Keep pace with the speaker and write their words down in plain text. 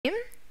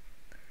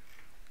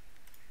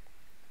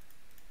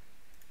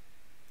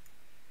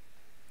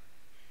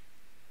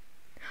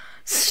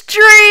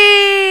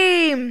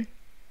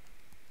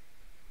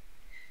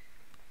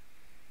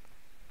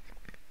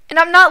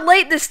I'm not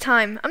late this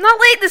time. I'm not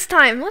late this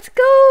time. Let's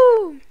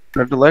go.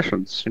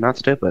 Congratulations, you're not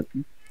stupid.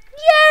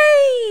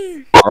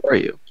 Yay! How are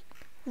you?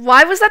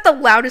 Why was that the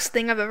loudest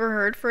thing I've ever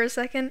heard for a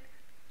second?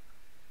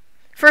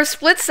 For a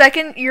split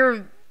second,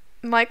 your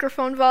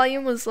microphone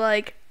volume was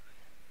like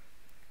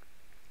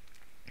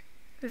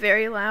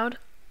very loud.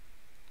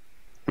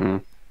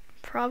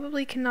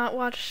 Probably cannot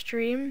watch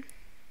stream.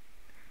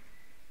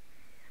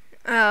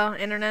 Oh,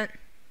 internet.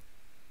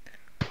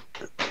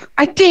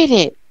 I did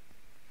it!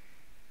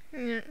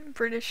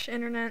 British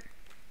internet.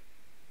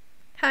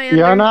 Hi,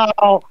 You Ender.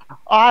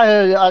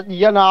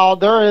 know,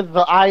 there is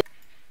I.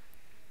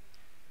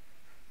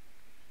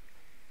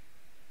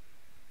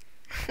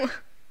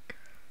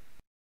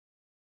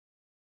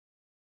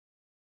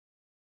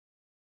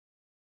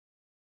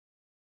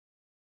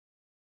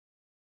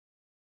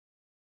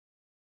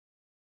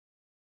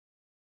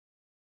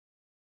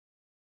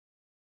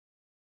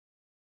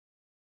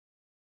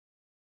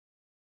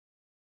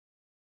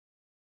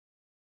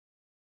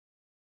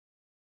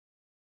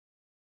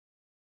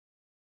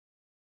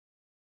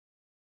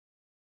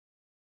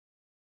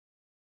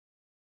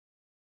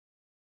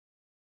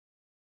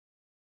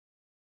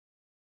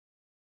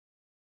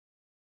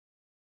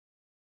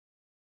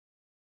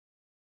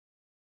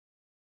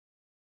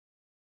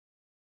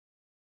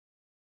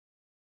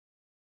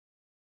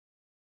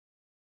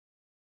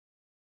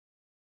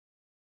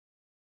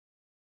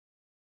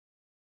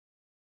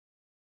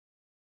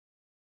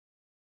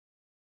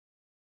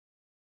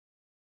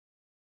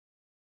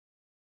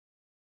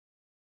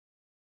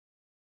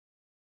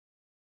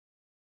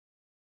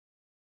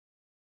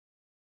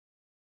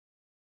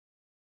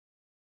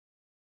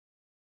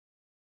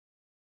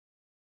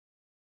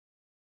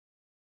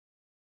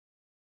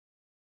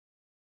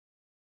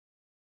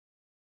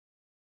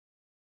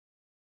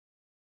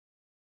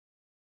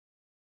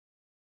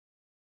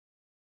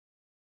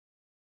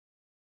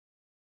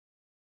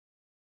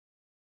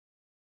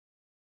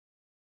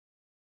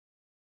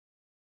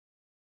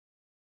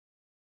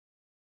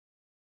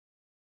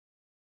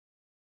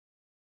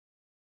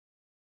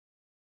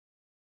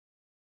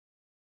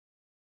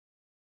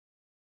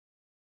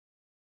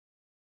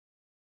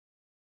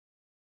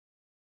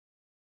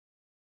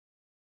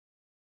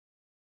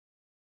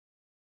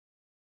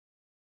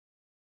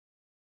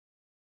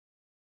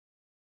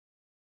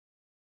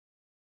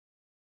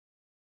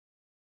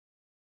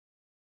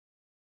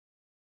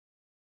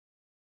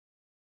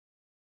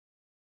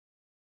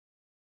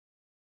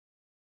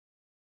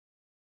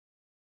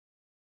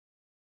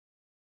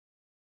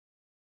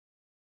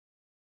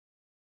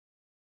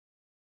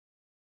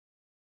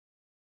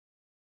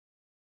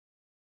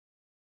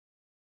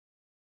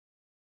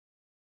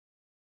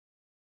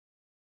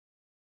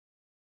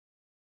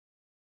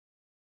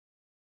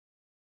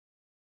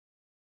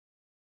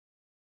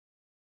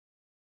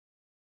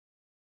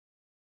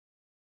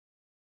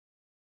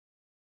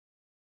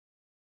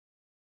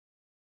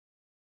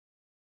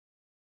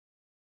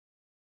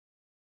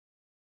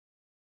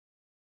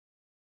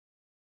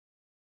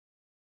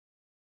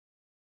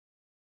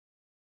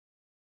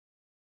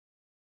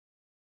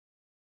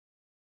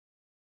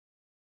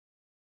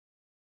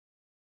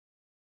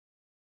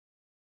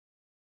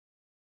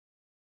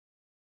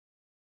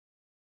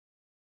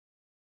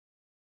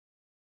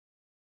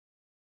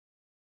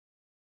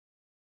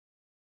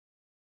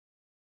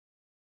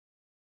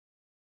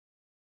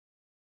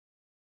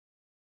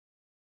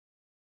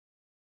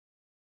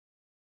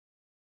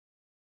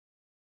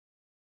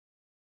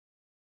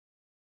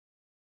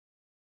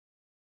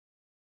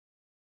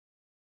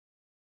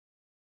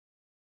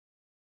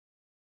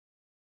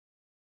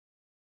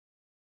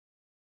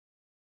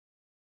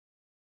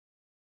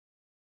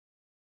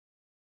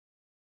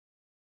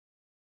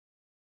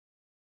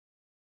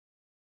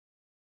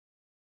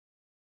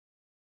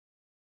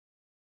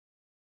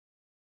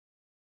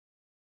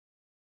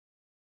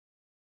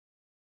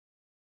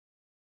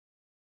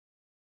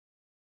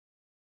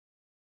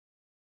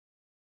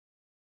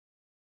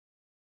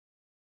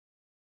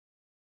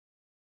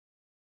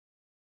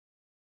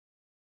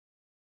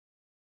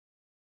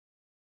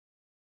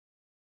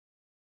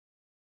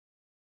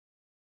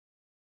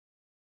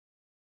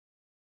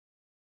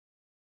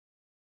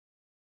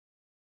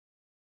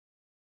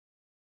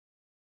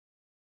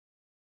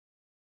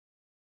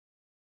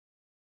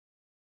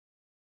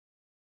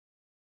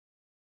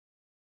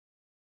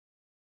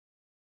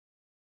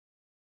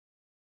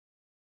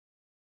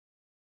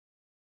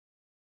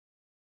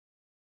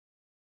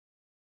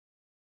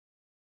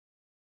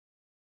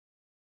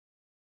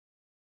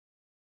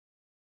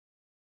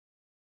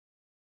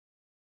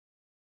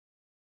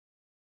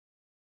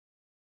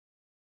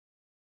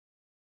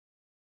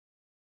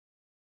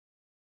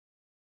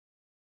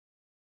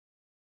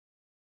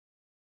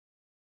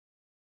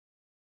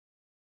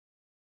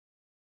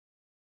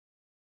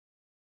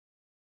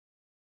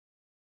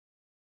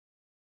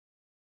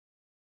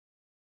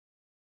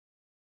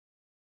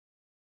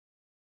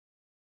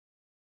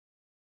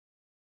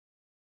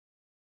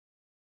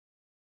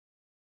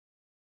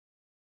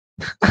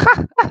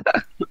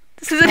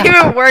 This isn't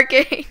even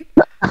working.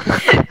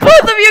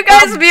 Both of you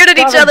guys muted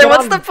each other.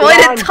 What's the point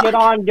in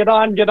talking?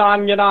 Get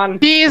on.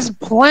 He's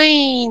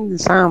playing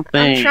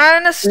something. I'm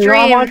trying to You know, I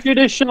stream. want you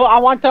to show. I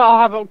want to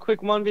have a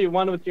quick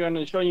 1v1 with you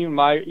and show you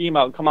my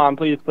email. Come on,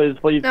 please.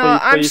 No,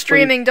 I'm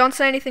streaming. Don't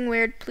say anything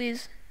weird,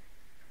 please.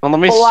 Well,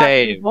 let me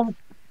save.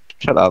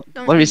 Shut up.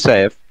 Don't- Let me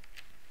save.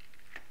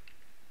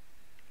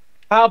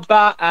 How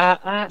about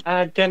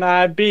can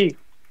I be?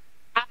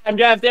 I'm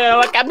just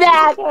looking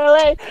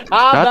naturally.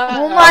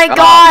 Oh my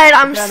god!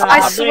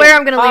 I swear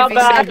I'm gonna leave How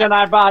bad VC. can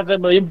I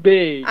possibly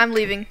be? I'm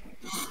leaving.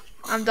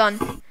 I'm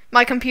done.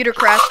 My computer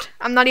crashed.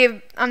 I'm not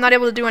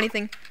able to do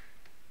anything.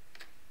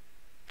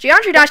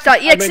 Geometry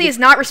Dash.exe is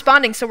not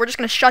responding, so we're just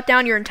gonna shut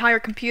down your entire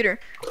computer.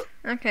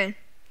 Okay.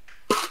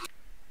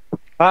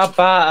 How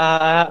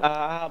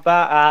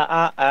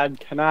bad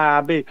can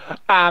I be?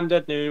 I'm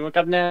just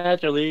looking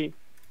naturally.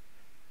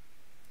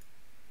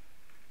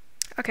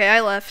 Okay, I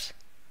left.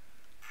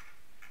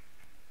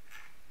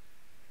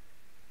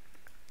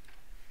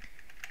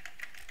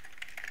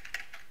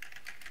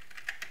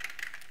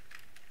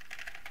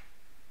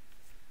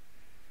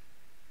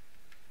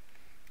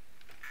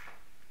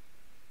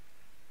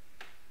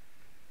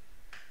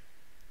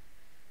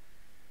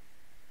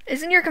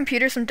 Isn't your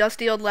computer some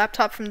dusty old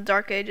laptop from the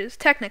dark ages?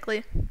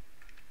 Technically.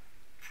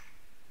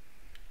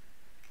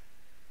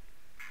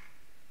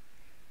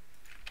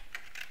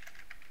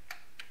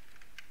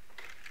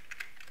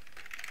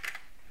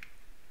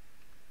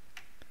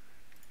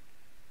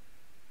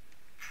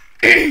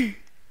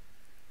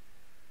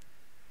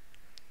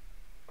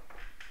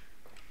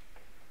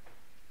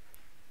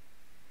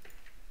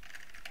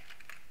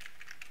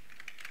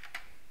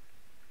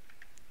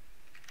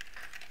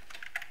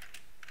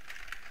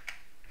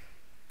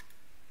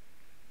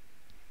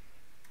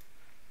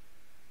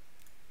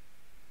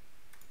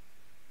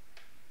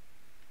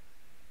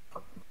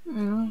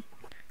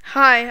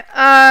 Hi,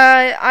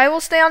 I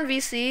will stay on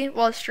VC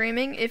while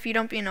streaming if you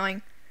don't be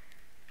annoying.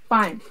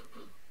 Fine.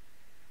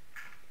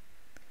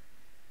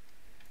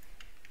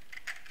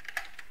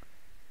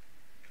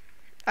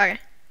 Okay.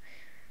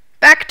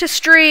 Back to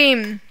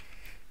stream!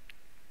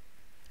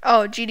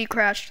 Oh, GD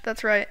crashed,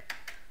 that's right.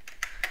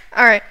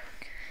 Alright.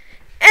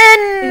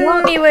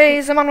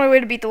 Anyways, I'm on my way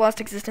to beat the Lost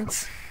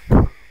Existence.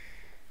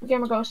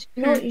 Gamer Ghost,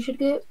 you know what you should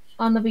get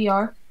on the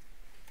VR?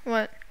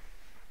 What?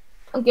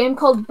 A game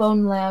called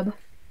Bone Lab.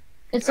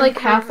 It's I've like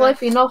heard of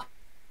Half-Life, it. you know?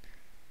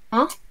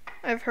 Huh?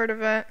 I've heard of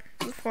that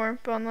before,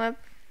 Bone Lab.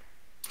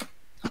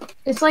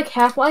 It's like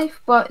Half-Life,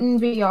 but in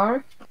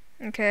VR,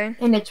 Okay,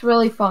 and it's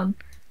really fun.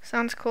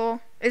 sounds cool.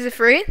 Is it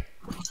free?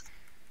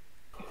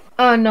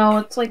 No,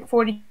 it's like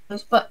 $40,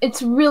 but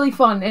it's really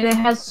fun, and it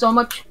has so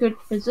much good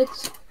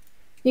physics.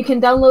 You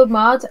can download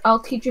mods, I'll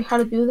teach you how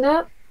to do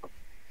that.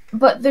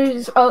 But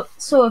there's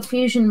also a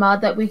fusion mod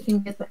that we can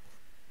get.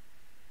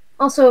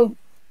 Also,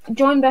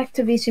 join back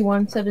to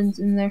VC1, 7's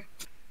in there.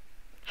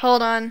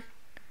 Hold on.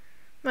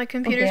 My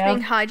computer's Okay,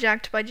 being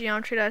hijacked by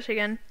Geometry Dash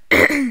again.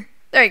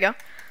 There you go.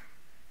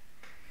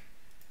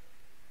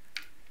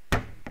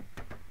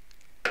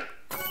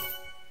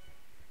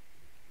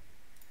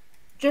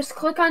 Just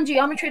click on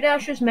Geometry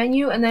Dash's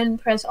menu and then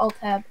press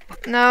Alt-Tab.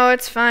 No,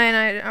 it's fine.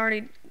 I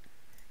already...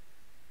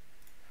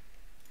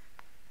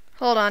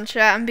 Hold on,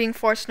 chat. I'm being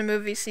forced to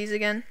move VCs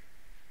again.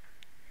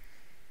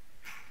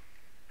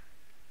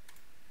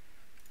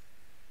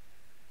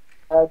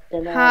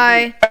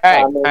 Hi.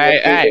 Hey! I'm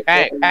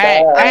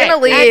gonna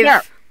leave.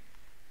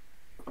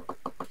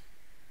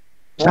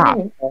 Stop.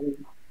 I'm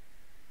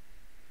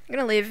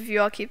gonna leave if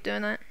you all keep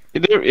doing that.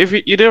 You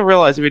do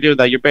realize if you do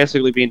that, you're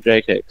basically being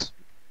J-Kicks.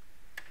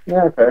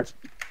 Yeah, fair.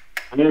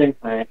 I'm doing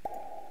fine.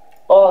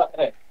 Oh,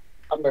 hey,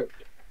 I'm ready.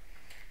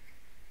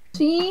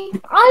 See?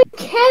 I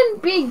can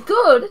be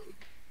good!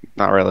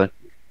 Not really.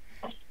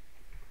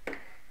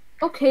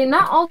 Okay,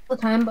 not all the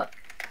time, but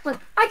like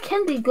I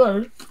can be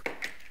good.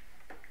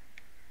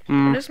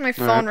 Where's my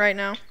phone right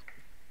now?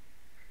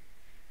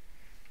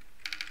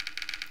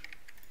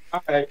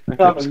 Alright,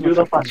 do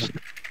the funny.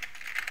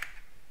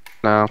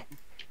 No.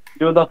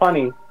 Do the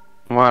funny.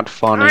 What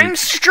funny? I'm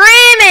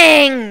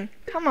streaming!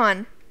 Come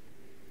on.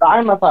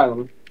 I'm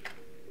Asylum.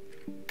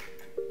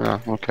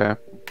 Oh, okay.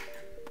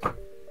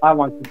 I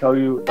want to tell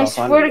you the I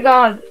funny. swear to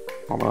God,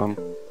 Hold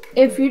on.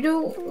 if you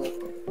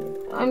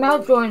do, I'm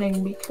not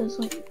joining because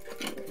like,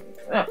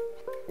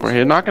 Well,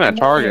 he's not gonna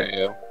target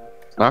you.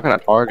 He's not gonna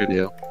target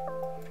you.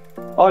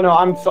 Oh no,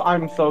 I'm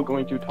so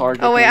going to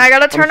target. Oh wait, him. I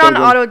gotta turn so on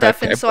going- auto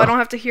deafen Okay, so I bro. don't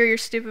have to hear your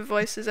stupid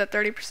voices at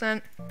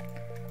 30%.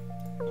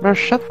 Bro,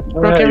 shut. Yeah,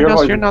 Bro, Gamer your Ghost,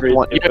 voice you're is not the pretty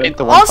one. You stupid. ain't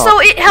the one. Also, talking.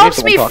 it You ain't helps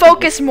the me one talking.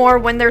 focus more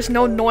when there's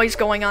no noise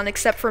going on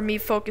except for me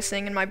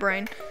focusing in my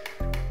brain.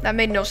 That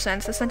made no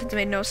sense. The sentence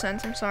made no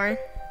sense. I'm sorry.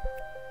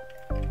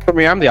 For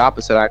me, I'm the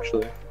opposite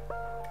actually.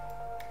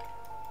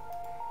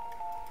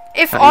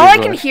 If How all I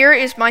you can do it? hear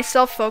is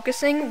myself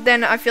focusing,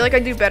 then I feel like I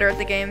do better at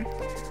the game.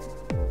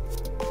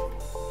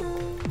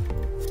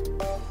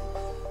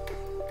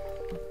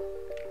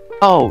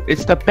 Oh,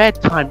 it's the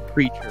bedtime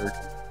creature.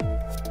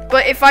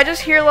 But if I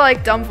just hear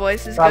like dumb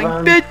voices going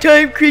Seven.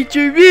 bedtime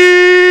creature,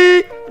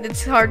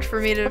 It's hard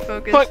for me to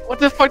focus. What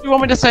the fuck do you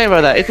want me to say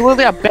about that? It's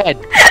literally a bed.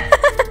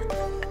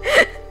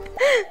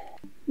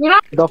 You know,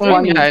 The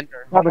funny. Yeah,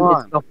 hold It's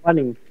on. so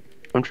funny.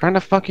 I'm trying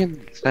to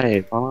fucking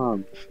save. Hold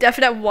on.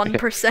 Definite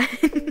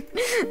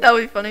 1%. That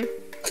would be funny.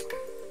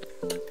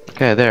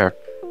 Okay, there.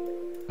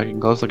 I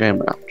can close the game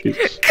now.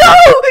 Jesus. Go!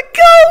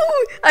 Go!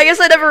 I guess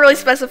I never really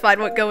specified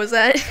what go was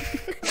at.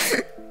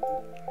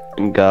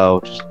 And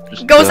go.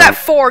 Just Go's go. at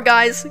 4,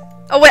 guys.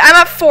 Oh wait, I'm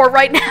at 4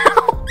 right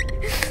now.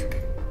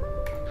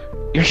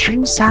 Your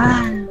stream's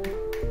sad.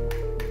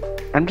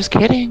 I'm just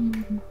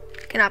kidding.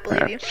 Cannot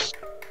believe you.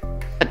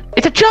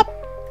 It's a jump.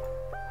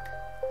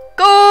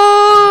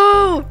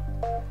 Go!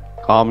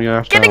 Calm your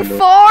ass Getting down, bro.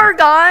 far,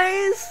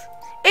 guys.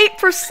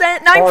 8%,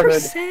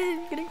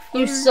 9%. Getting far.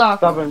 you suck.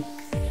 7.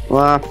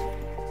 Wah.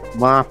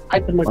 Wah.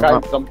 Item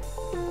mechanism.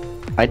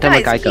 Item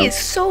Guys, like he is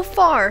so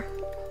far.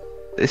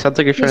 It sounds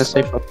like you're trying to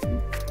say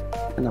fucking.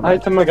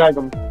 Item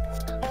mechanism.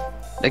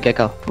 The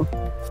gecko.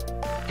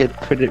 Get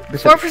pretty.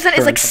 4%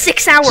 is like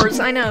 6 hours.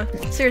 I know.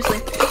 Seriously.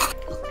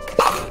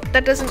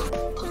 That doesn't.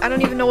 I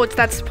don't even know what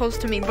that's supposed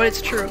to mean, but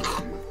it's true.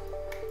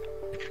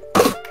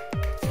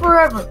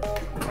 Forever.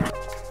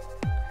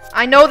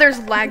 I know there's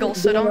laggle,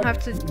 so don't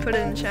have to put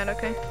it in chat,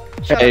 okay?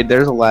 Shut Hey, up.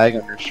 there's a lag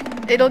on your stream.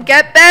 It'll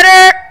get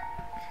better!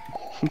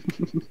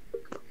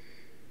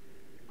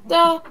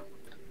 Duh.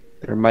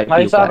 There might be. Hi,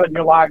 a 7, lag.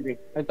 you're lagging.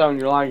 Hi, 7,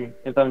 you're lagging.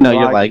 Hi, 7, No,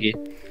 you're laggy.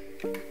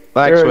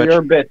 Lag You're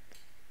a switch.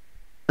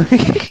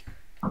 bit.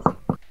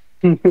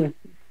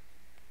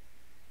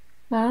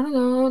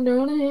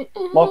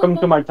 Welcome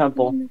to my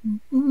temple.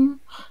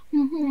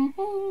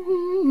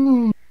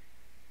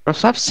 Bro,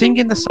 stop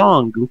singing the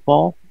song,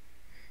 goofball.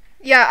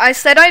 Yeah, I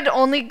said I'd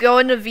only go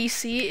into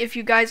VC if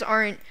you guys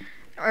aren't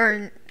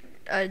 7,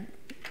 I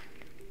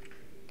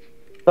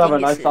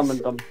Geniuses. summoned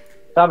them.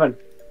 7.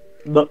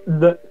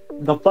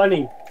 The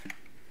funny.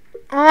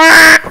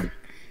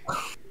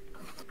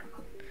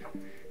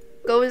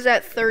 Go is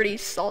at 30,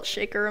 salt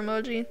shaker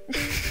emoji.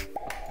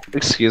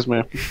 Excuse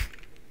me.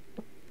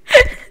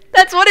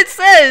 That's what it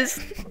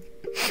says!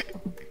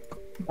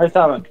 Hi,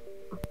 7.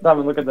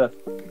 7, look at this.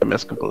 I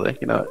missed completely.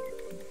 You know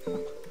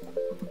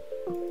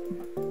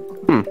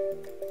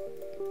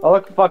I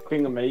look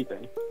fucking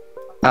amazing.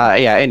 what?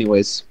 Yeah.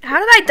 Anyways, How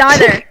did I die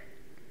there?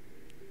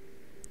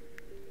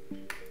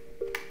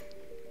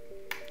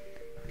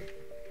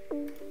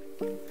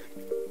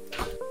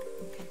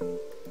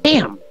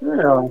 damn.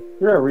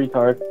 You're a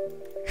retard.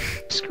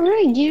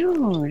 Screw you,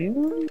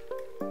 dude.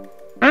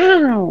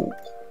 Ow.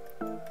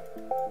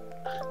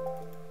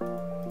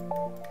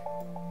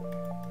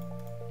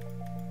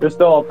 You're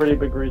still a pretty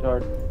big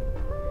retard.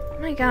 Oh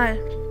my god.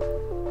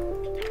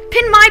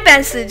 Pin my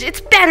message,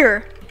 it's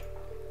better!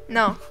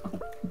 No.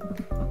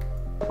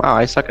 Wow,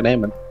 I suck at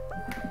aiming.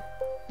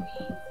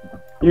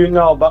 You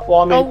know, but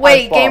well, I mean. Oh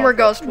wait, I fall. Gamer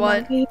Ghost,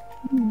 what?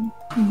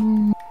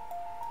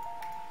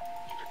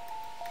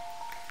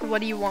 What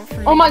do you want from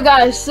me? Oh my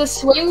gosh, the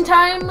swing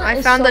time. I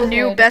is found so the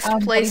new good. best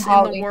Buddy place in the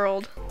Holly.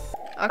 world.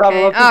 Seven,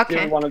 Okay, let's just do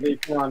okay. one of these.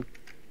 Come on.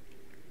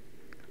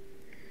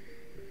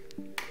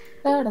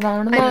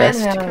 I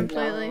missed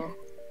completely.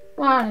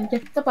 Why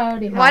get the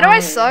party Why do I high.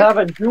 suck?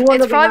 7, do one It's of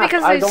the probably maps.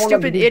 because I these don't wanna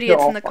stupid beat you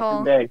idiots all in the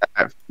call. fucking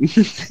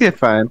day. Yeah,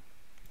 fine.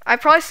 I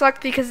probably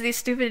suck because these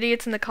stupid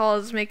idiots in the call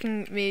is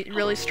making me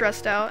really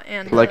stressed out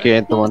and Like you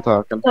ain't the one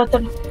talking. Da, da,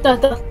 da,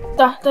 da,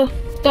 da, da,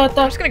 da, I'm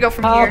da. just gonna go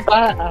from here.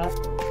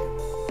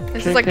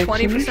 This is like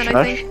 20%,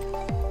 I think.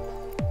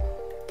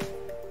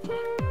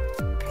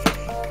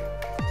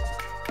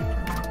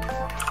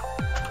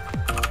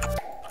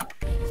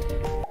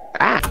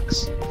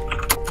 Axe.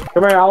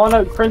 Come here, I want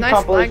a cringe Nice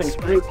compilation.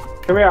 flag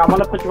Come here, I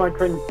want to put you on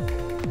cringe.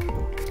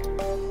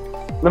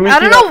 Let me I see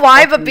don't know that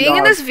why, but fucking being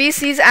in dog. this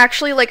VC is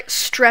actually like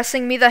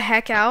stressing me the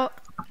heck out.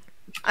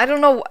 I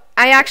don't know.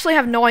 I actually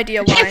have no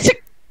idea why.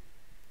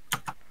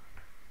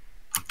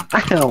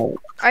 Ow.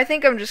 I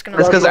think I'm just That's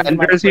gonna. 'cause Welcome to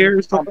my Ender's here or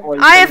cringe something?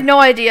 compilation. I have no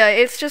idea.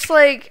 It's just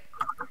like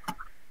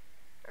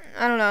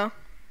I don't know.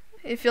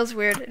 It feels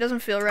weird. It doesn't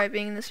feel right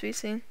being in this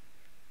VC.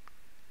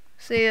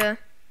 See ya.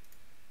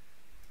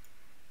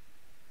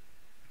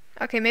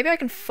 Okay, maybe I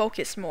can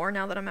focus more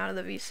now that I'm out of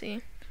the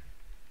VC.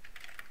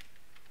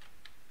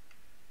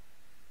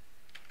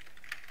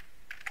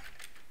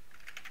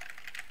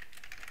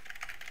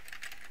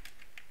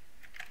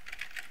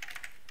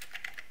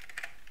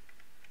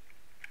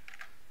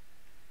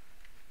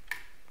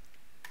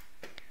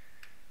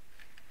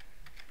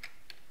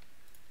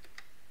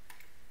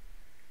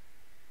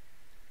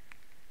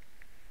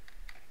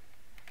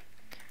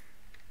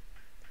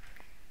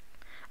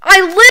 I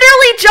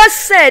literally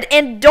just said,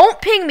 and don't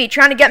ping me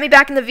trying to get me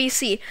back in the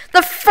VC.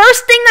 The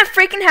first thing that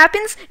freaking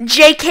happens,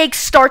 JCake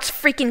starts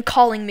freaking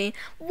calling me.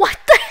 What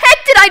the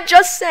heck did I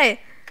just say?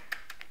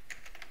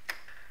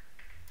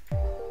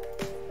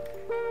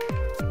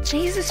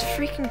 Jesus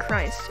freaking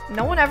Christ.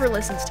 No one ever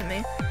listens to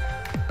me.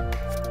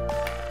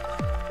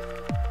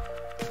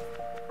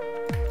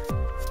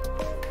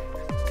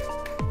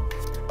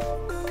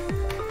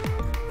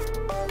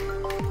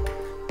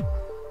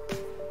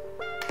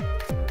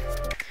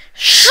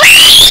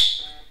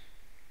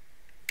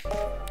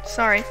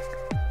 Sorry.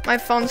 My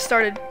phone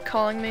started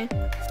calling me.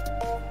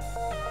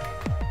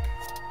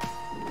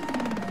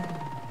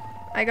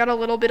 I got a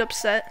little bit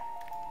upset.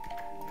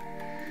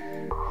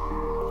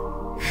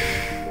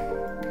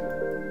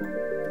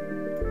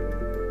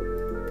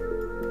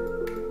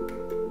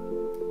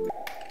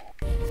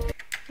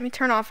 Let me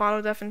turn off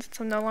auto deafen since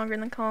I'm no longer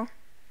in the call.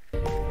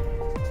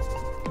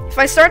 If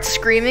I start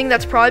screaming,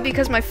 that's probably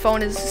because my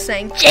phone is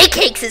saying,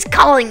 J-Cakes is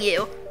calling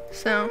you!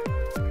 So.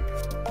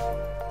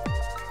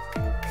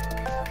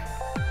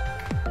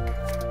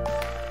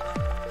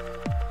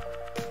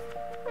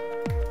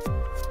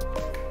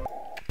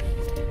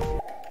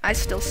 I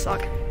still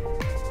suck.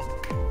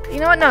 You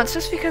know what? No, it's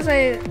just because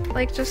I,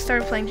 like, just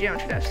started playing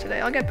Geometry Dash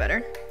today. I'll get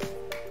better.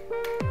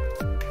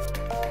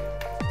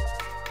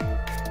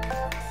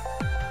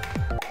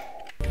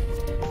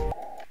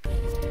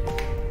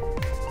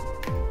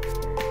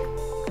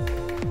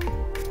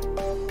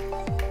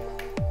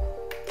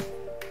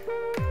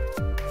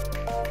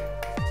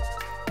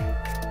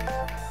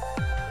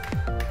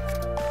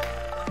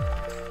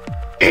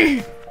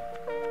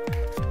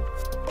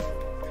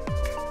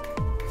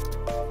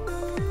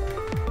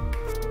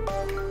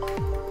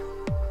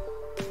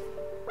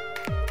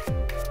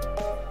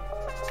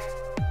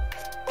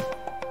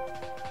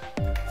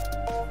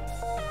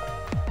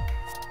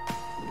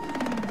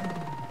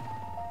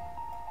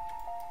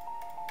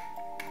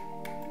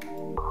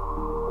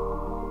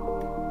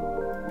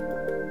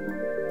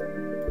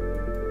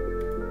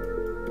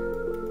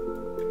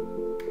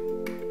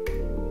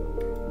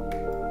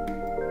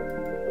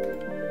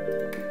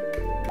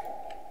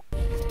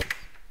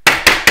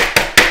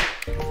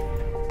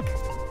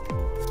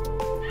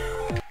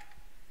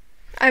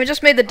 I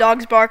just made the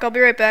dogs bark. I'll be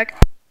right back.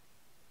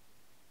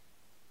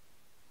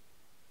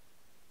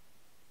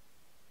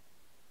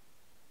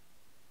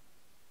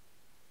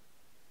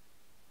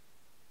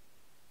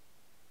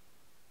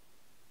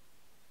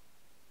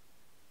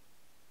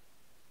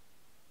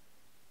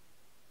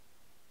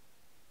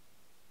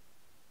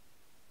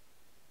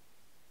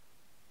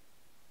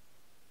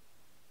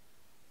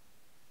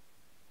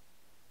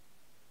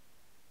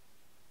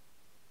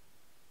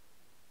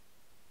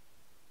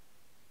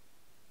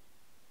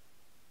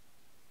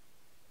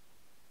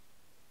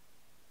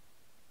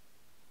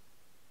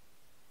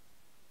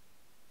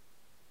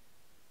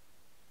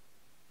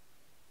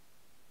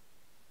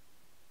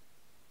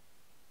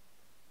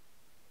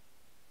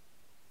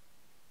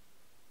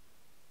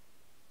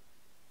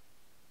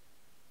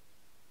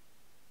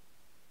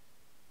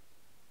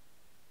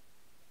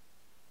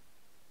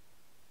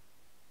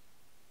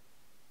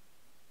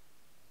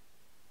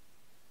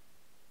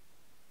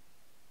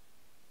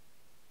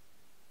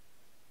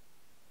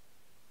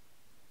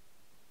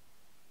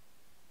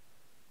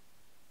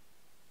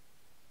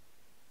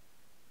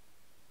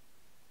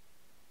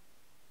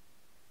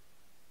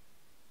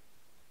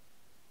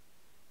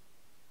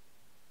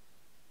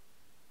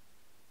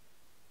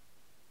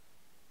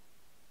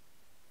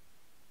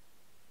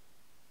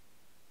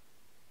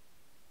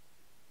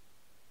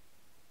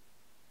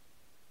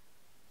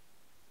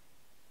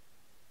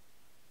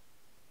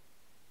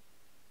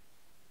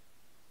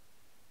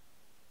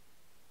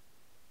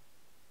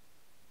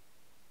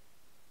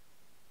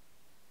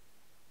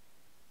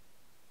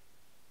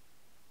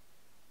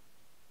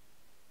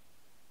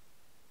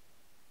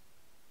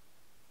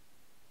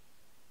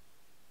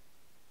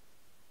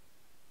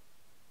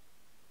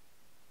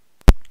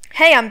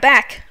 Hey, I'm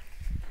back.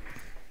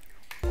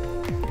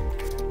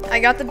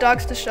 I got the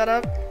dogs to shut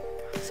up,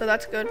 so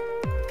that's good.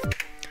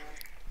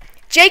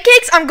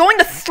 J-Cakes, I'm going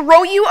to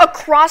throw you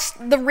across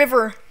the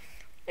river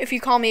if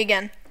you call me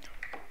again.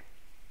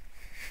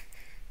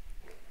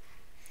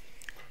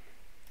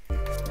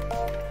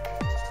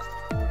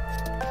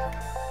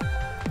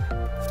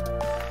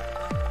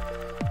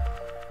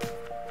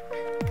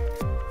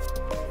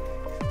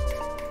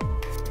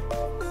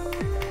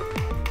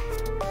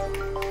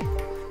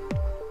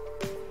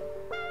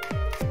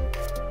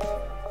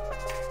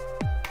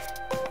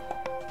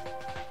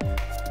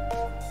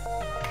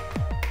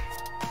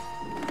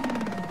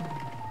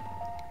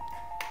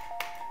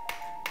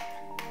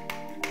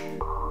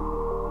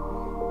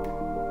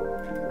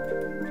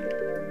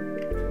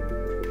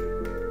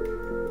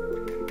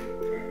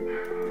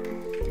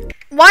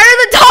 Why are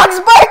the dogs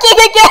barking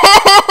again?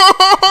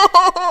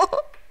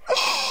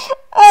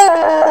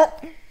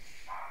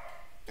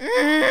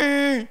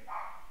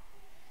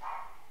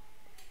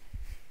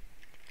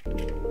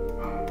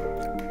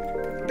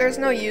 There's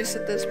no use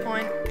at this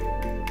point.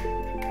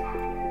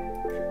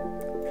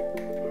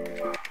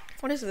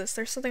 What is this?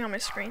 There's something on my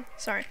screen.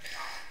 Sorry.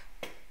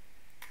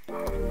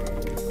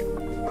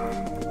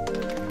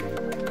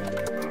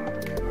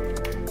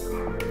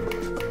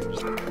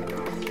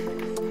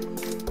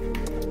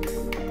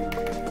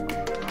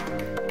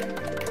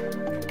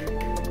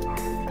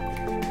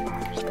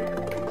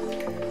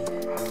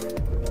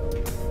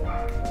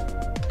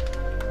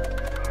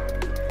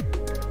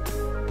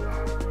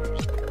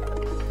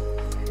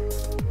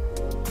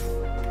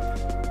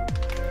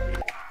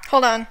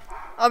 Hold on.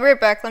 I'll be right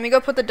back. Let me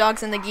go put the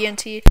dogs in the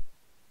guillotine.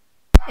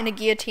 in a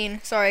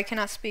guillotine. Sorry, I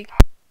cannot speak.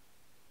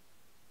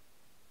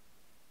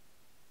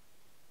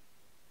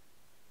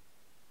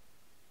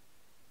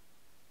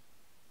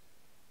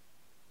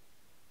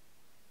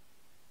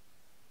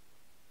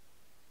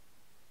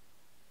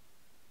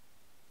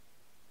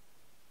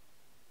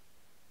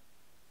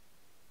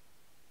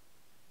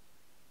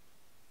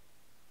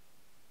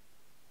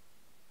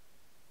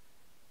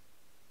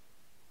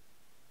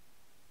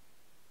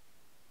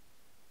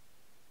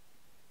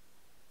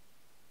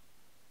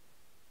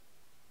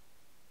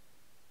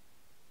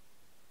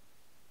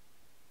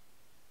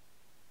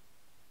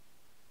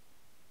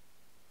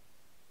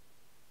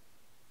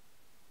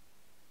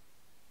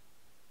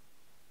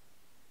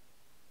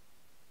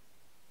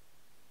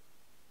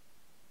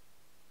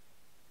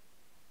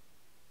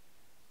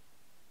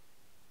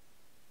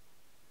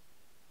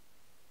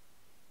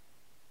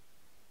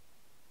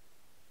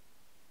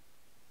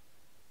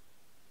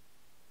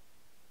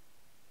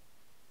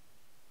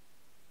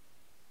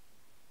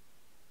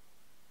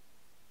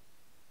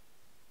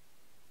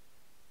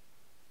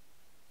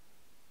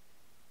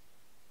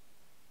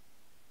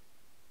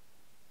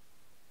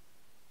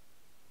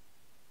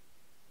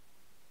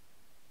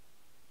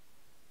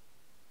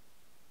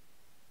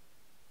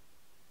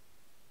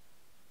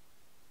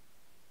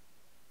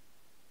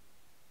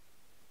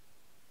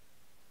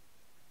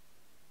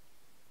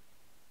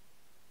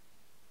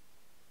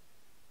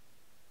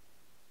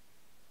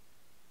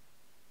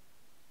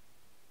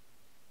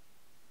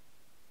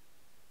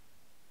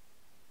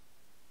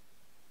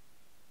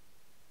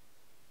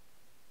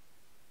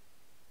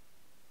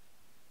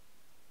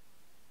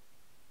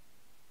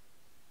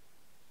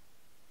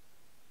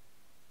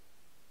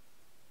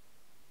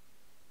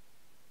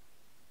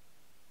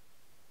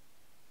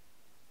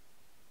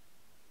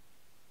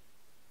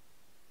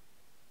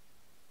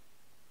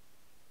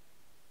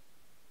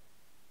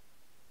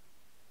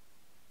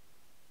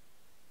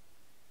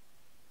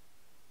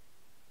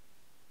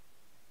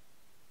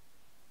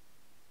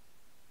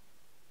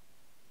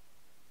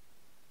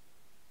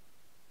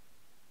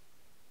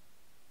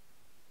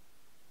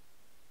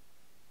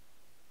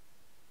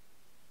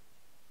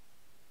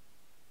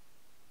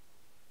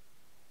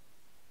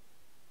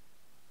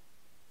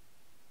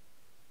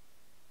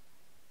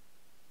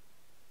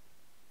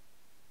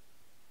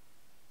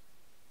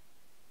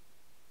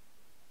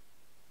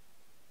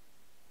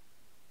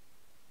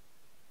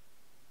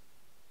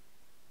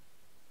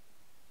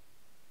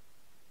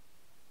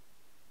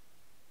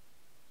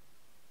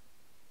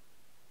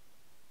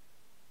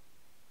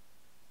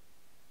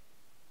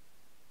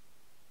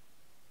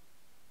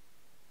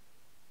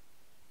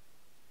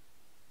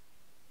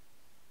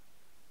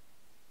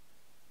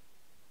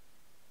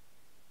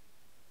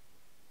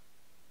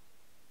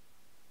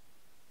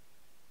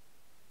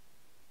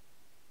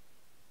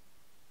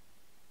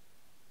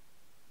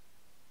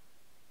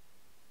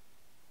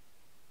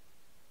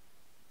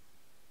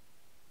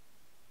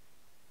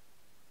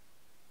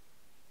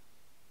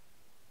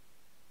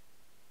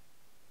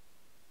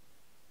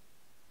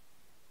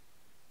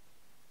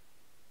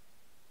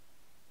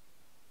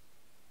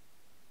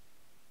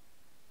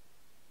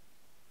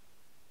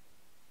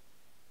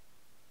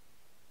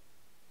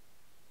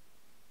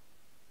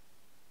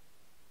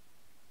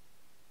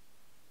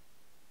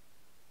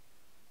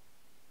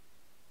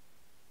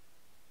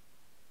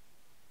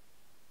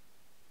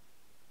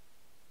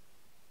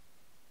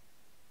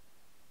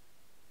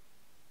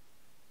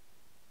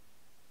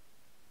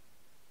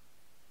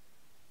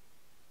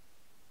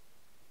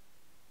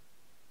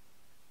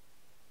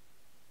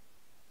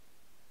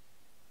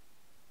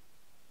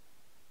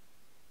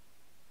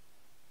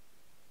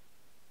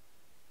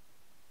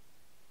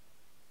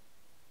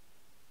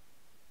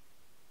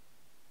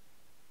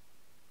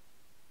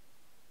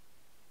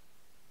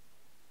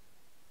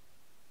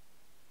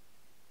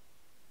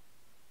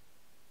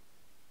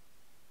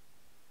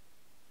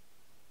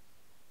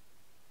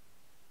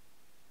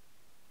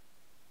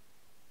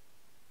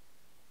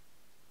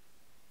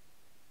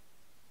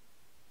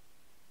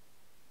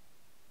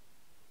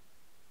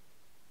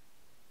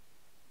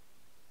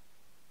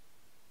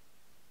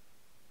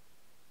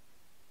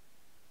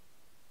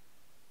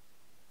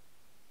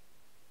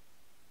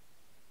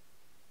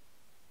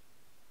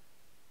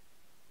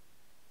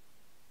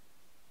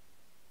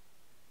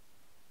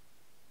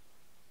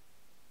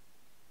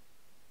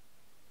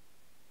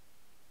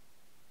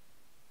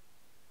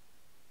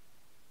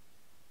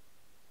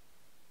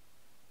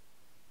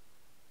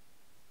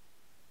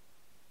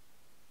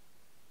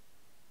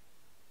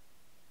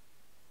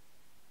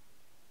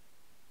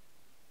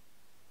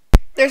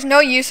 There's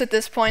no use at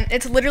this point.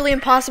 It's literally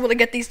impossible to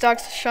get these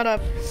dogs to shut up.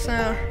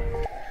 So,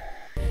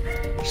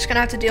 just gonna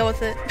have to deal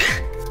with it.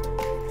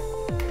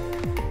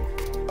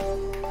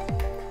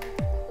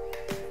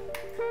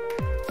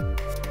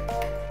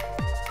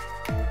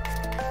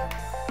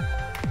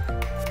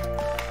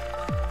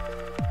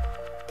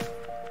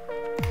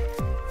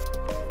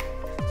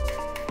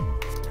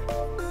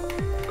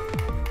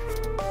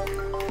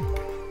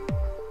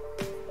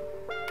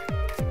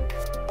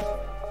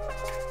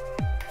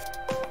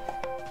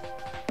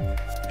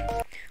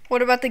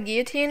 What about the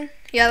guillotine?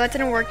 Yeah, that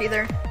didn't work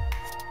either.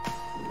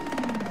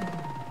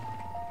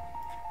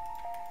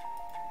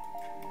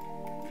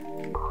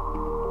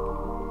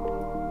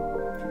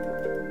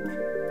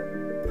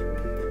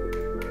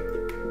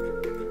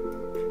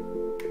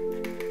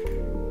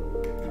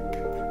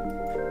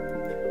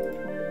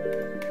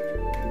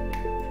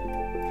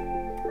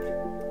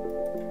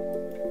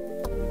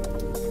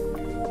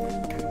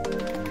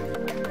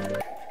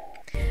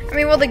 I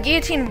mean, well, the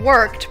guillotine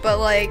worked, but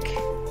like,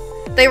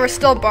 they were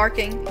still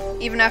barking,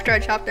 even after I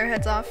chopped their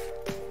heads off.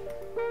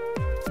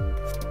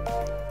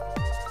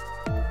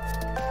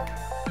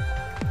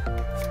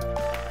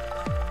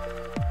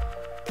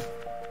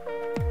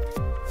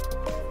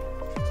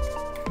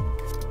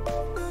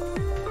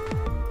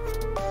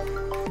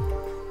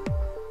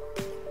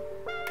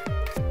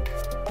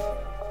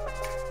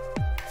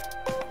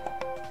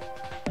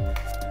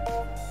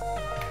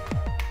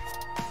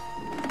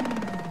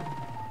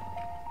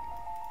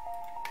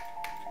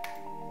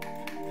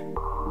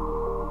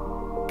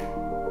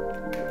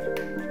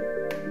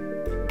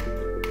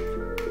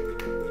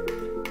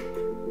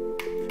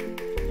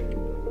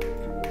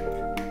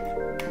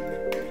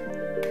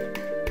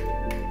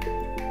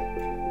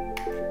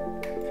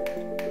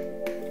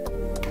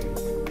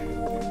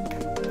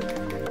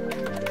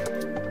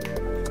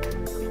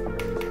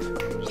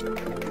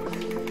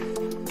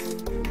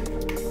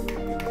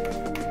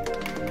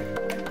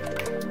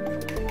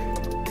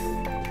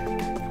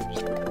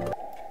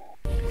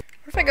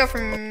 If I go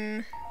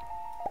from...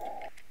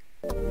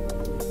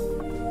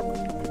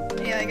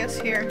 Yeah, I guess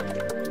here.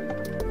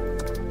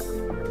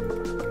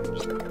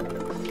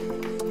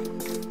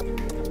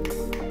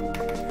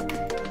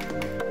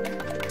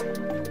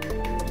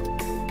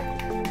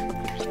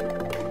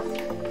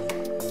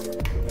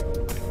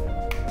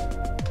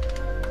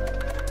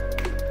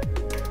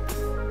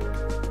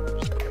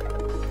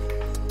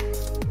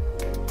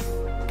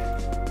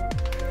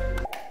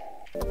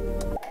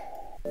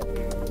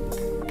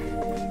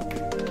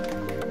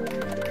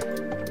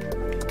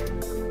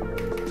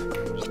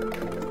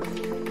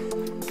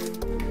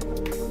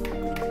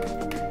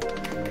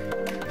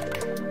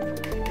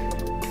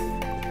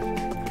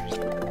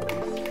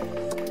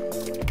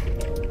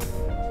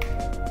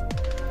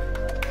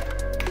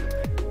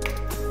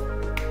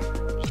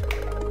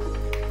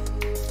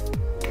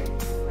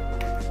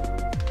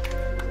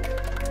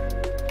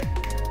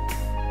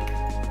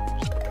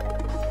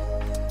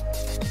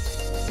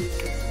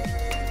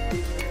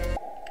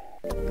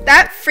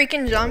 That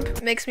freaking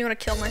jump makes me want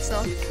to kill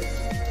myself.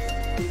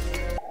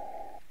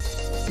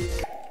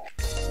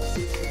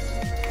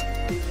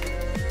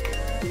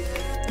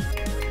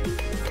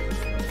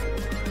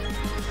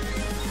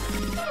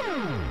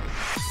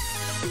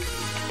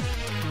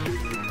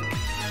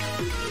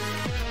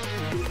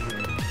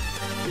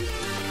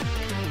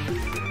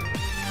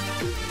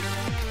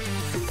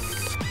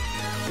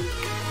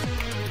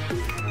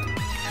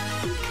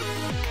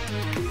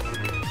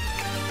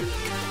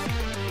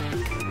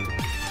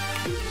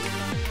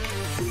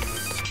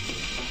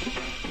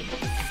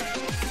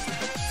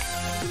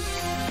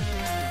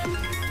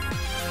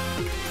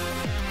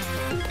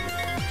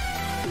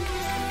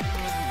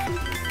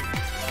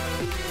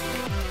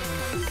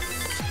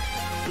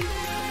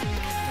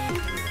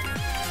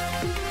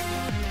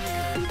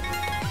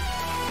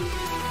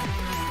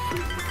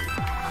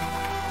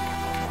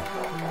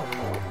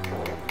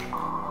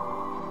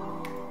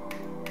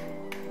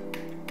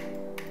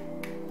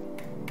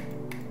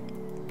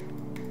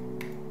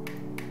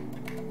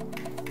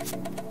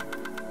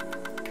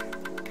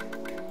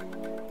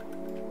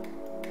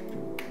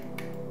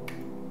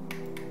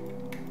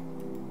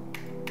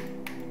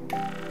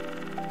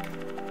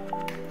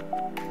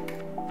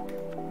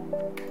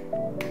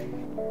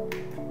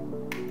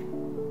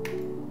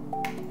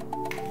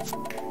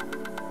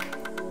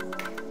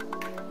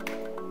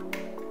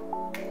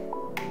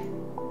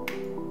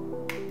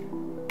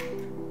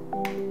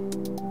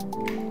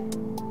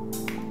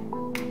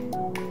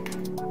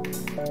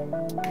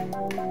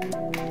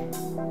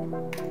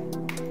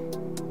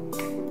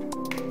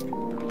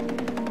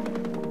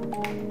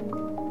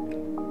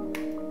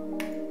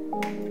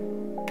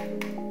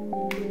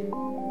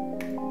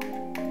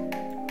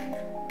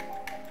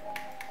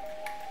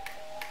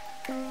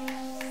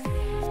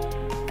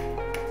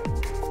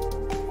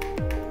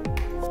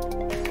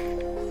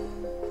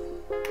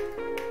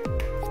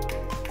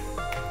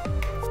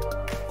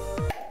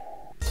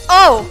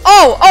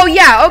 Oh,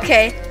 yeah,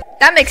 okay.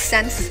 That makes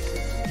sense.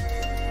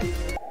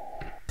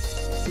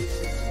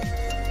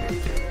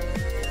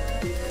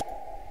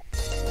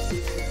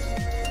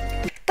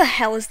 What the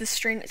hell is this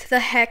stream?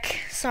 The heck?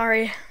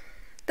 Sorry.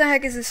 The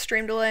heck is this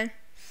stream delay?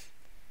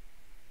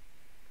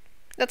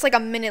 That's like a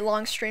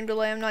minute-long stream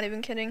delay, I'm not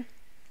even kidding.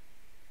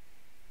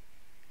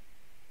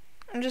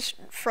 I'm just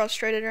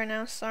frustrated right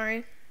now,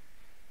 sorry.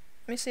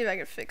 Let me see if I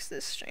can fix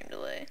this stream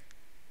delay.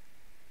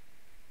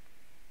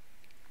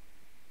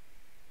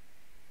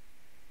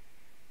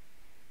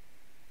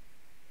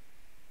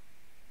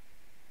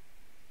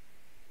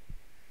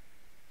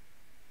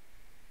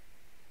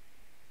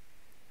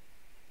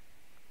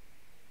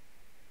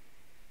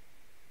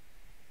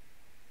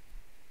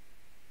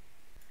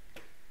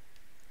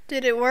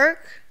 Did it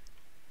work?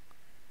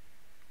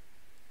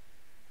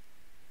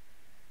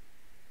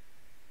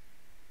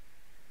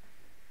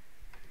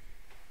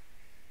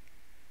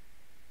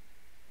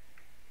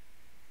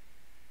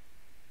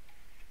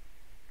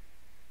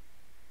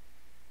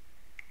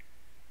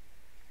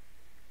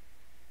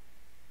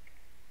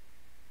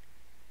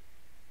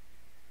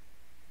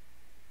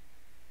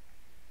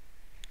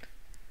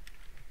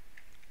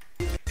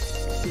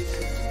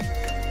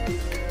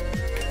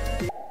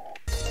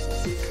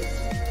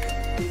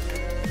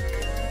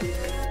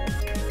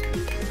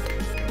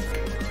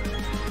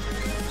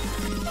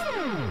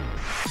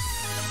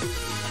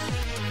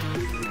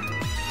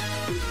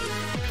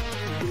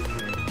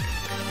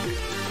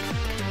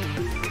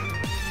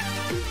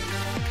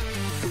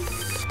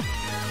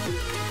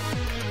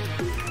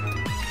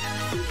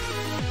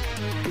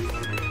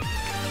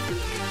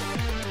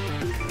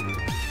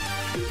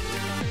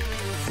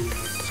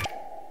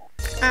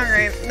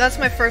 Alright, that's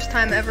my first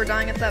time ever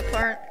dying at that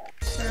part.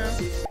 So.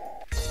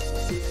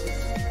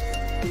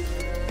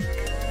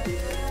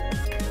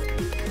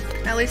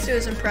 At least it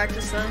was in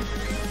practice though.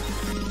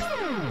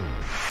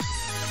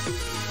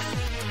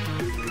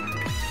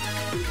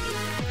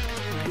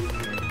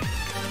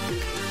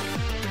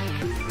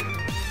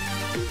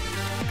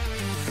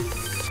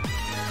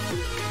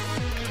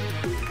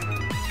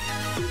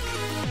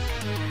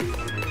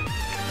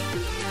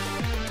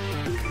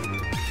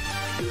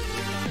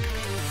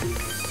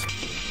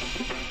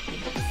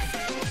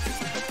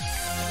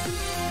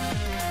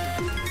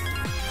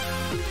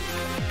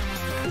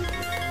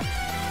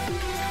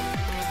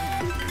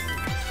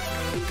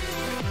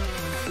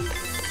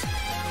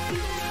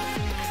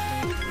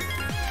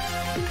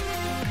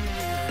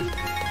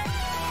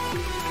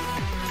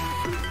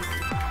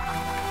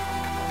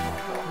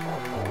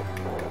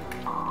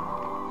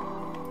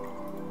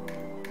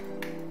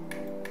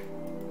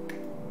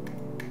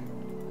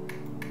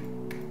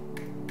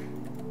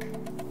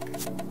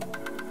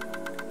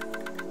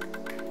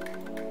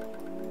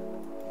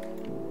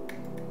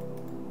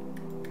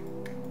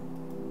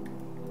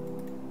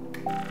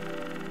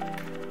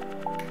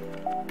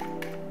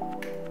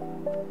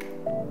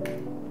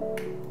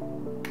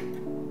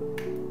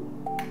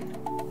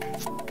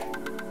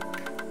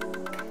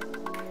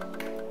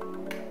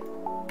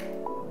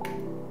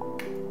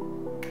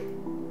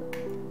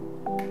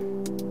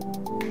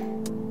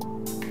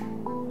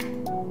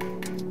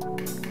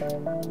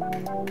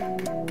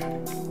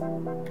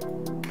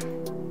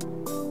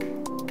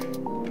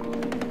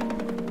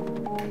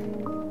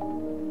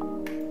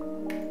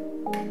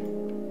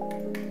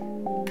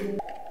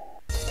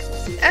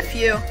 F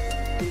you.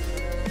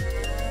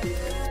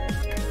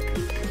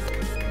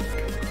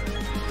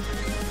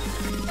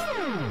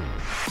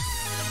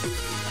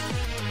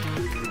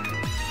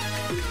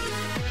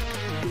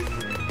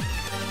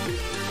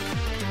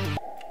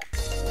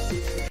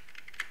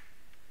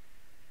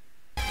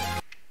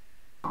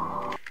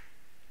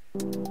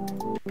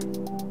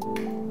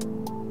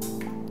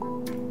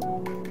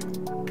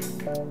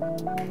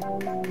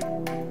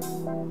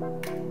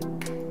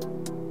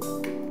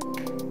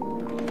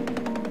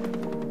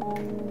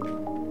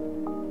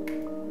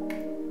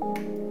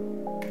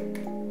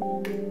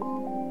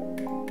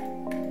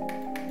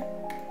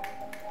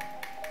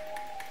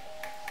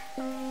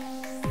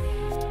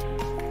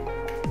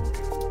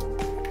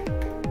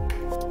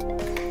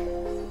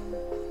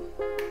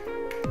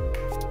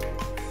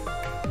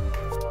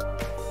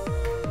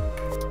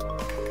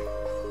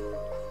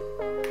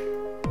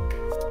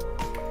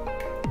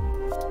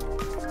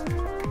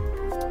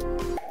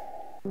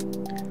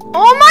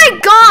 Oh my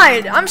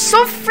god! I'm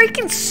so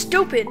freaking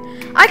stupid.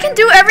 I can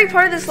do every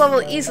part of this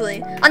level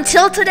easily.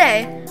 Until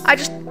today. I'm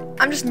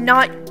just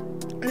not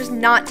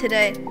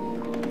today.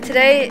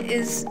 Today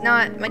is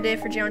not my day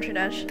for Geometry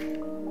Dash.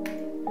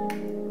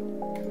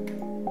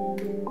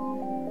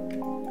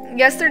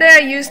 Yesterday I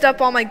used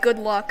up all my good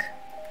luck.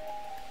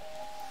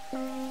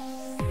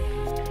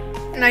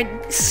 And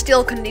I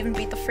still couldn't even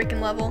beat the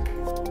freaking level.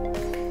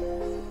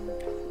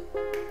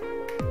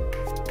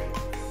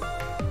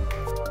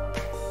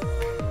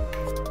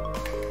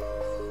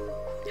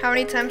 How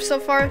many times so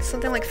far?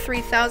 Something like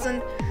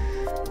 3,000.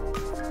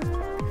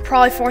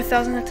 Probably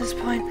 4,000 at this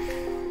point.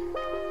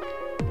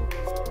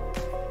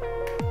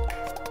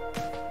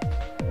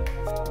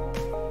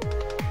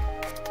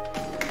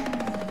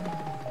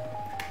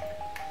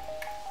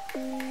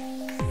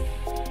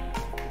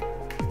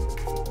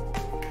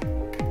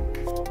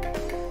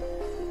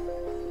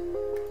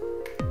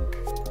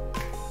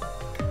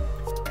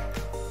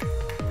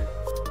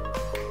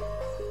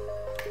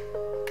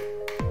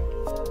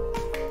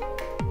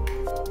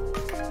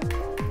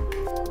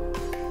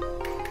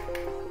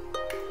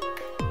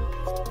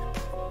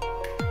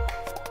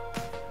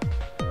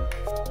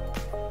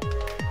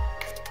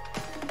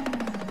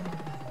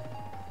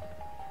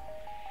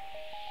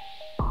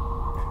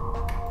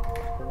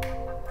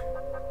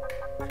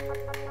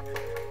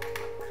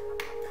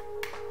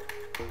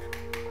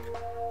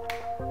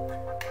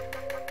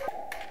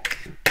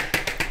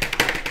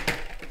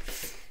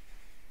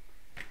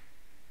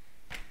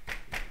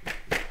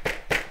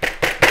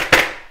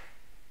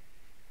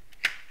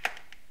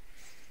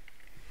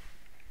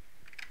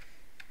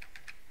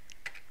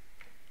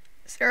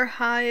 there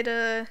hide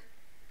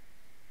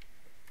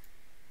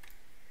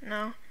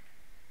no.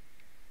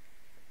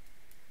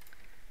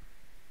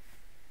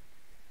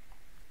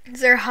 Is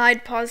there a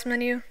hide pause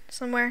menu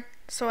somewhere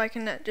so I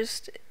can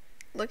just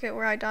look at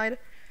where I died?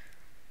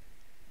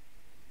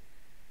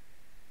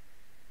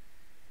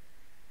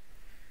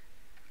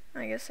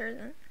 I guess there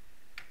isn't.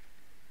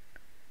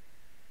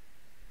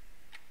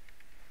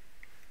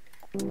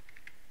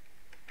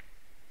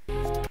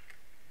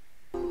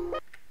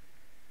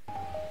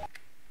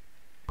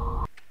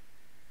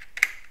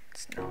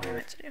 That's not what I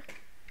meant to do.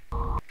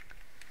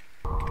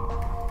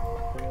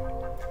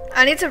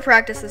 I need to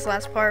practice this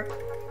last part.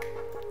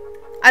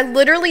 I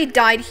literally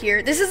died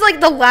here. This is like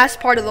the last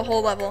part of the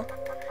whole level.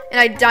 And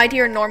I died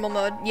here in normal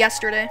mode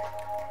yesterday.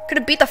 Could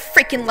have beat the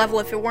freaking level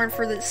if it weren't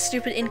for the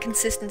stupid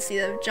inconsistency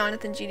of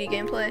Jonathan GD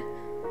gameplay.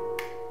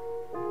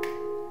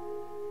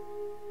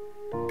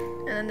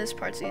 And then this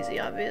part's easy,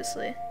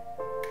 obviously.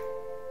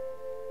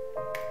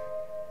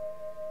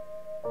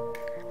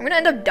 I'm gonna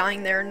end up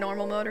dying there in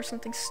normal mode or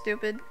something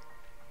stupid.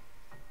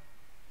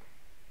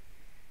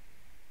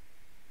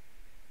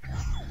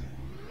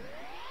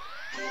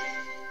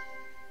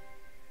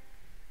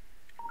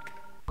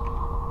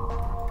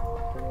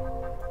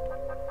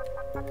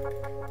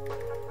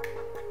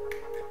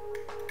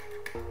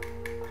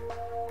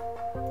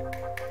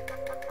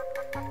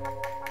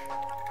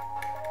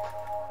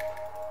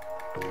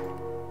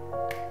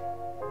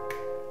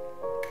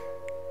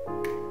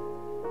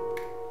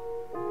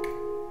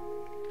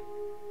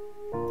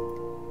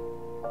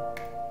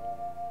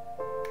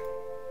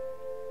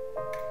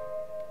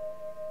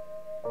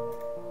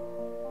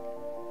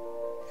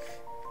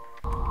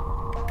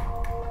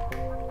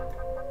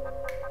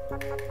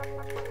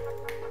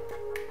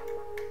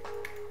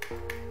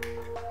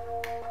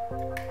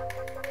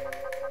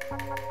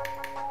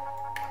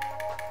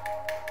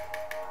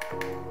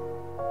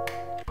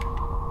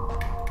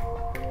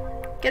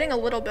 Getting a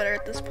little better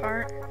at this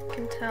part, I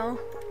can tell.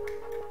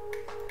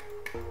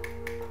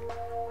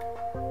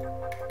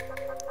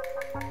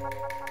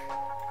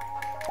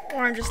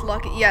 Or I'm just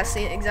lucky. Yeah,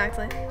 see,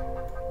 exactly.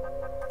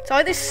 It's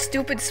always these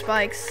stupid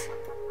spikes.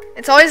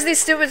 It's always these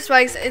stupid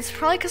spikes. It's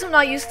probably because I'm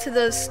not used to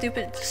the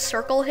stupid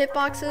circle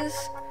hitboxes.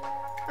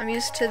 I'm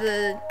used to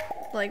the,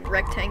 like,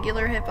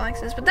 rectangular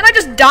hitboxes. But then I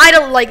just died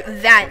like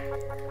that.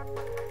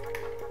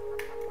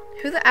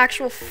 Who the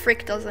actual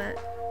frick does that?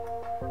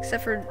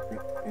 Except for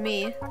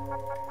me.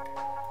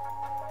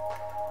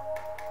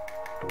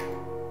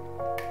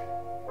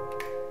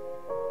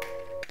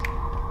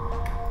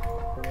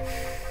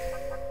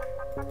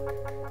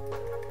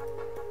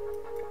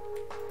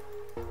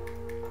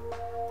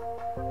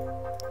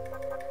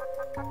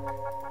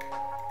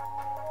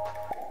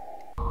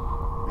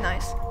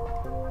 Nice.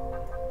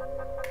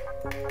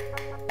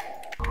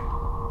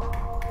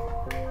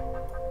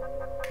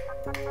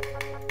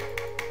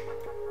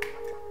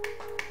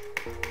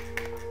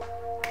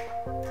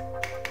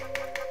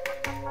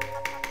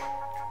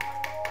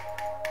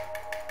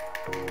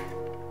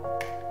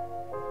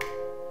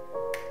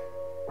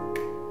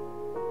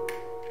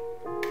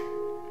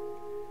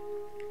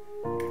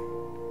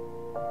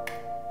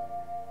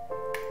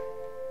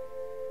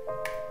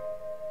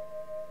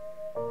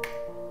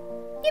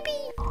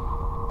 Yippee!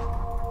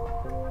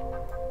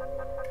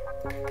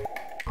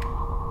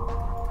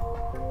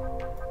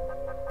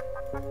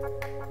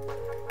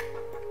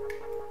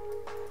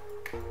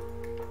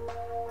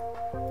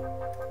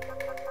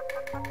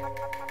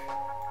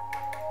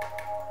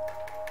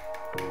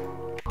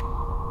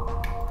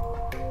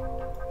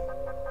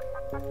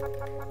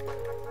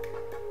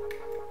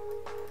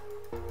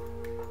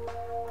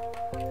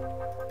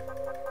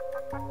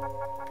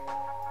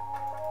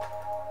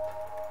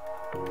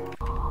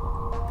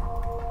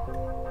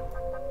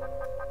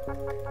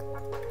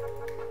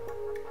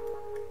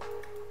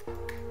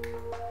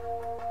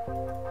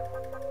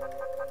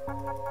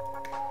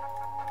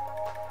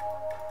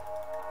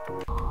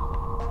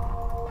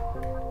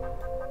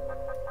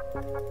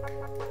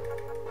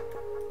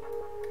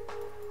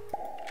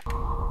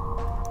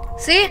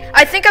 See?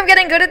 I think I'm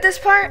getting good at this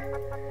part.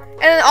 And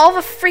then all of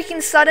a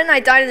freaking sudden I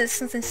died to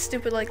something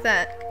stupid like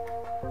that.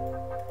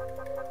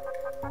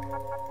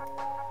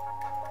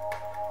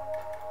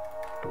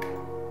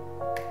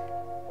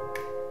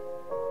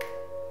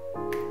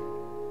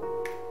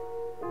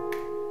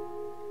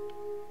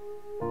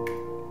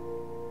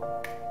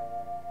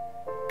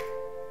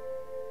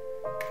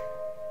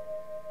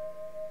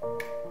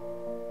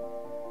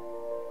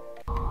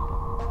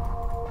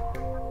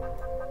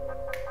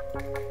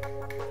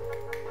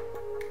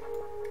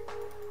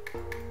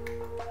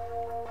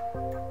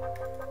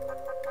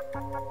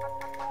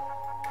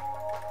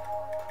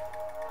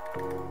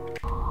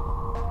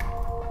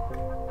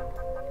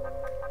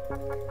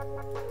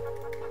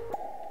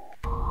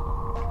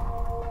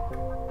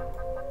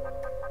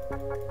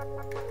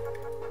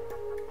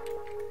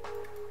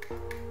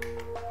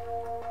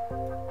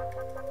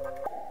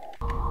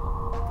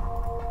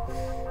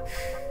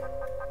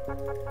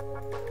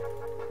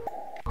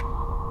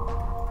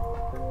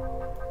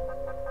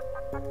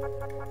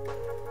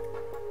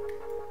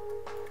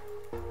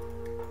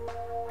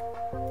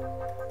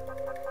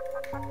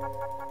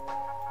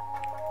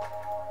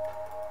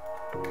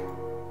 What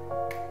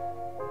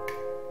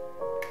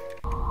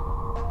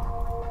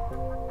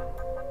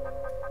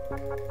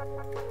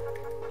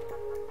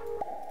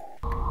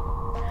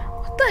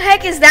the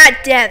heck is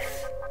that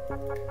death?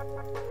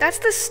 That's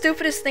the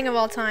stupidest thing of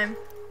all time.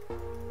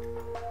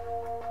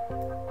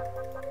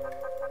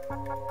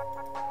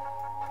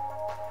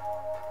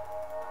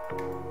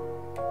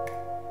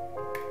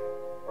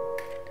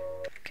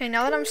 Okay,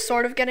 now that I'm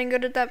sort of getting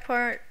good at that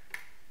part,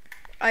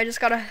 I just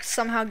gotta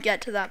somehow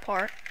get to that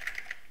part.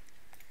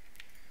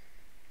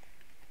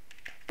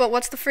 But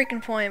what's the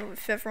freaking point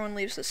if everyone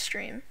leaves the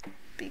stream?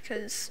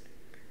 Because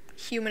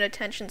human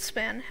attention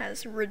span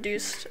has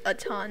reduced a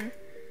ton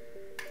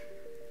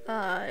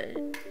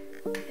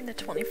in the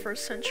 21st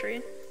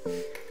century.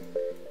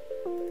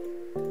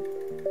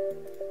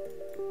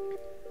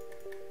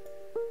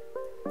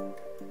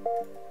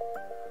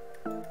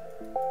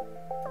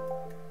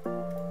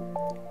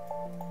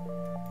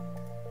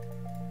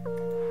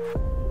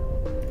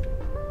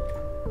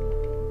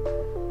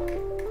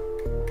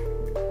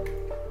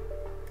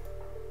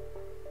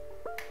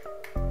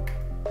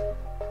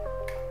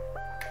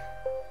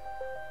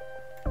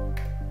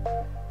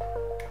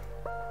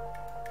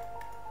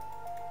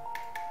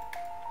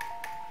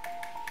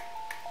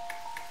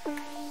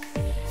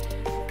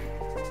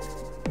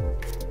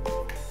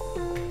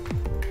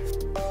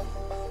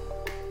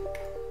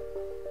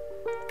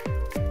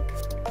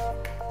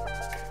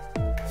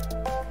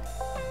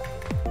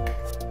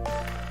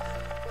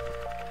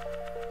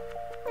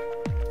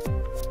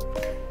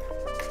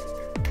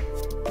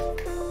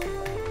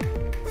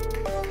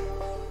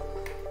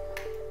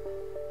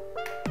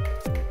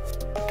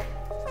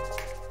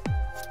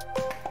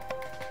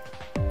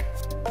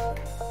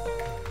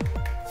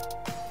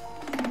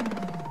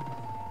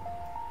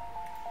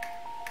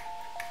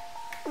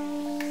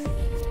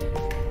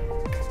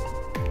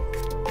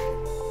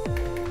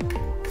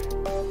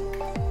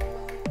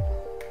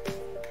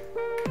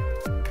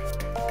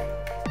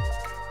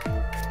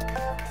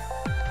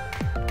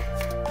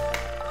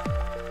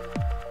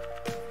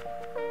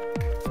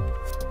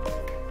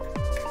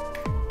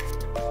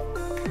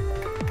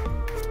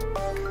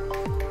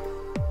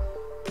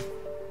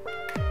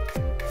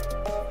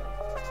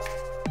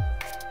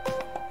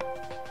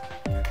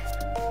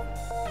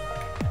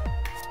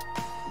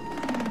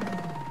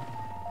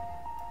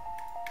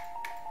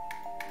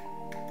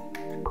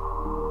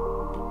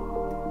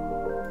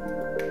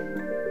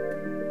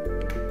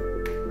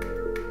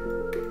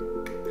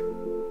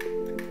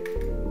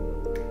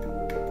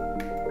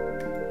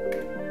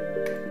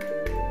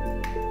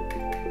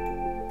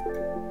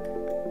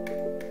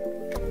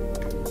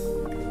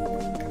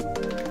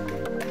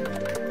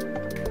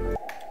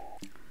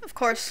 Of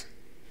course.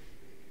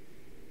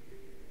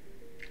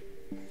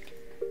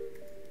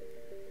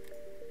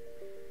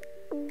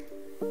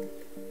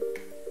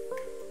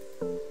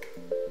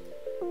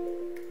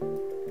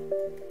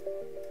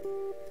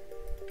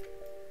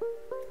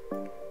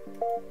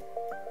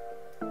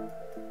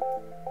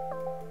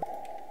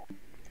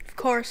 Of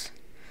course.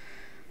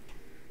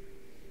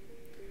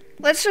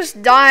 Let's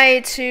just die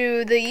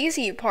to the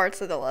easy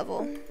parts of the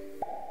level.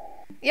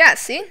 Yeah,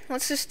 see?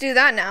 Let's just do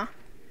that now.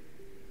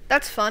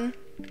 That's fun.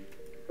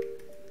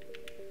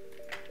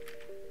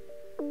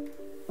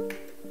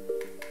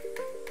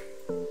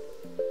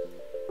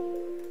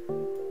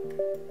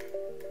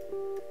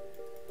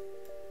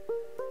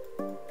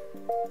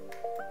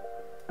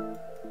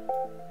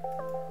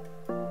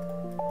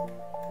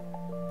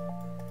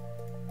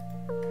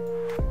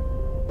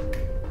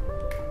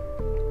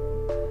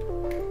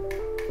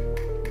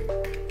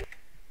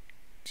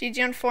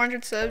 GG on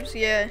 400 subs,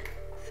 yeah,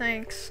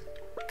 thanks.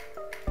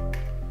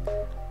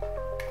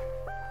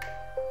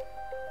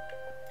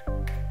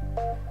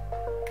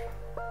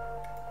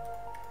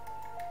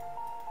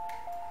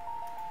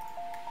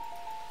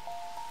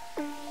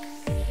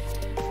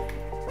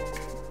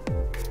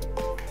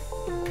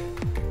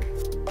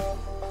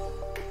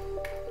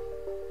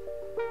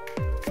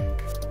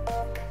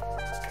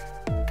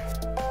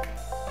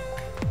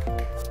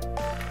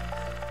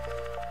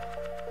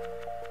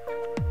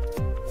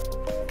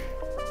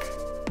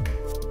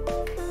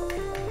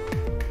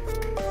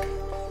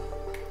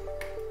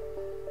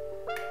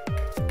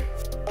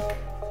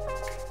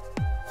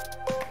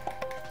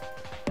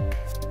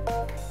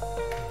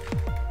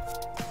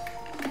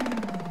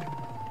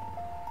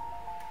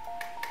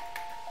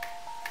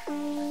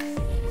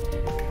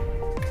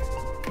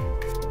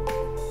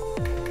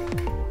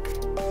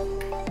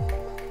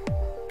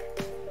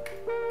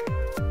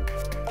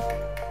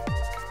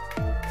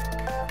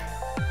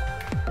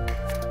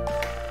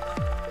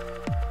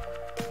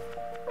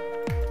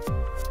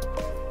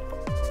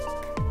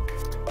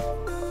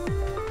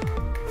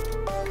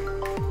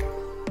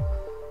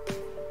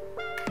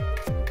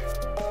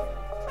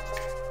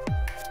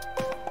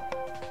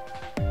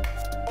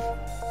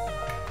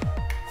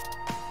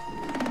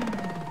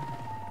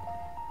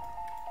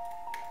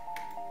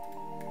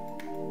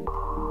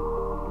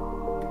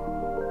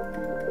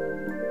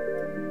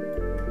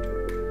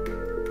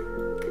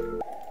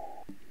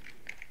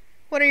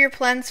 What are your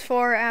plans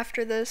for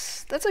after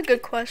this? That's a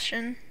good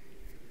question.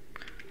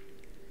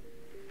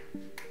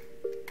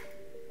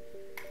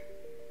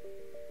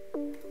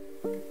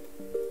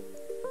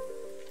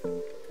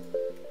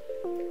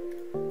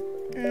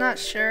 I'm not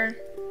sure.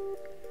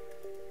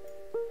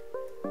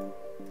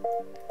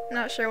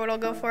 Not sure what I'll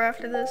go for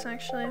after this,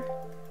 actually.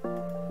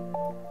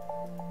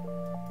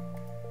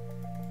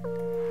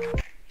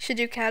 Should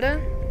do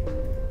kata?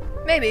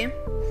 Maybe.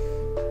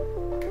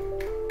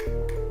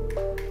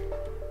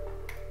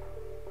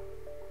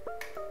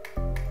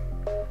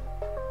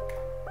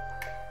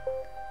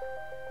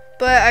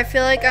 But I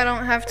feel like I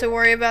don't have to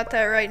worry about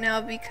that right now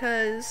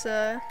because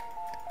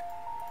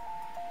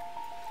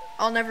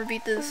I'll never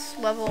beat this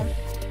level,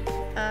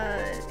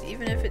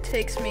 even if it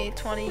takes me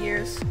 20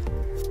 years.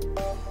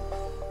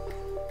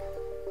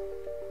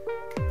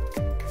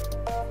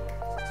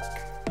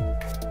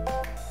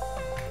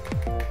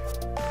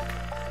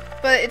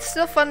 But it's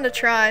still fun to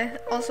try.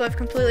 Also, I've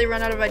completely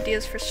run out of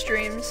ideas for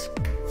streams.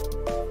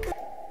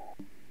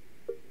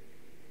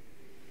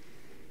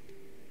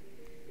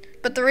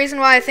 But the reason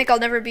why I think I'll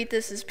never beat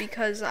this is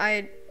because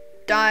I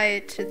die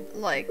to,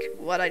 like,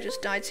 what I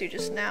just died to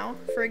just now,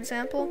 for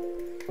example.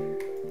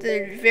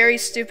 There are very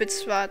stupid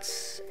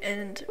spots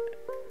and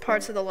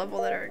parts of the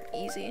level that are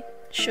easy.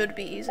 Should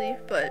be easy,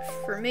 but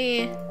for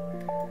me,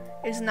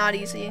 it's not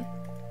easy.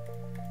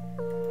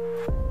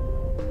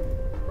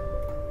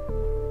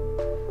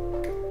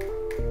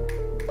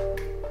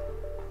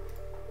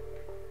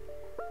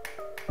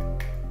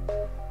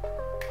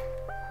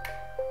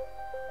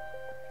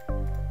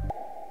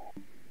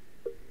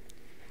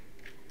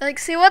 Like,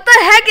 see, what the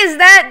heck is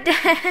that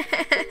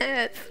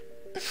death?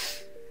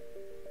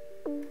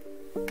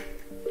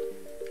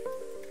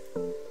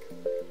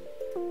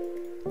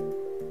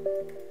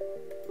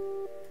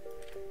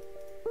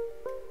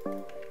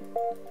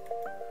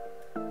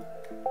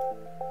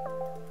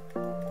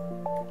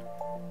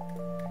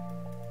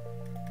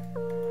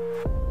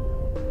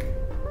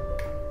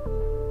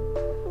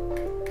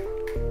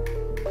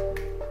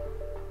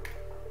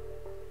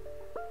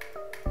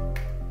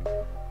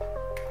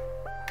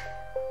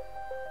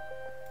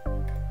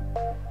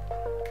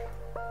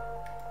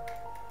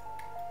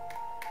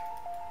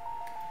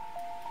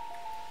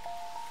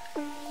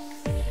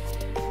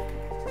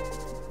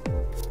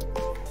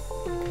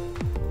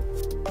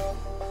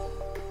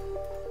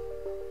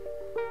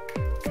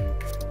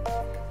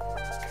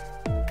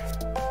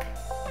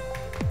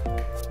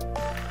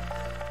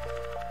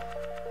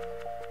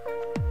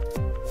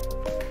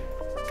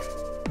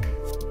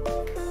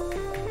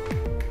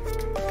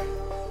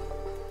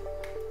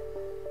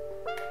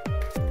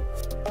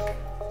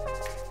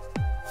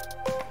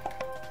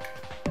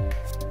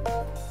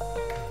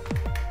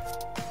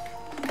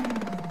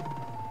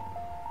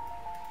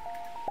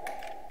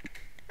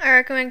 I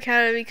recommend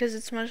kata because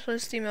it's much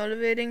less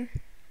demotivating.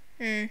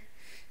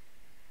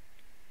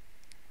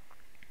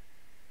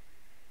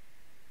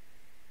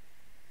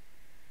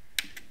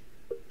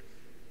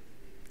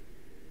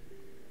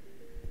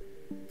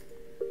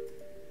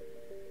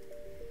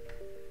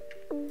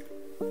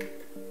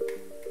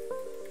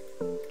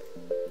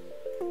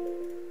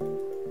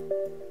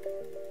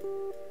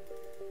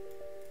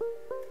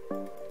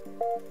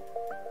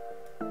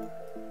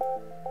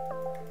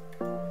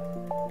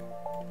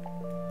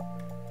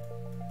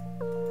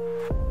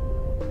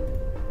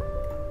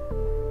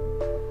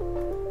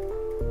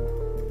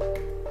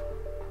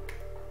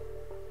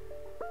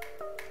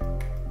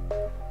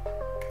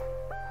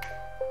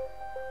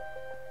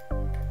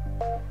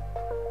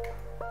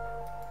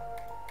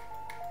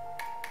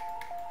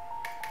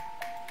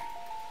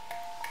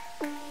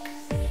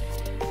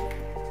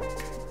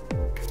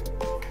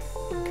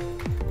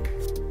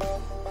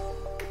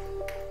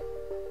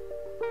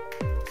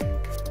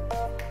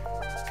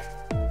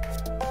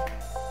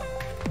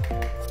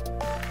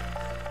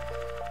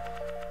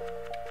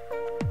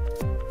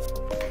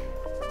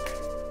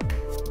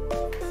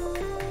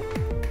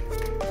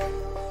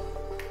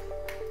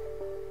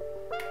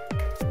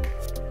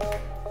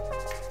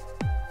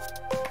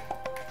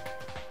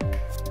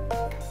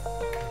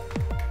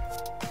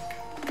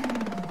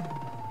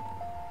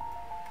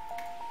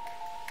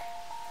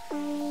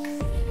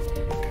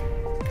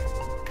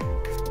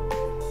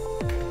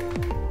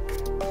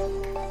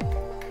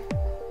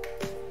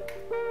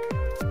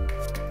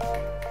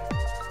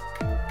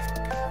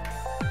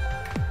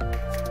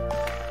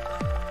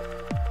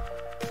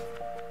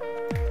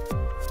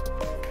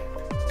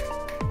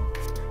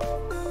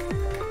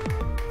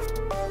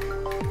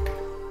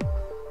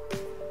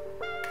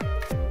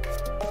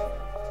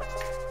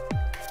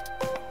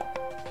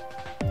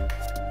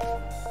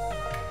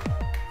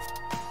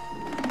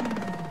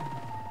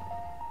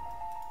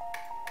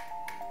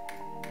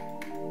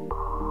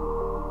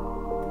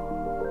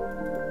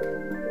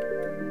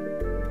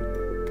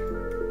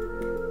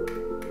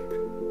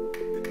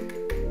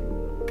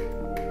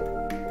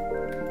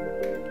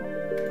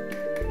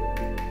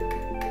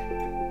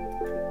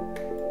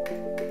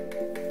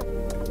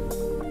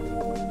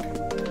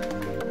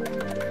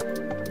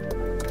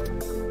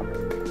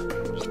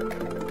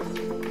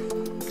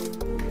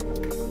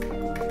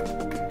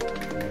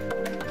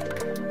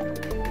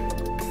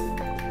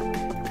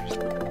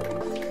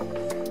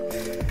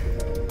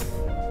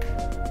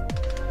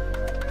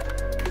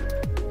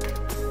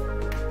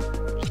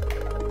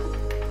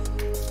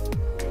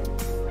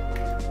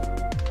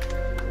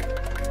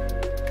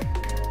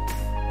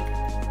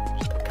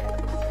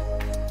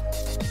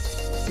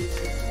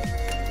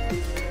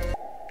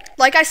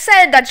 Like I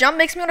said, that jump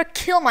makes me want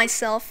to kill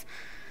myself.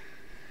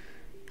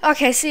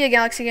 Okay, see you,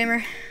 Galaxy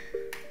Gamer.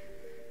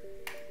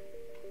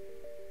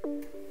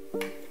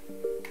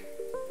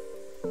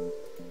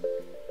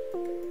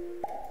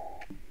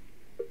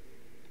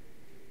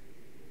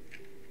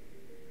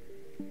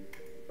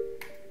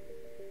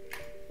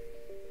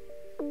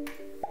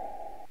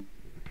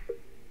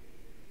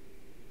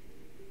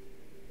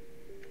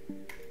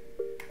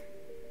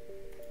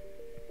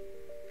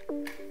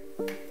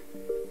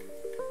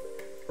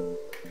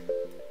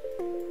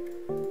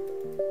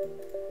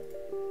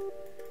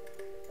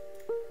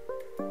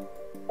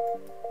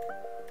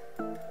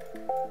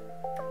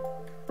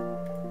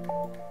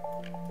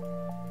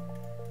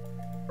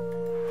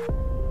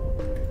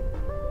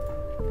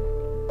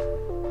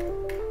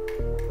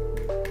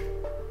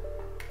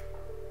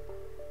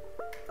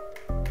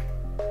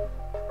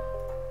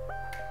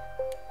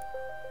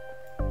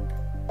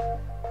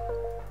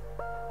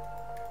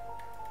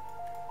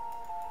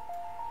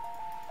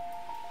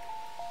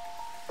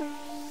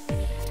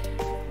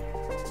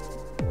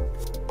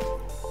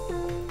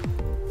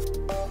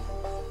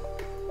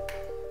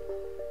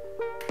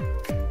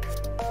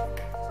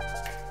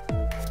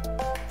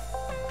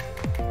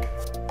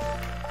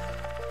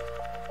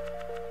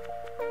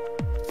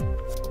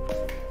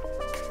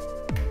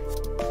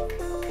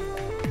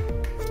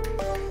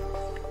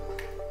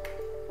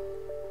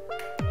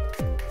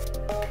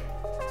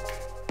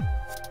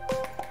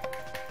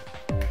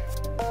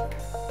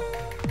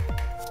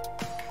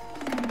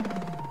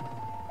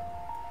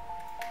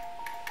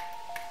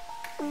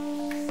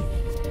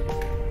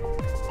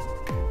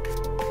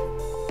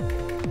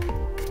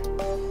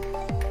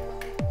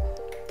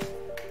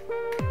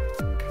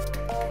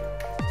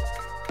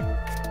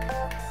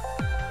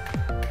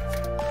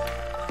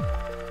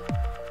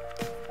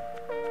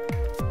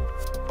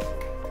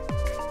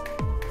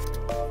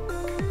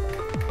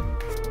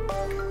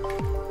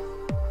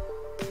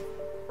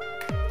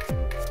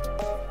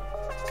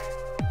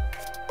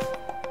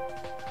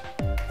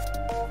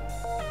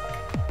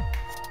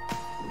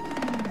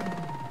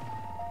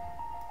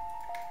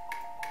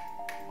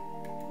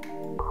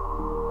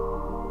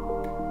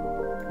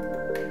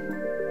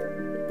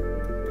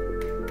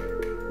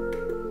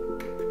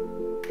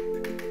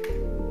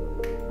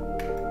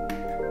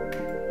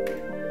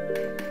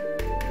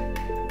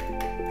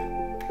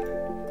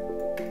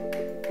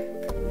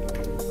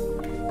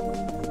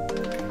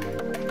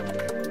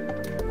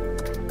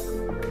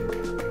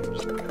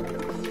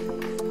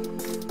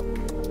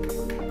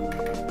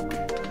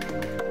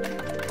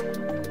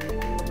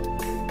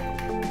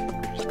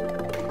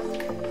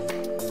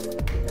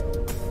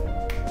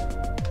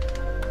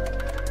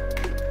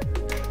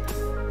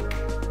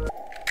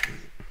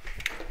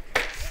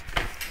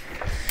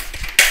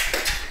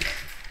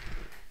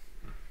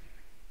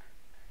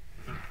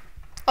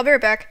 I'll be right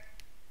back.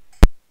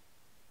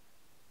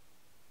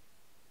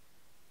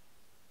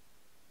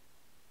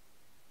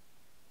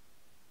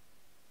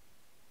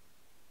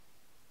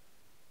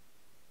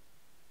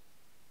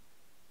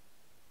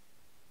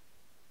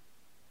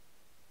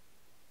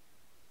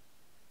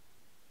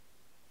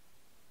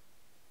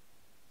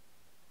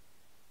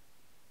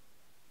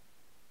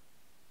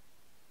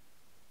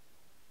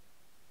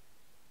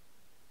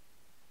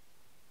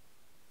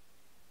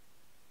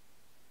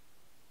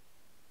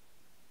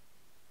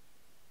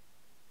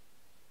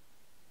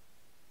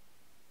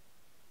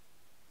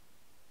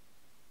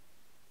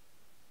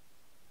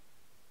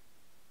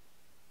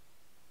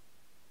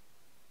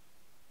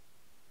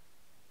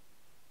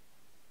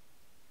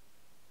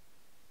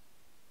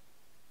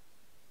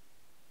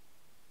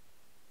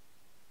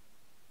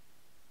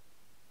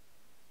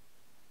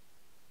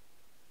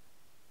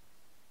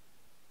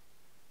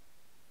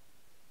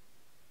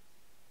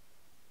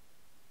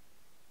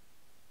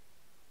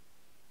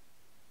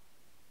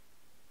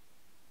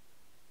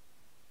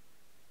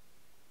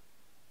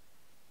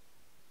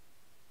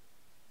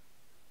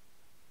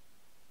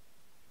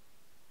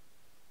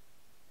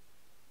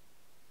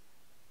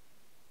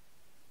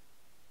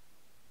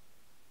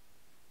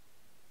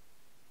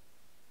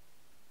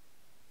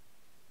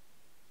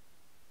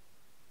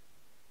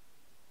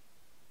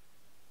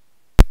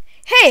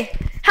 Hey,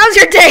 how's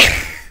your day?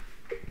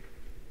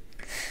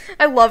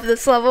 I love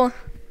this level.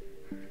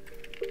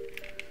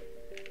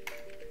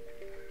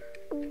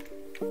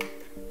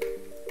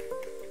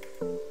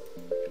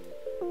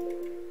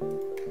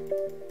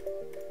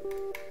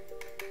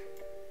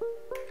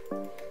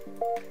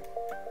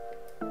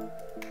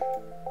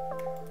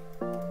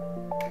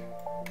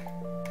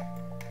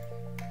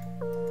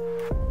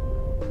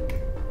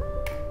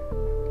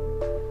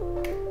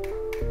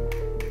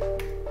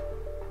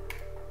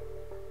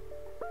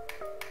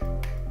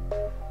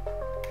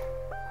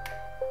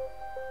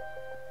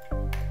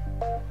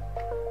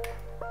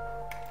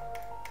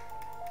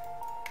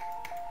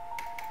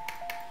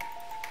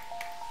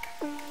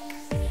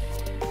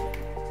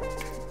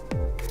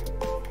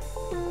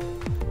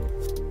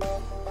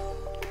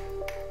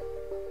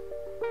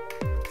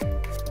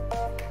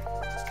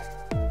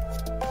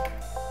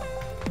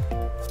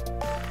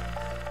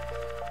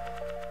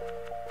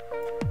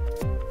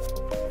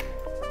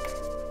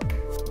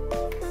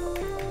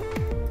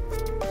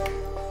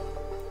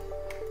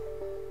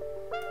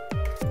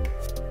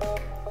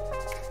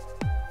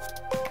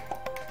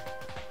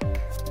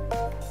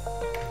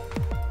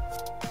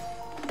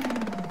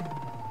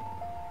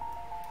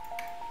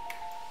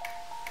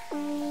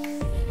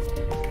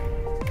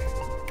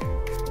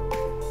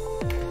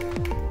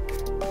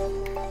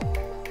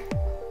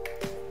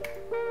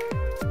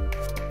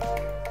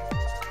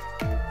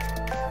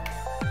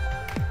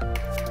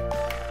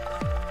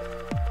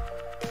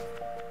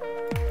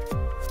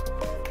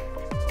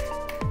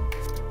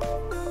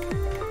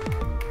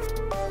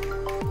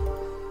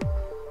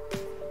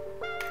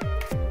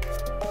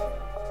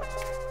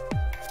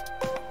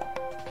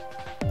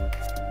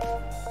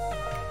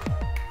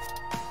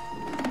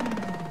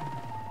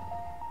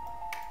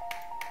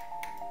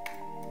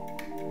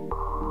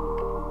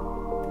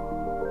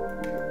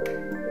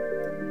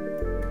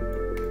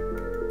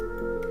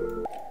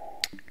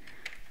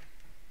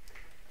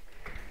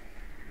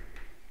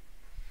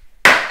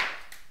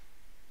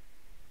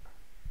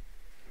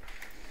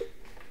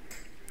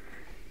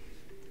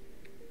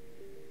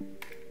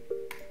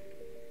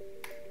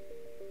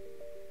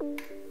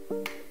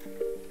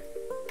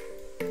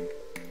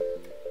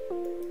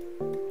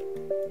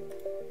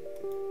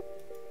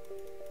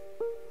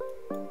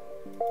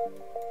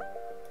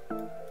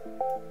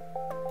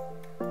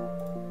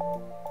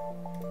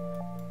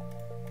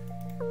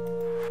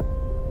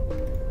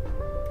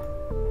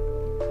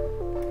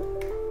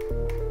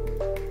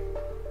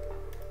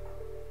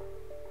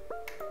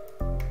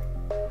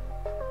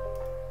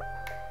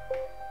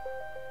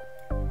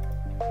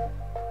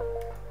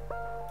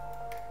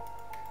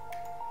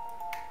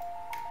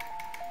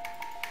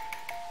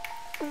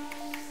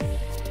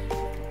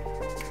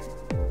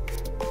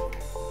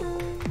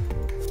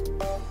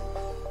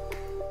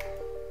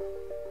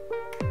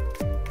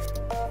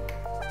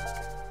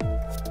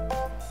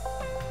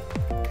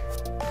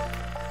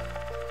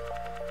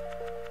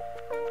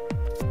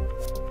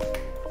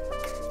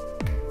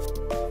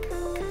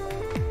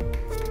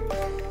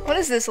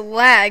 is this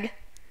lag?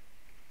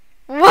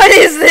 What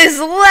is this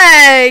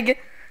lag?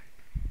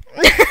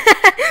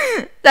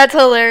 That's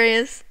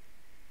hilarious.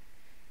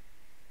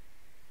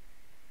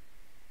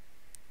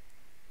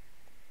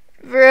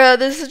 Bro,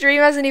 this stream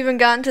hasn't even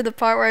gotten to the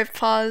part where I've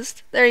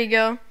paused. There you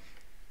go.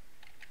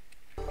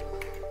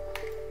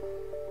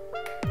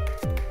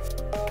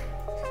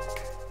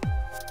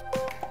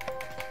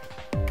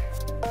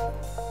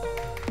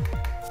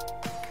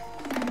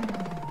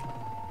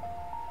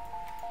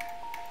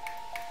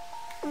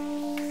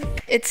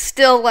 It's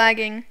still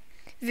lagging.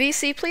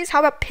 VC, please? How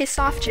about piss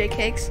off,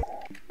 JCakes?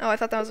 Oh, I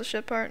thought that was a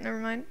shit part. Never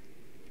mind.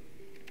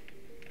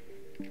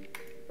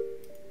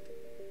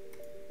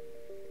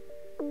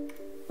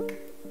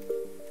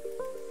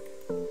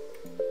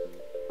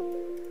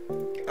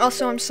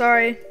 Also, I'm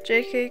sorry,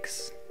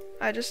 JCakes.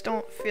 I just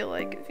don't feel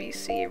like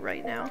VC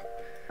right now.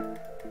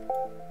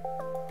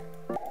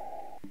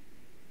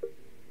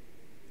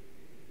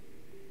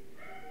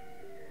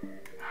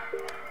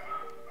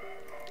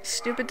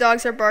 Stupid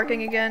dogs are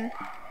barking again.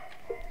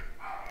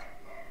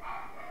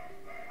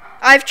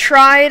 I've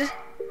tried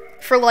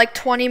for like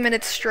 20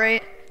 minutes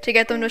straight to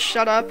get them to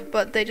shut up,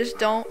 but they just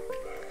don't.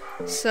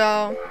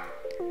 So,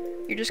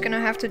 you're just gonna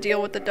have to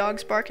deal with the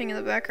dogs barking in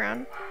the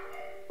background.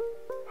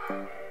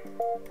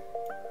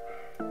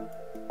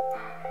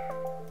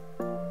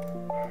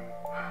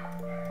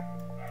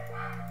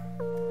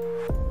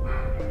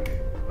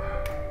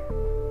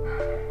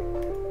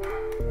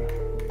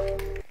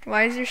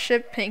 Why is your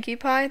ship Pinkie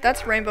Pie?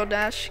 That's Rainbow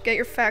Dash. Get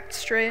your facts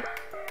straight.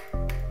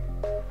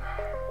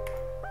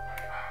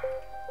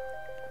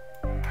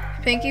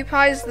 Pinkie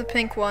Pie is the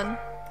pink one.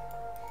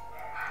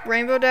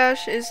 Rainbow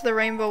Dash is the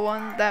rainbow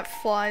one that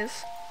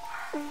flies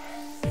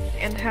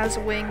and has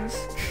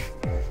wings.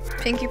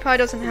 Pinkie Pie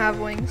doesn't have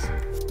wings.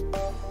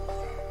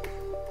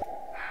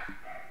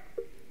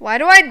 Why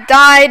do I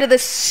die to the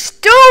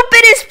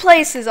stupidest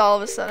places all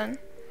of a sudden?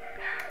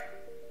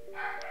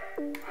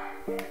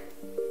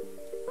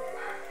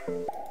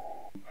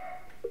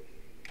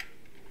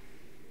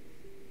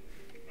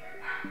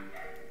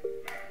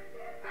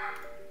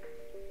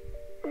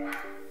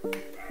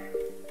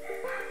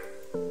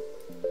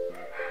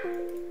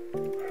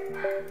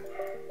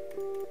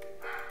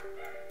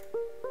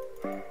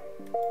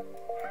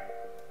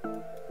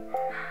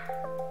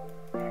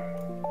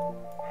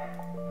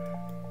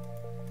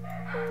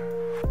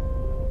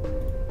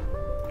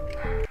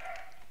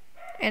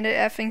 And it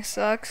effing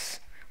sucks.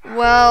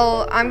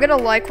 Well, I'm gonna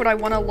like what I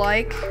wanna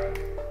like,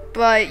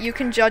 but you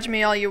can judge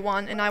me all you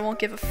want, and I won't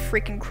give a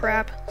freaking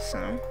crap,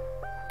 so.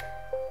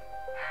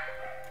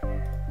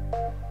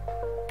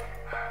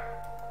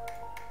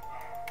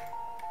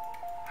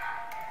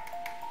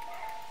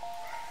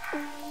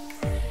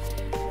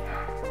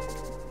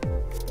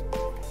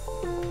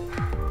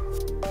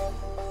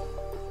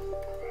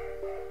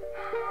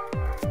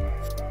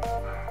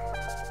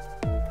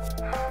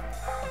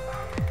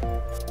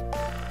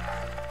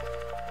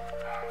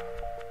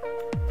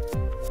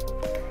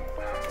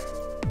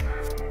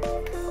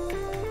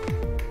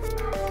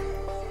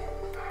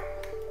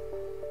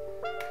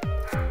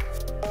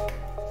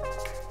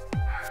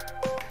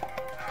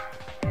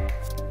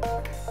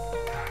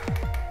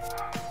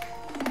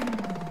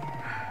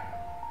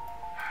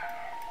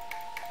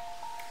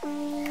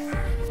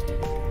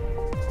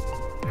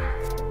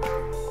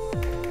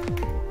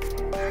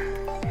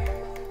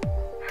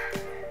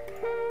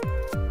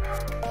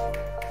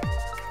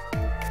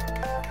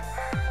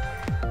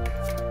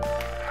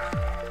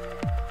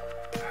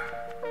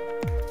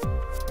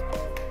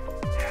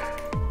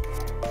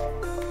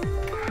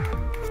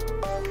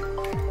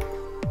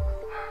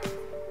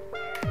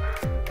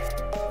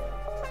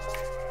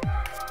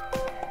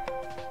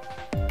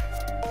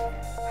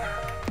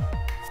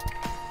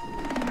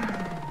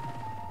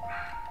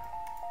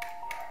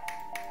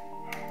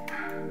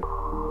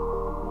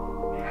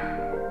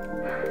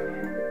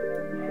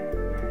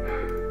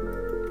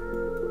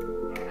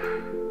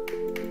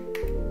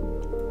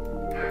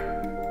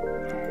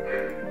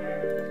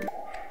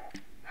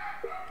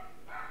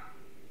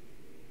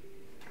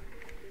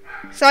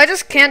 So I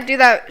just can't do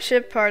that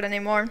ship part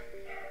anymore.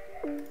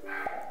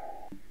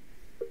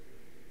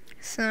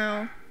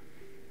 So,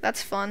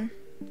 that's fun.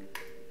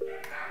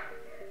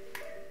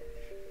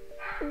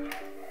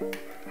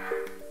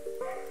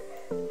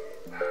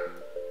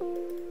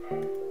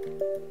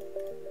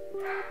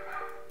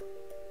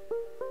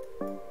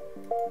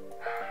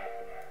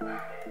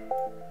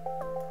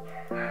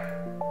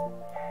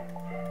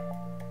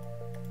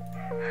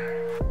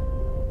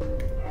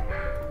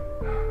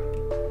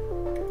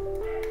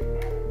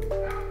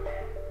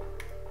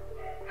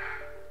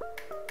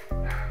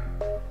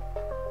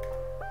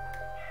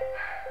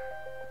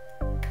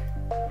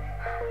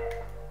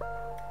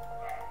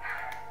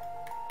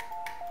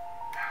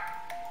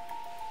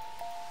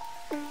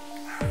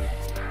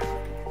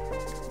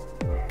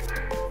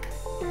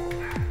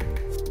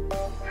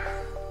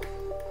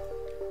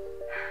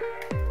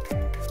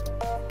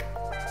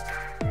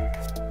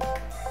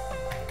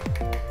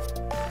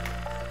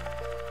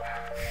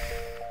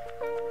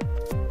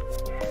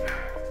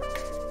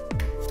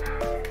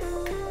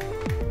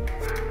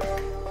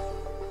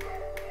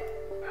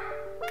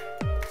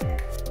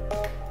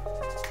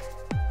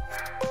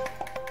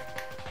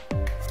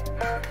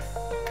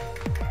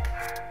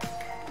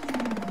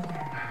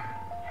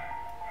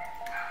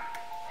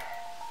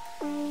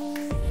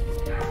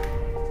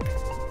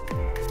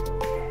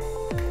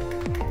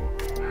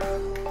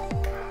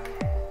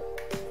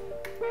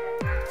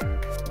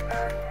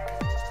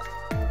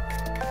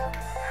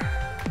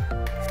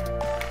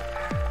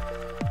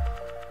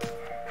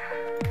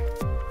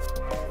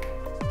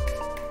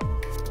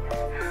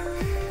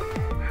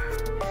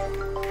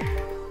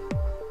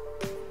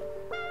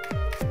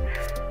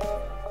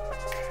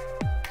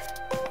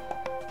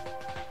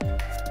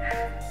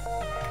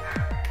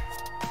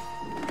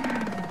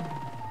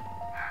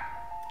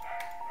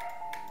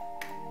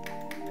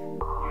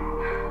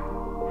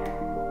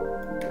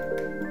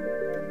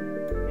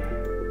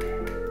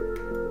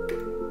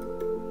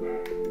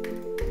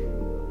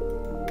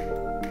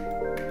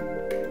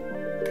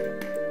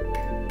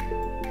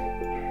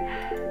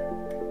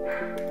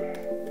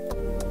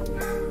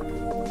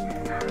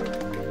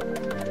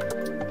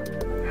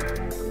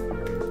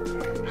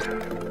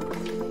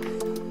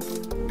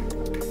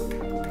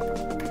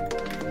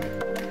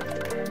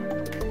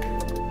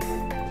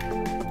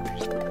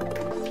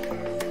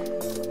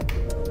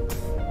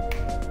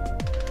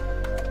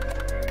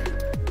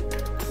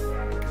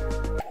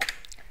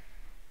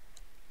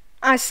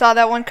 I saw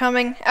that one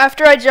coming.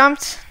 After I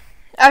jumped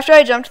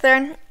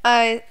there,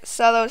 I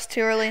saw that was too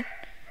early.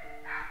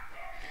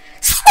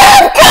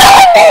 Stop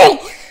calling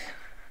me!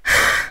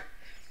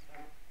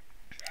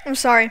 I'm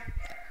sorry.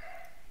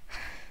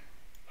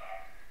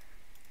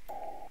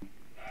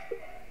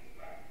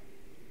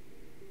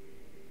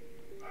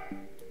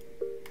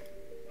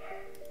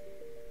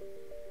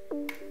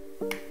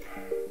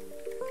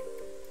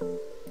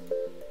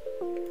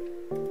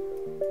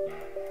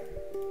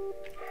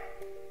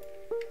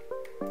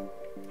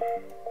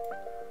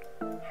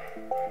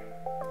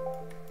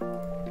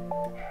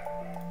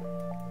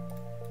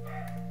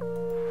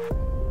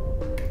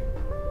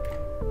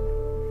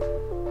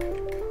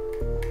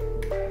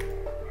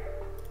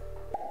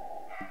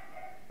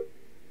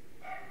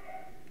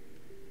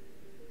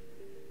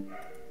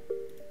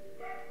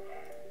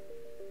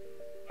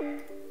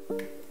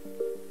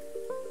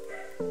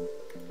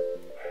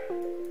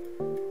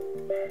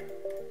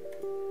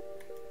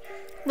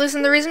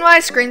 Listen, the reason why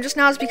I screamed just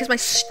now is because my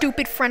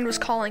stupid friend was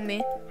calling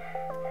me.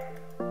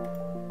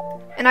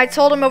 And I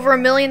told him over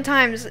 1,000,000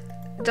 times,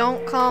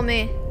 don't call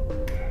me.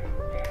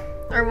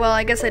 Or, well,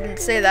 I guess I didn't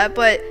say that,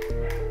 but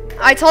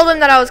I told him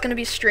that I was going to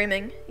be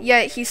streaming.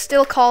 Yet, he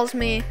still calls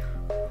me.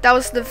 That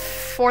was the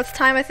 4th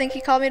time I think he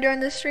called me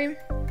during this stream.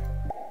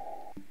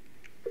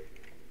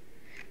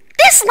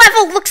 This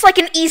level looks like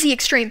an easy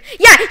extreme.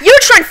 Yeah, you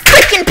try and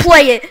freaking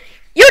play it.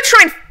 You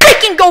try and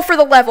freaking go for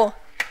the level.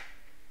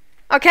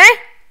 Okay?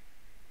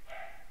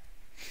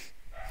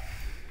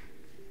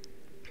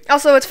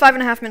 Also, it's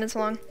 5.5 minutes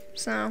long,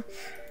 so.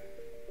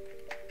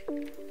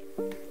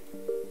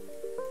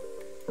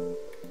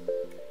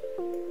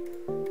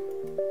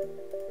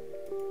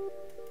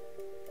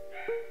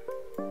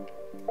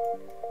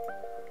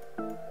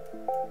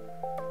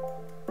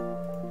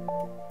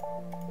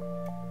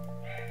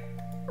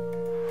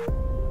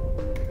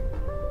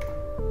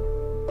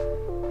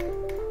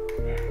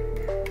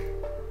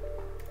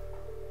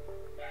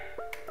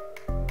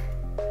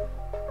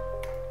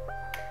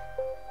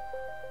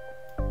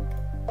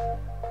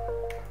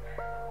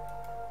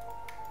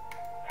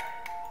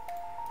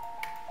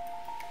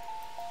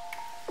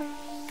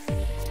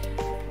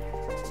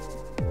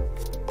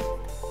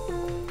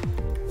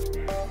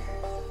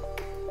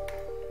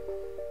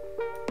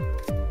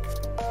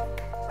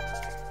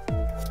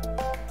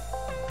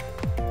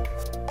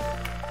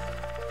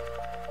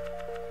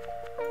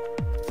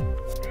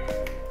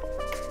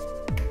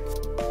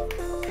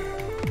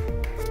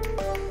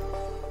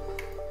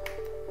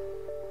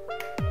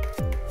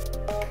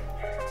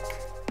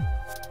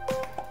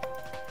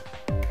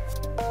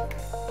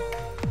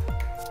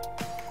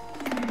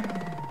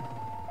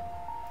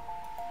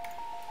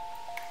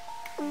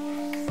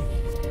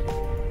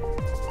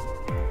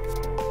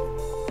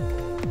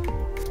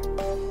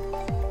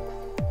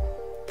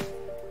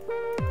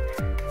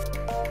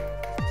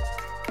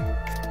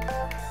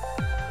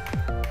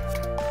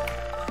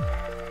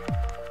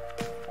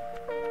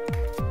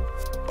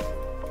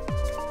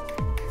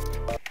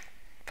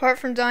 Apart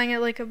from dying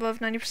at like above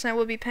 90%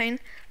 will be pain.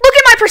 Look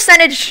at my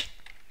percentage!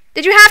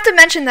 Did you have to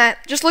mention that?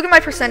 Just look at my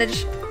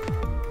percentage.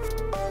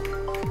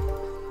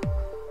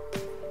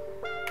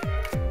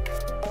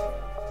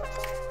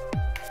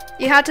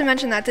 You had to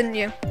mention that, didn't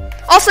you?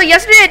 Also,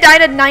 yesterday I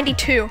died at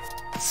 92.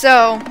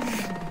 So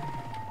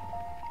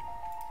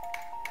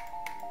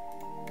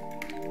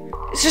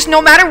it's just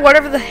no matter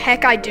whatever the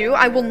heck I do,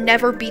 I will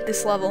never beat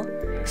this level.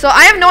 So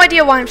I have no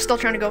idea why I'm still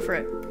trying to go for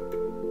it.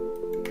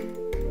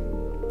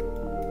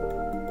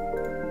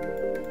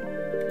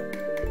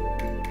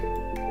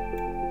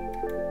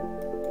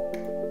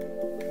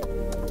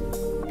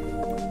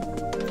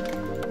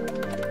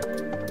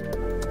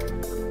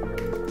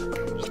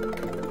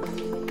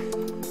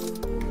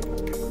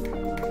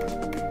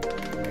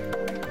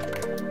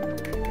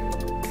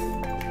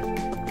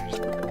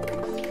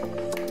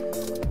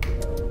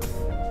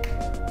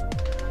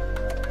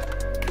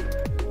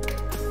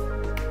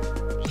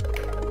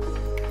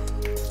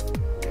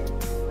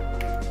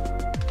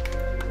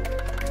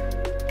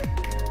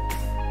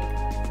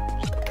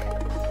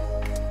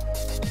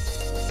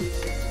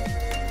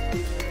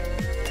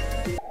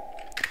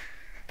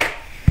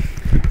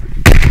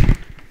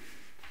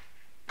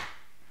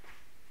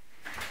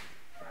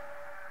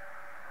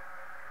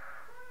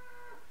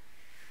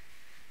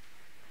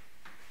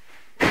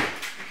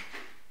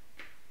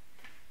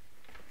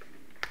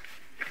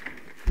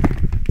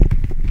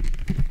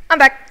 I'm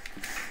back.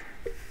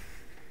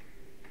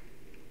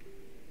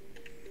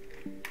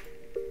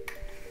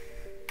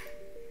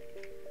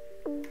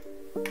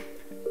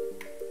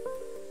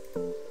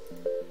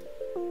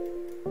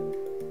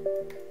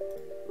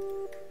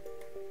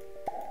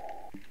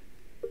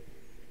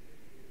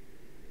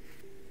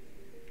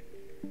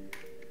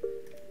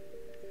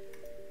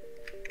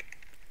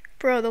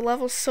 Bro, the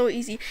level's so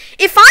easy.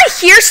 If I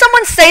hear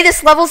someone say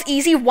this level's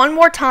easy one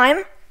more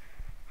time,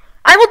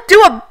 I will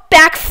do a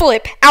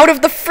backflip out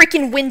of the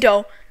freaking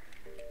window.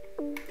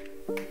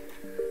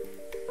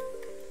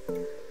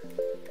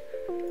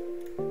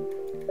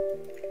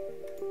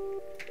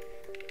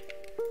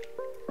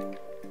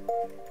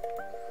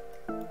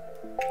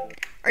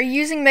 Are you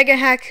using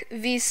MegaHack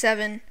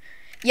V7?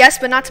 Yes,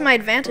 but not to my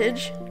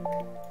advantage.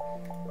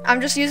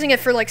 I'm just using it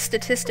for like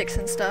statistics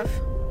and stuff.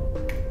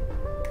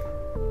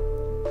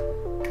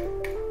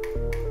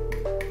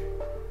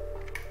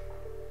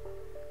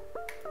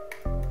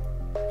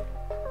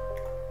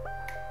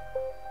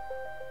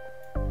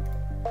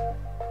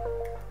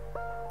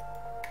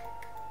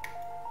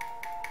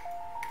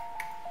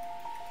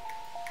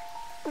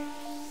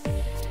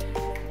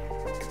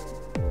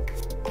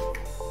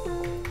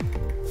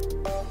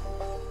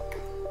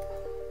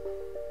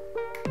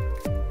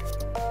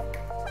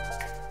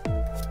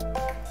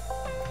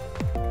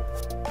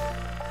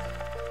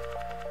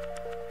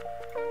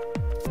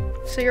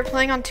 So you're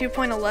playing on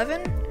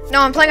 2.11?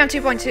 No, I'm playing on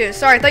 2.2.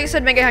 Sorry, I thought you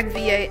said MegaHack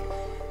V8.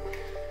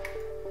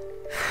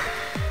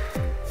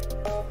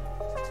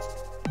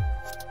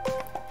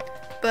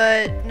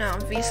 But no,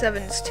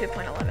 V7 is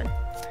 2.11.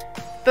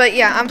 But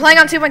yeah, I'm playing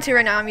on 2.2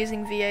 right now. I'm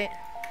using V8.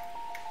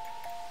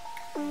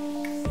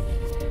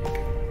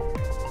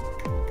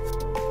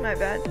 My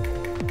bad.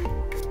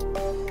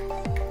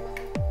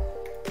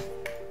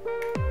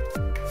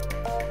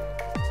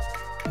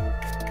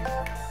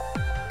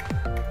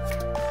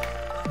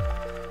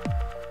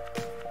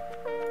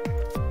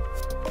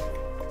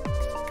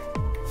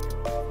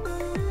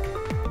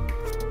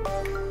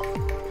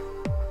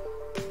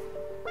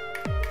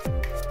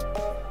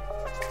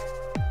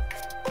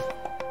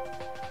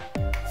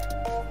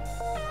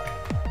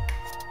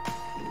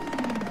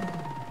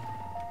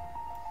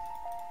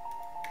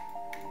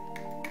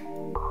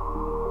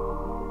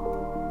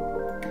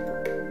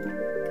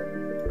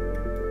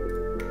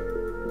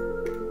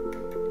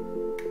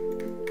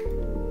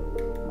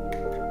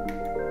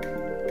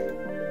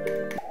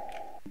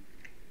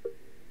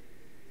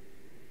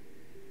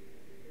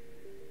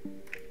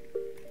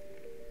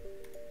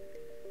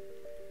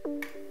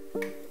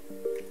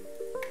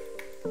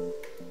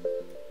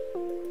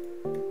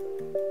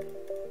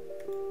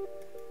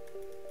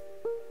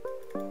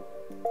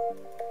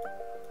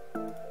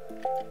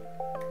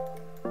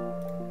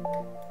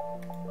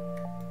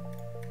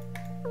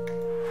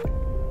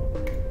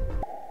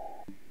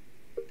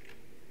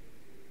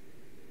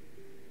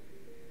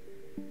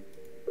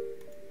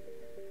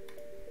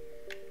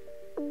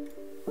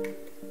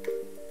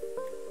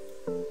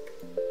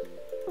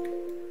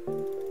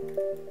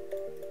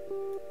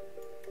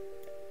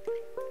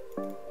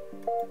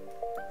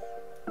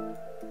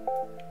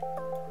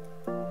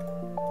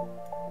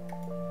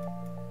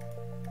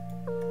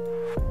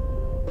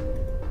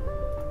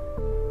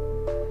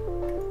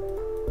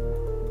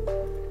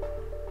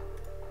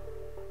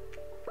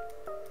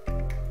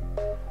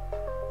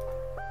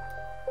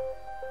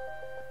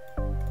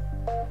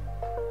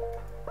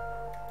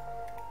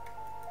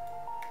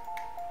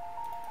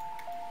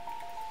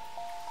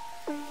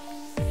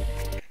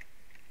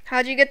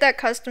 How'd you get that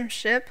custom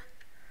ship?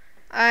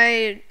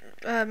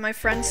 My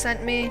friend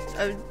sent me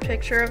a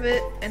picture of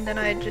it, and then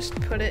I just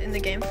put it in the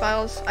game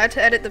files. I had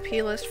to edit the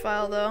plist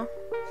file though,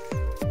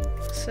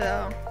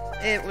 so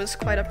it was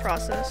quite a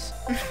process.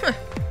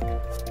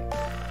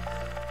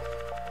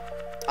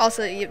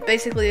 Also,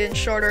 basically in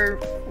shorter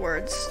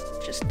words,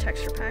 just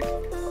texture pack.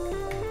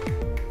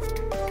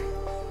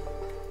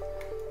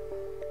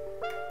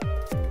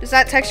 Does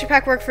that texture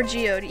pack work for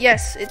Geode?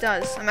 Yes, it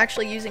does. I'm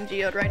actually using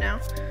Geode right now.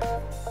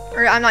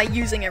 Or I'm not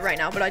using it right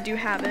now, but I do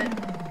have it.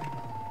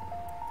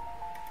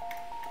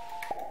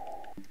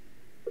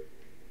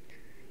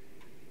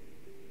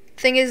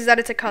 Thing is that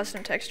it's a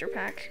custom texture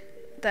pack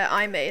that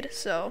I made,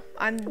 so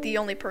I'm the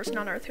only person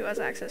on Earth who has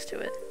access to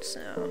it,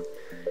 so...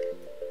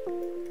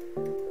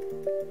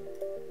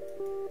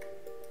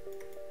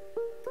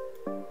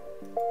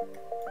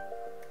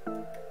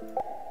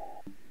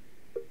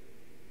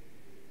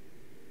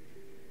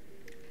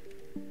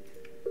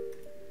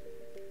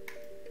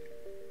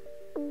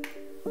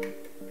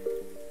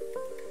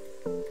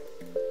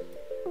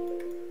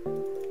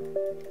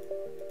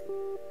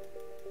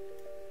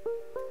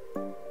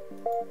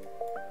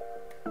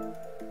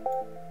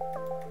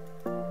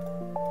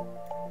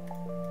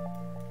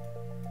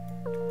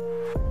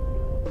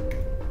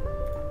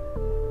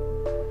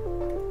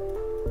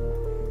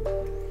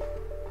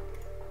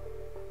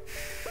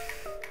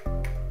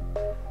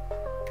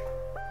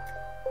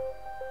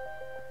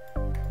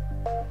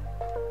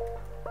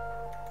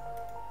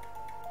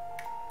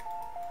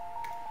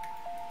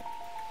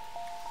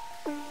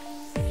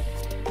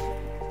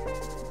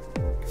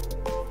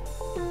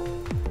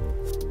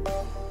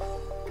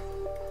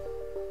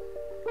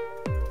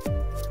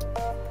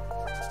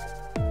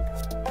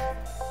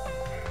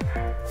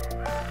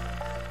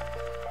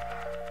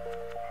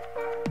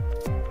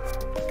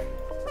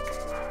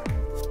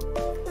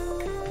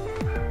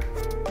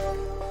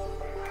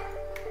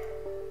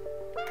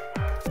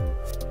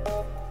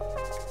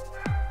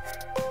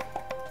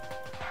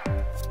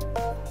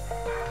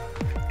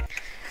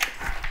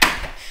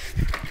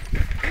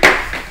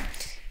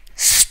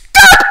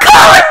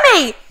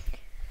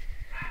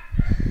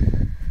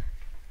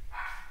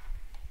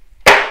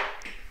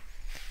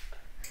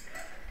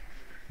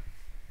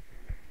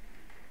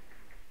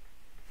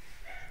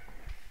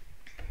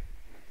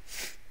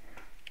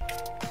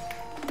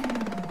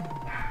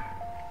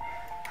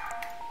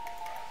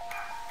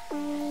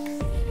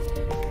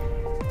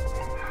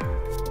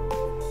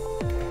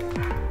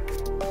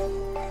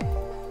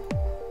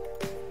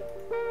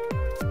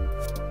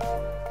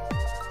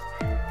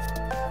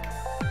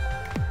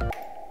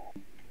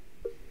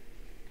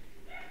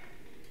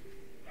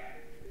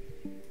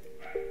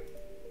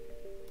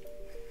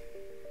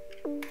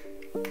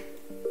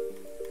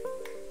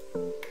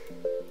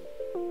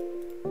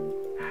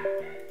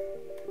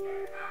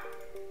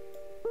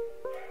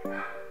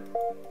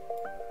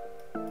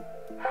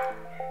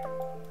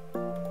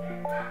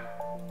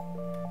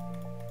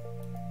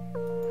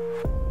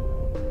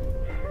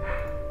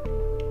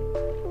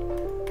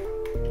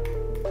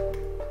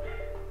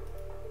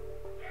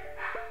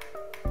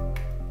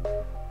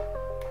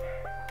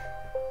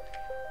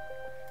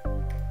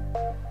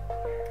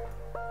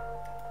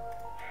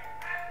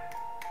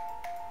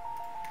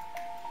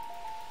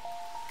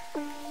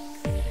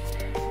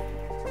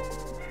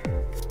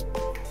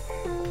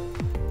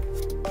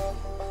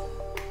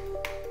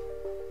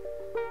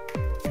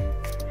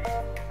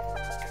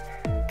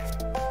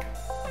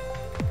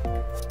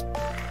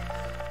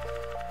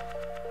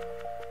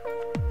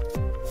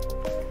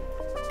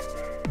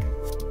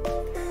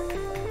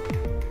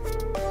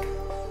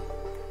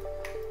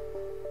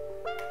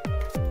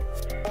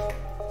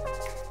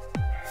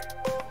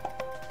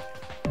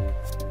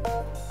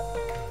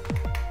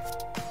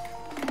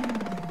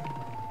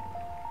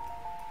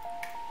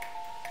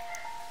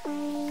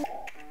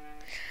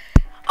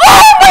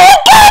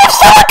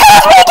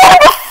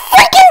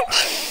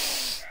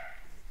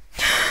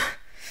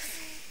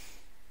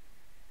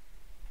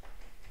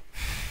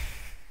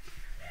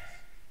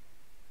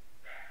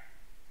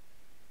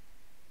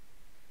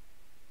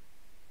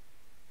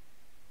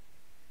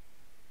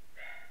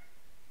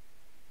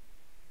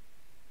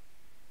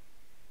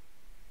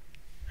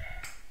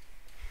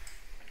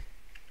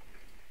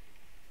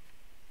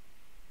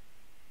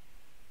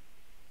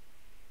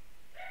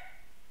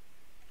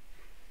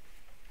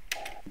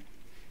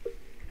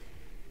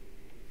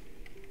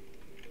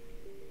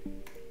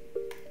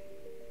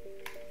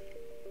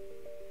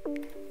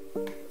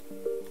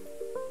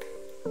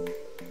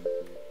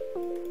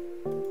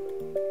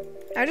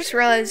 I just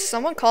realized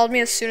someone called me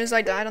as soon as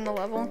I died on the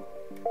level.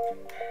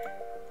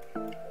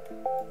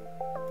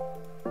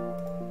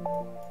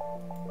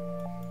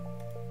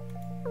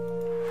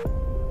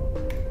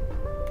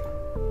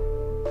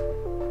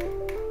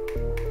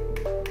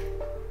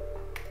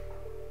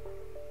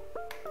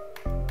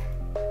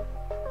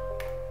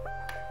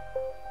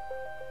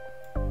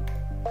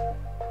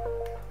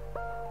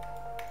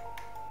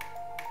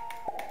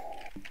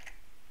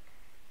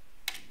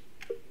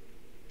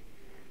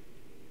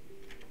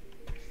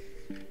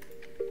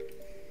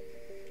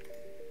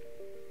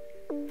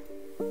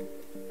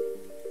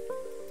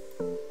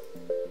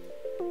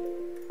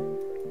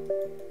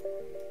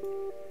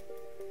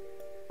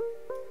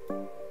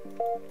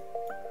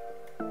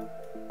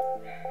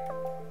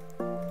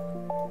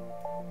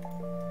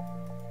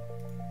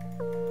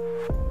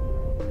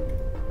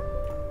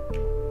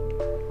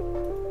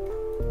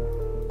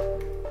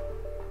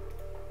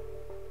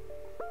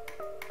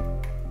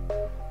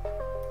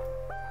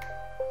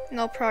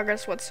 No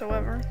progress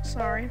whatsoever.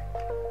 Sorry.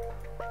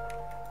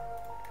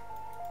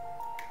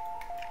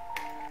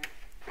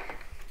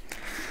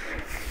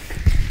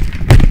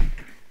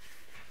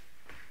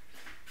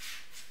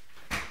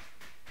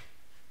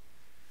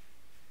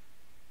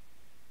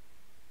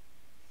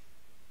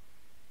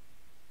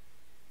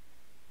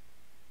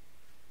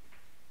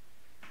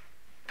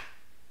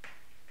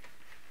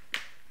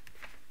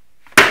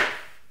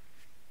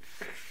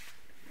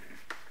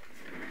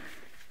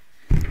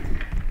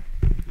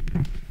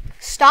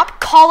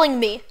 Stop calling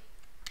me.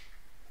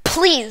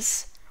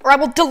 Please. Or I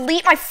will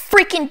delete my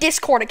freaking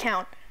Discord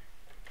account.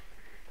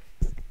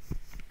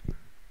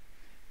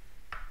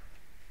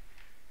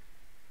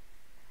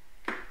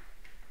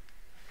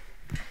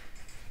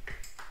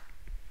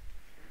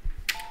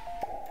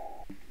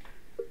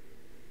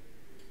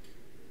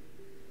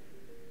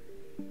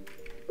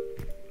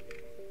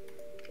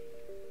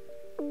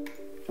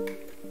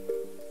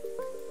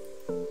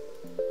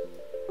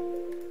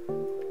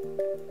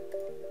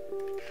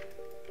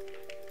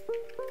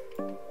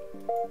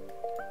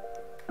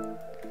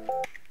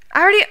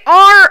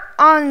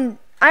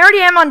 I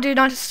already am on Do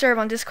Not Disturb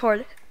on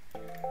Discord.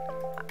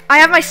 I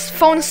have my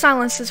phone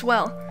silenced as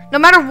well. No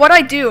matter what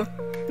I do,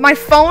 my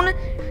phone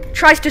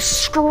tries to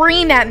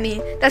scream at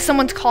me that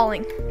someone's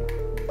calling.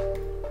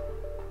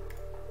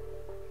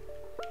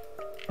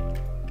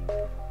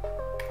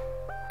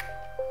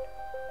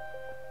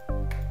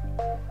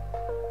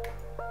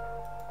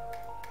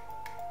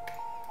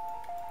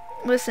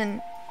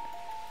 Listen,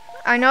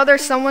 I know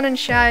there's someone in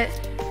chat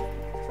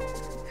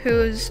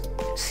who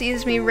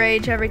sees me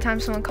rage every time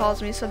someone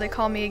calls me, so they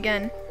call me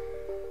again.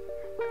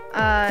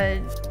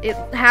 It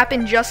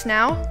happened just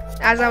now,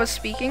 as I was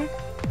speaking.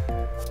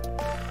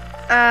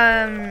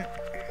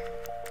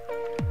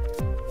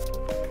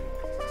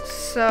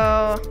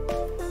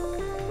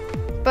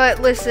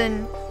 But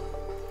listen,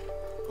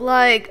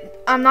 like,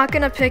 I'm not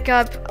gonna pick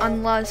up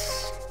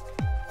unless,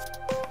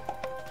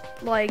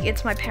 like,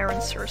 it's my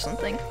parents or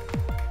something.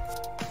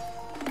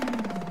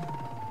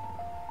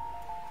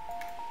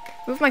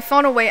 Move my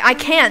phone away. I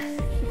can't.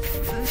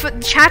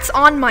 Chat's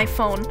on my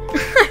phone.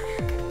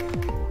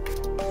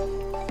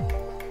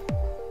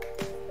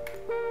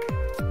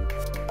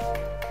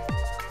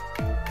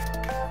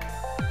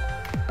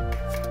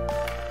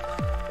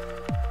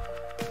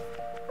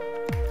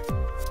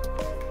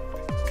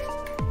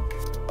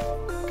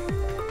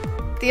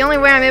 The only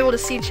way I'm able to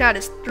see chat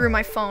is through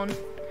my phone.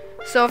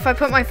 So if I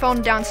put my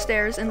phone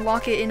downstairs and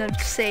lock it in a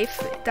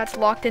safe that's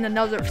locked in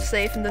another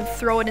safe and then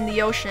throw it in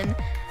the ocean,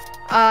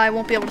 I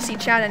won't be able to see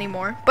chat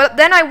anymore. But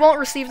then I won't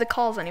receive the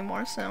calls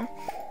anymore, so.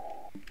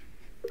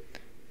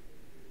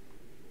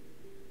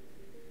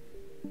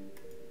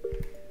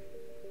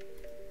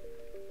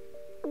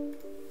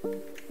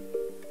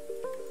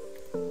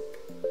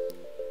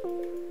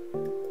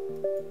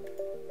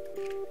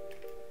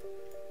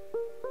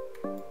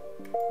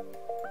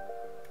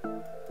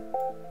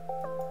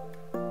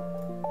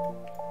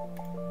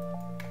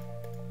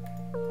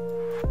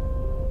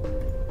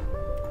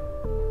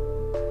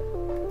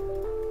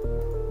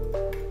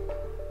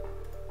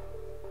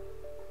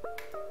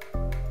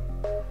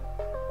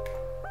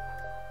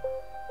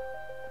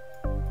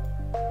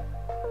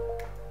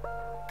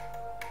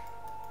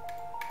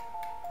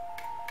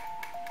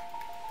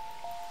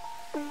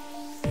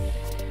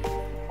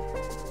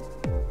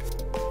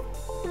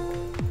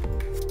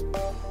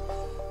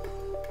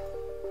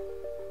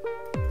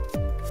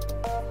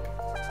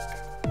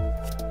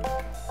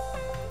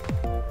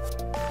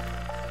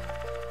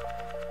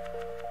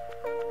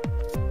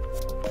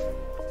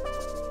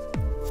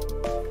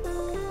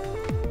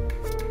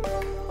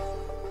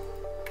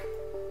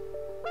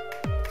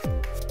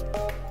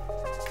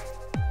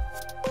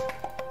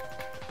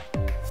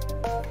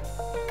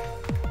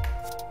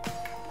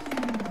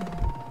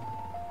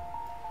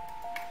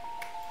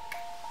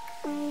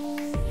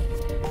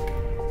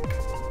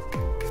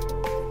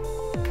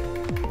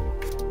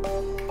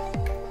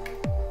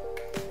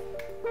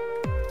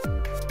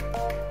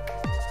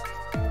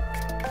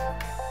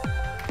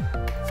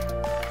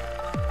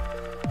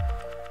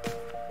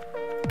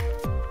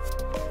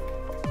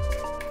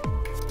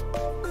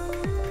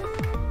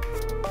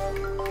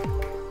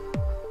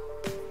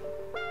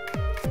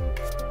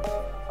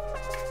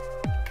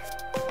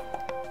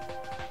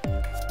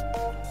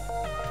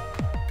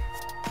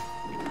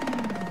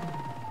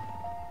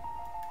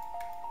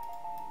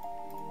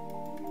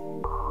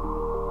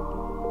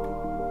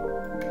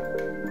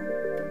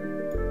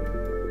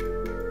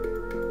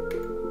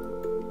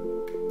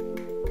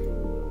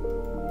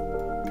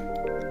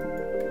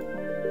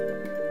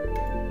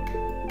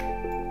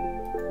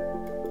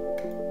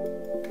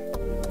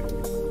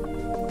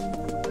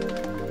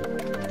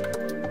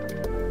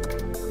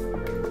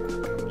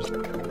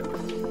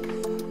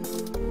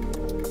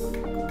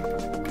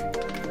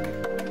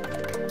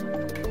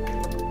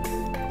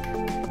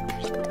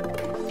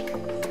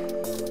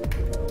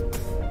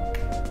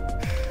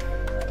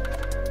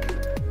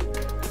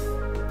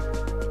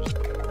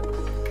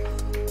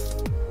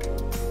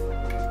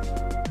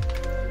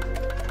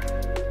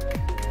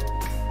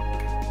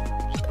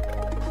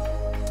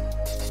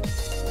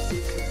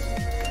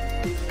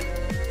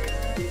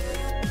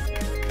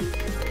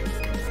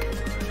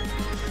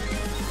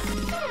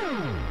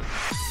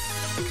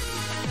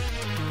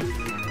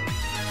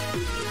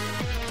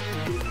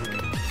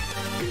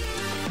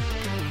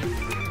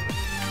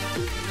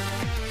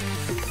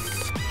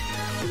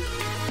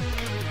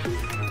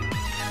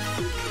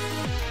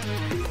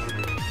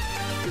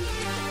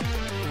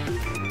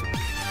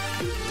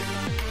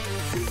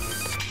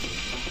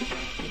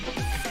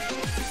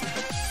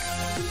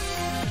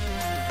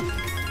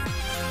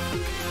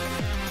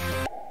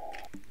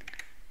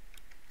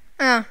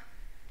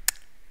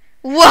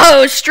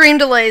 Whoa, stream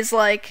delay's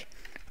like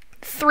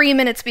 3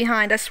 minutes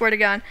behind, I swear to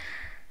God.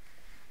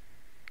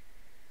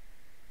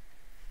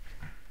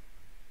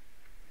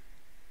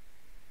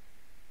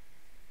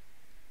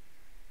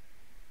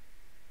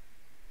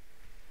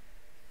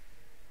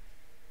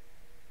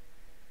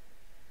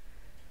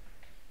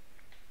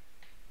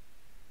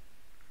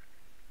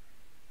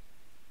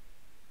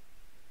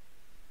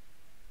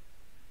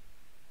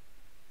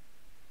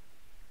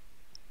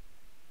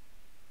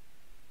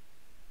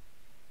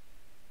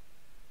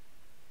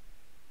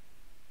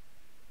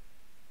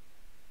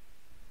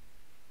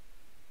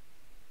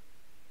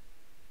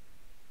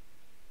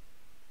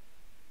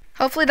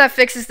 Hopefully that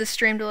fixes the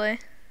stream delay.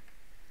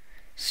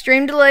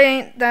 Stream delay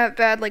ain't that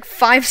bad, like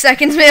 5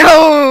 seconds.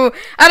 Oh,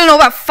 I don't know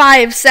about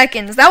 5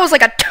 seconds. That was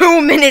like a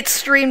 2-minute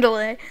stream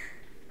delay.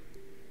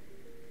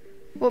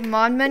 What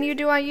mod menu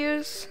do I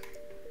use?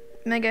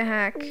 Mega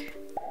Hack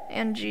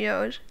and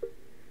Geode.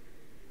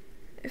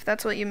 If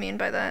that's what you mean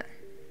by that.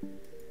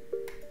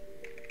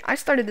 I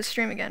started the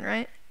stream again,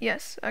 right?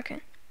 Yes,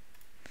 okay.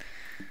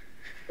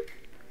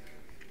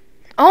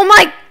 Oh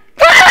my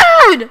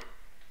God!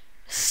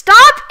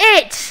 Stop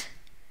it!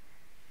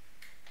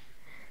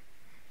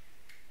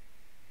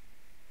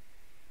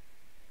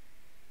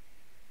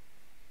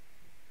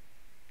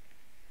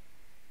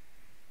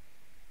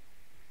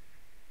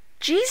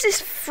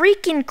 Jesus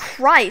freaking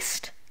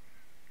Christ.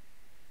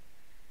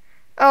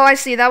 Oh, I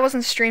see. That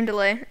wasn't stream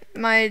delay.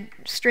 My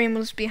stream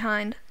was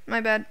behind.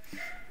 My bad.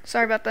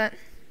 Sorry about that.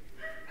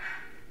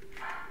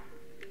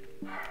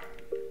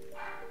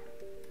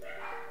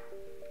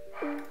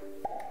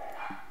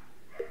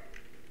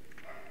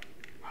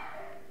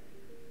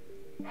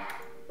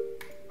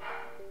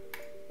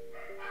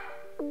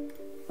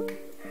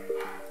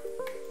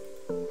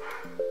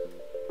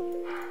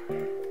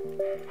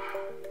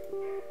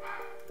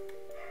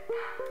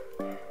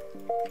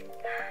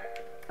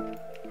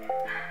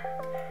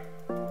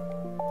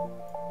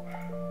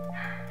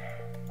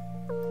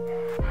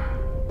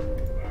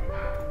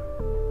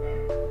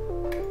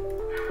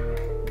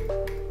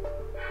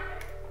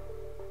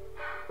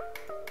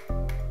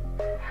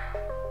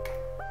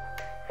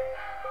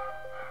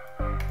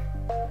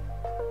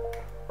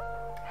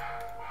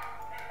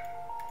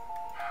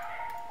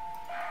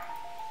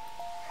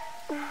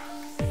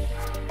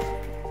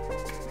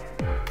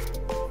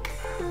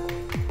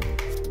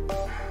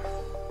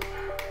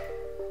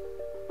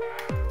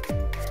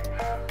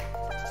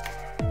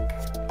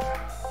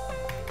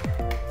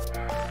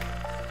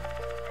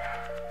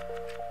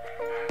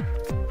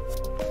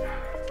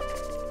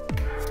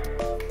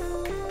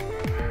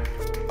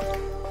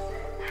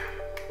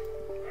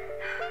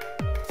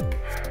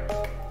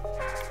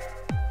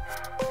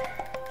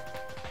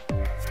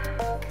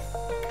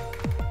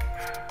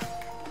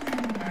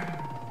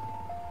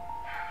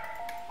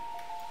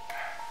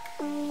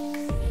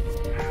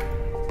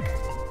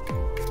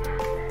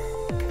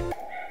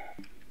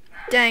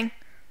 Dang.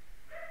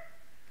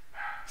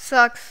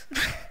 Sucks.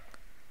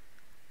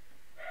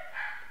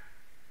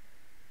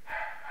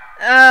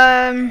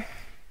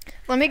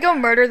 Let me go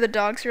murder the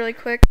dogs really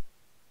quick.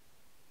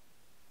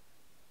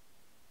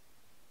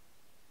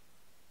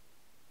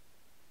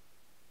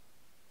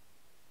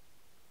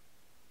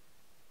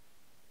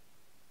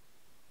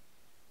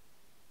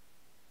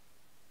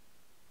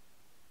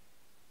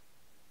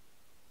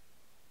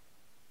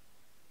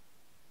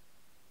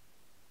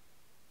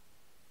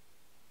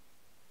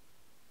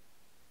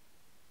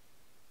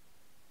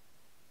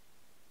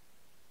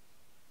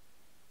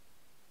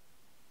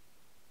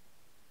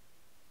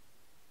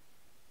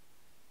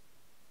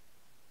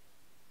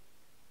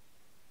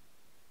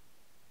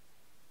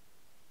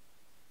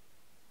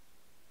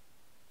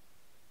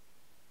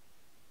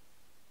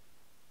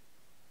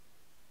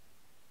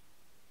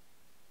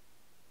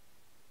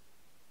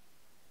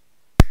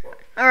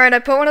 Alright, I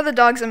put one of the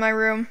dogs in my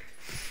room.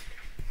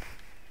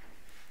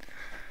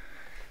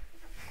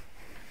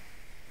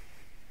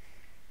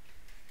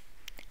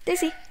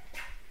 Daisy.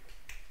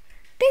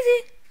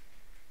 Daisy.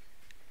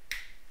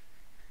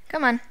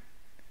 Come on.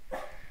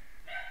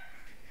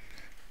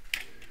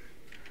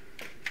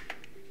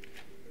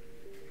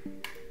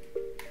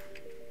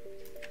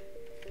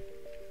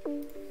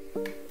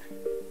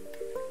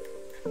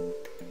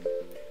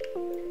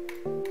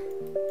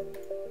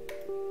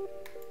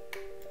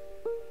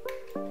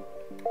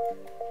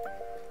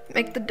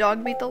 Make the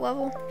dog beat the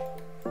level.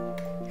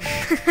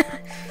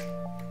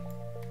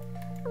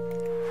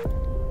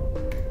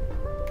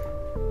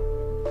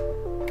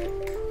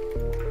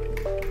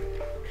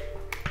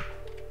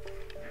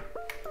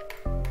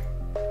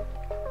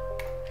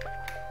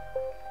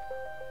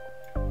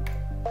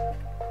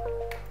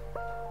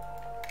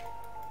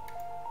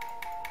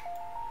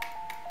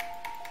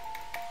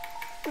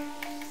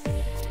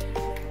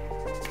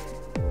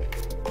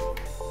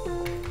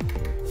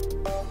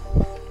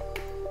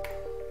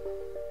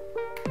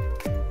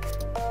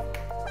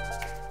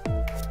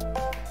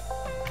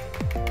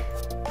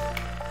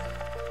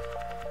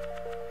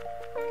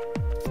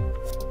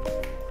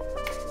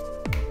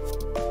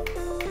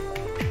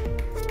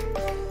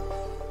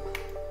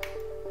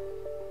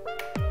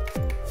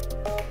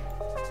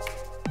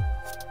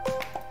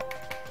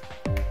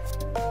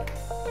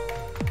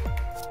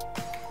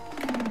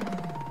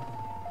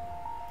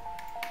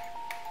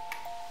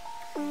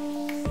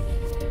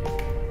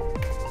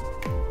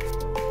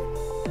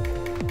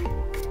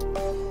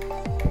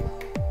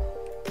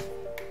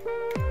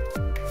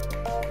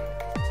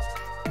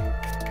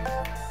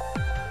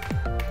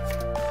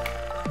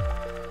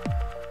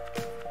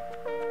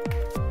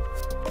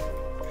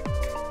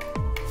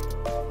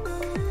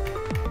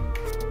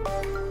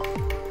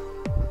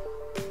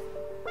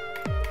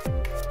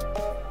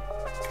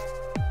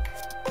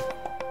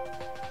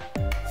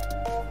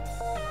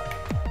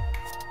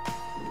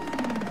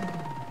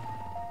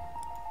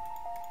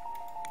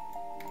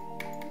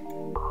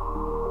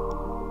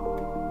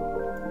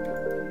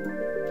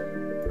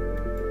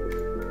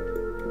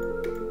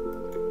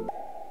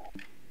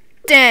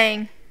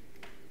 Dang.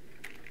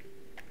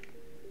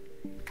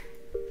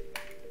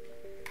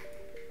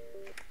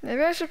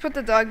 Maybe I should put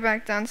the dog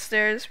back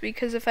downstairs,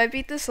 because if I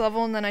beat this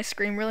level and then I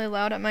scream really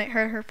loud, it might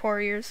hurt her poor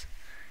ears.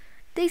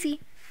 Daisy.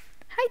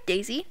 Hi,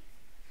 Daisy.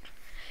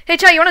 Hey,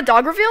 Chad, you want a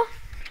dog reveal?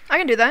 I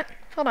can do that.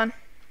 Hold on.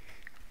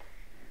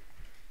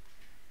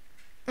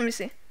 Let me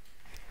see.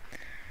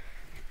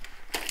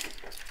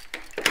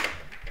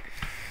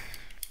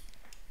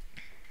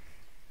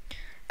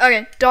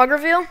 Okay, dog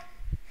reveal.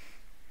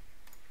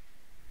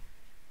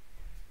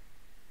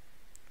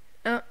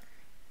 Oh.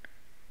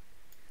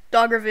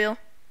 Dog reveal.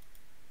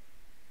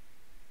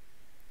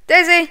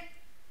 Daisy!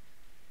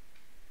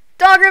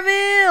 Dog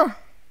reveal!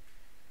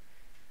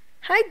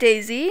 Hi,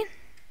 Daisy.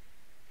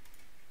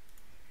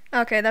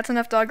 Okay, that's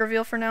enough dog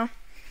reveal for now.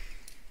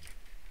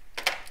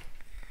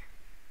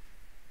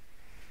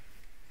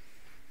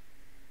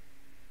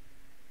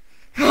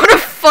 What a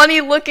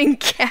funny looking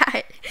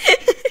cat.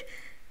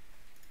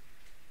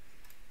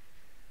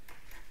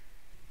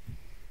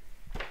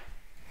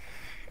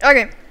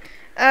 Okay.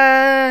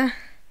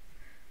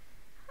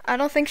 I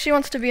don't think she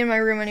wants to be in my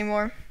room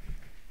anymore.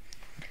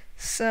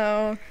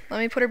 So, let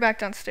me put her back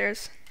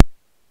downstairs.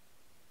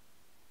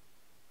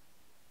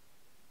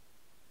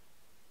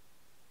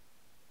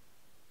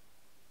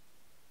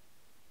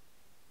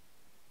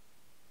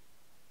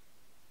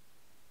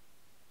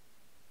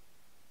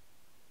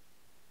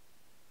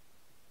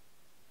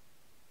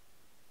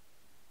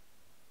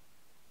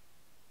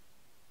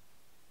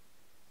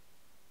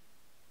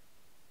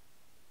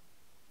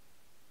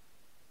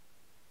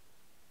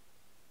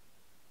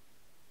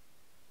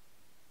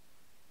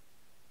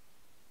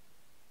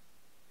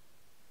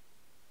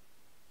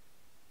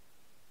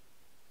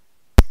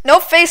 No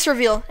face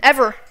reveal,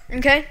 ever,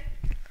 okay?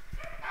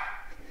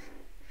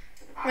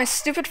 My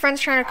stupid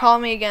friend's trying to call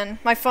me again.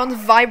 My phone's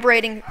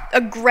vibrating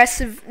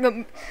aggressive,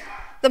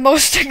 the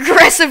most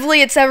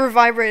aggressively it's ever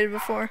vibrated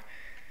before.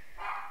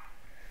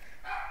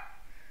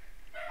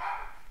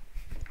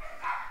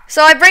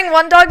 So I bring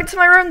one dog into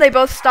my room, they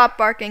both stop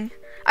barking.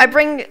 I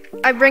bring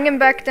him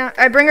back down,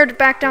 I bring her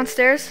back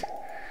downstairs,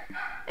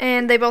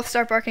 and they both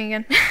start barking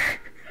again.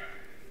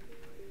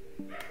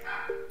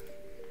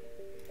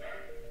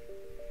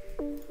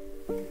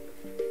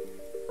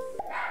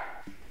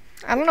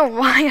 I don't know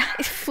why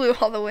I flew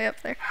all the way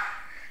up there.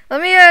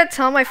 Let me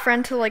tell my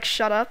friend to like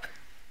shut up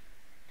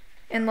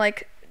and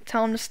like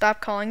tell him to stop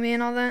calling me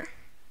and all that.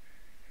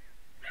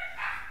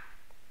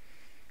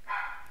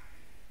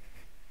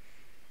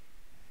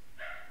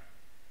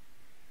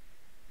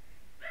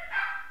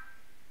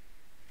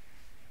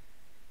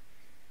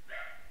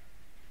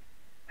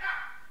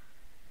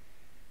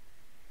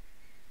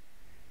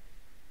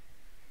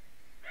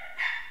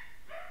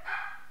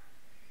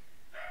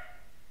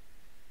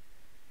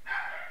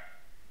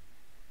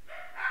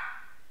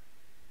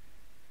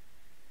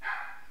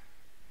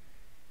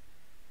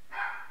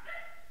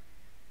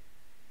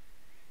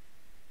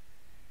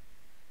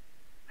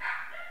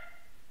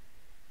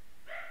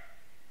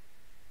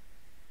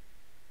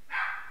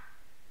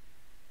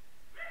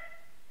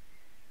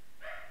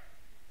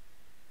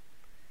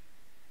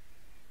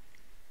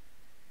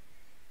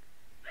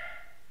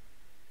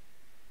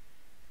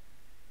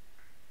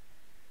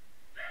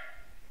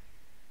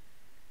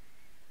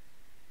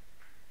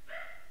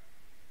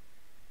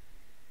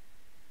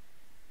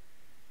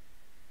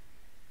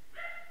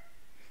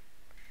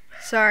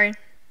 Sorry.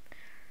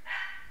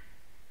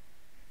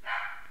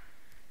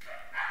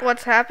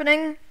 What's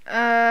happening?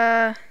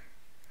 My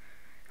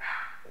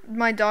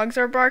dogs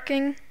are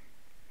barking.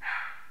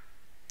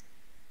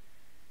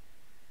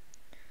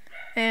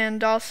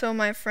 And also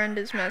my friend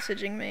is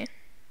messaging me.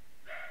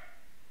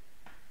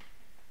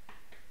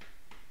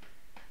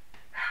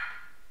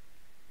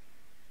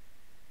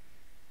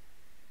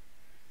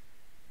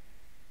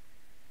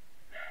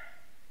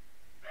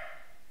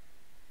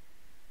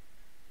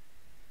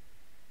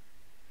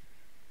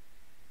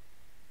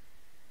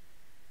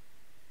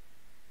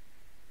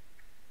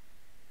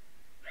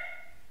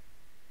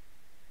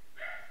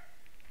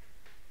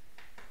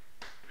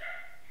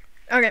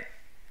 Okay.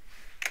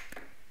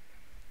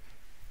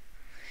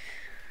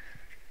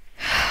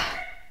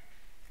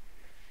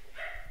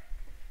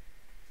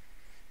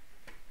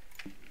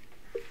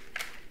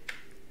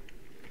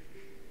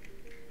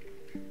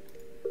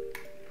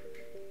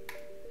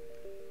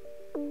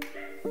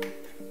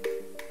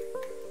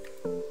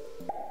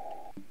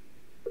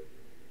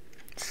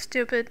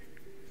 Stupid.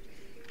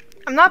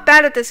 I'm not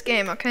bad at this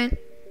game, okay?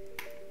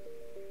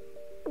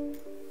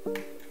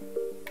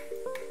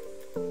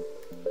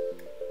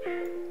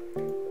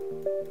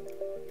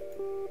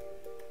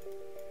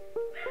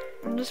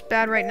 I'm just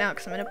bad right now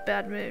because I'm in a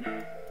bad mood.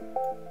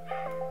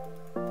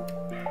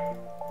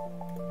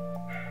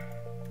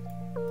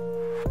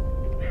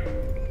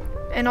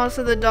 And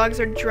also the dogs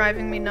are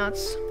driving me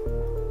nuts.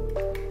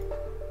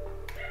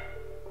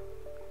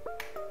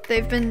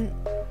 They've been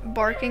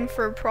barking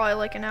for probably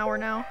like an hour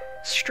now,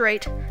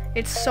 straight.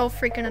 It's so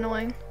freaking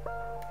annoying.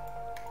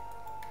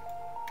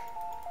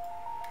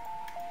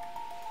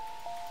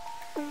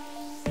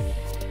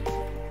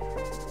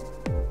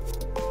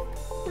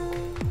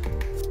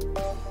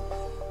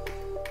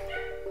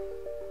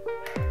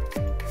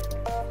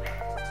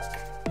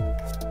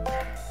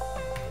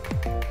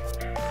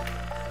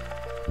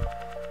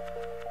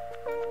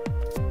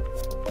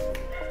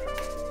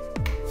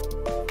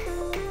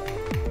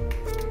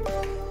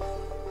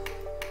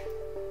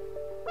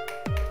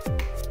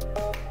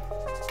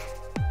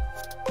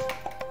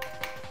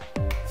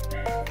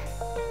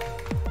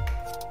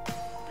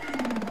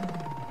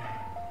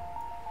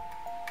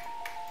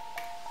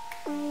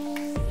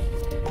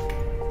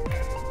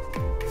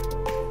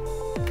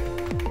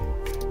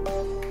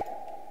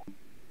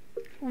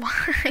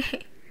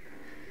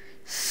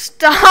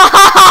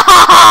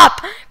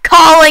 Stop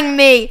calling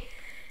me.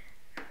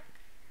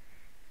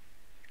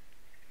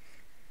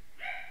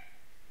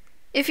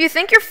 If you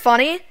think you're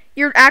funny,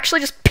 you're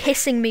actually just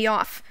pissing me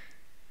off.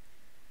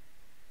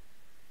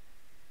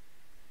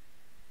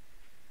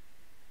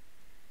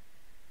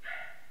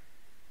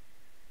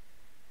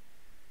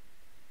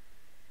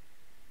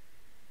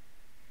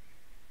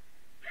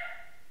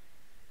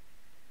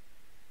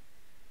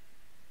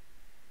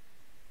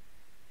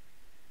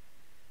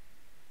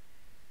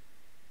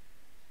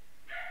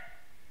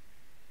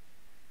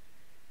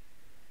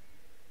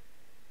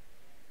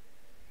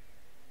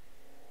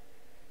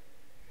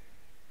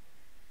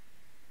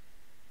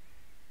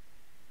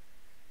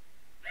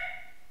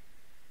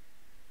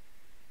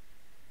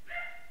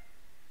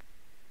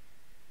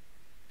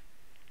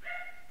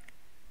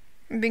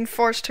 I'm being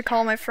forced to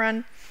call my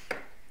friend.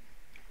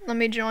 Let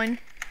me join.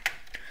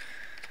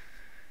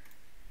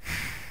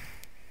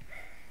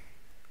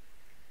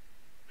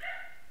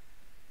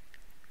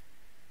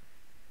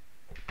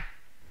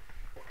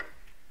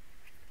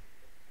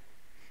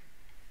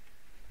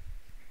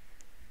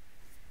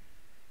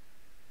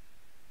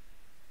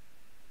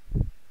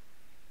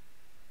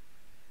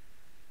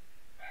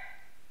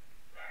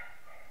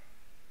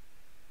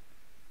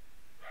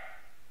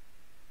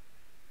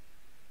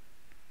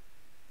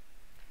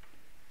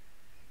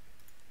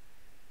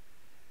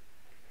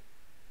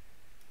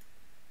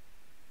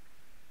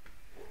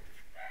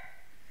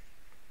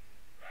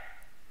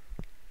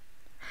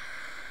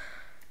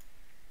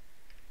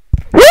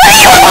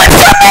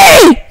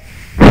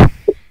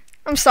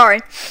 I'm sorry.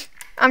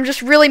 I'm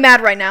just really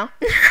mad right now.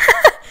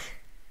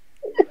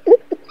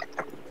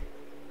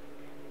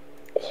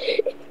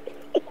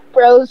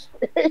 Bro's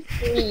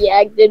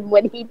reacted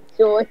when he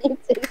joined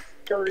his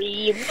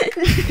stream.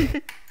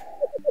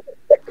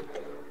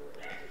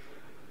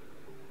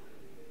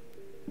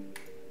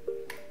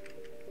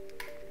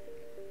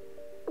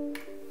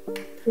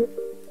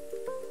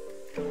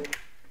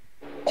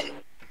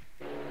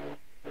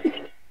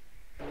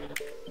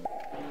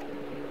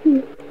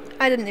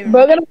 I didn't even.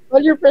 Bro got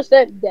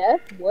 100% death?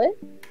 What?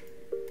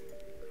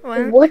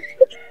 What? What?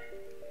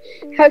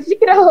 How'd you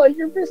get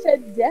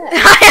 100% death?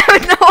 I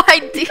have no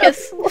idea.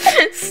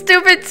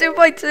 Stupid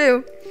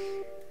 2x2.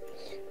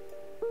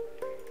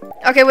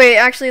 Okay, wait.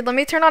 Actually, let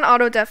me turn on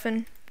auto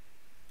deafen,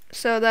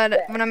 so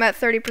that when I'm at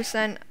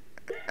 30%,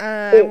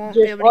 I won't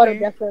be just able to auto hear.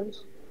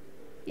 deafens.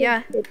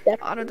 Yeah, It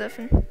def- auto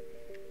deafen.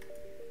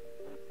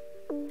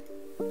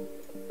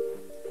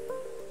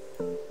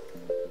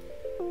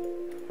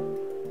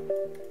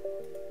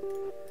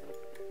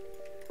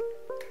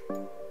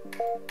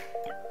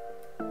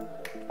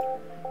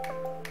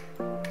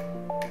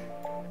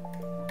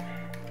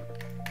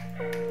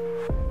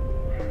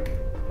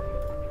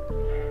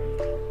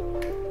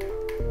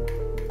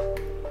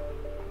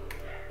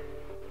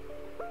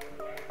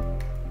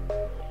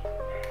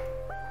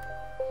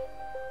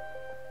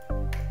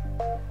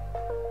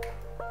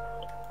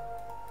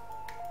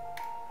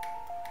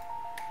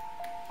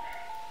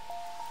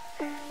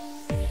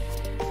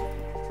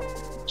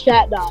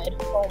 Chat died.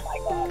 Oh my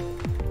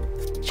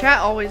god. Chat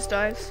always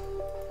dies.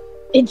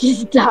 It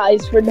just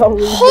dies for no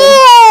reason.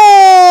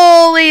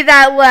 Holy,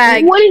 that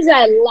lag! What is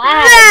that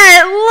lag?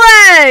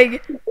 That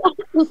lag!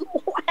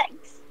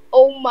 Lags.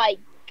 Oh my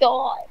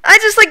god. I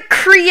just like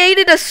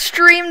created a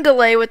stream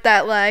delay with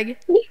that lag.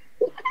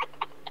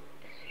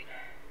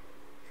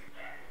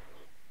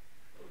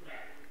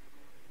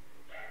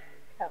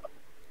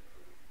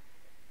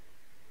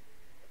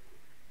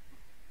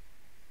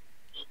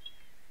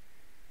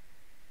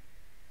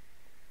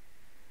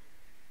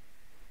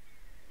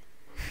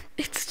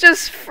 It's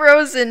just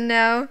frozen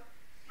now.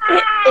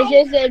 It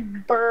just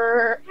said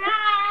brr.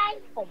 Hi.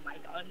 Oh my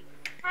god.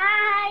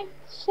 Hi.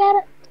 Shut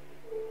up.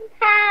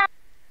 Hi.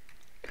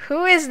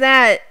 Who is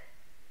that?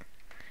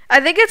 I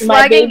think it's My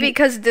lagging baby.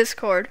 because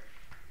Discord.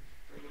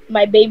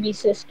 My baby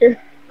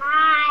sister.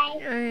 Oh,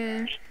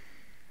 yeah.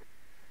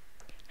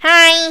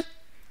 Hi.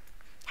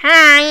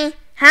 Hi.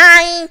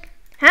 Hi.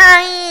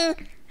 Hi.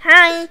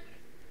 Hi.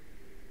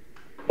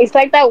 It's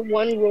like that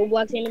one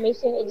Roblox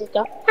animation. It just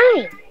got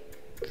hi.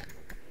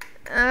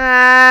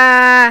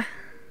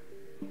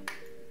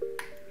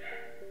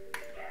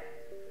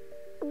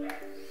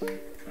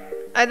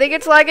 I think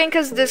it's lagging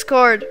because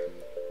Discord.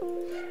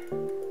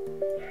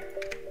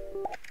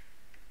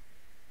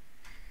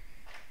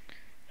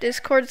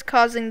 Discord's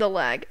causing the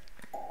lag.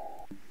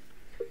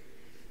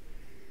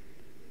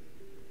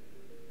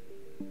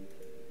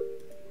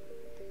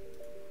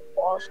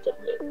 Lost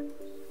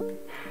it.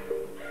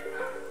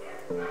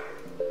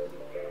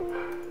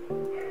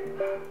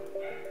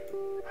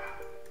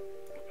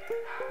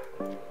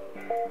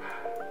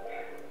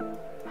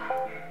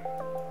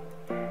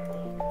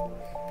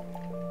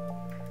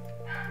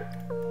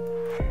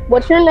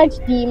 What's your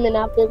next demon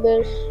after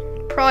this?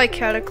 Probably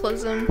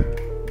Cataclysm.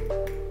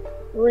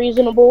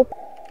 Reasonable.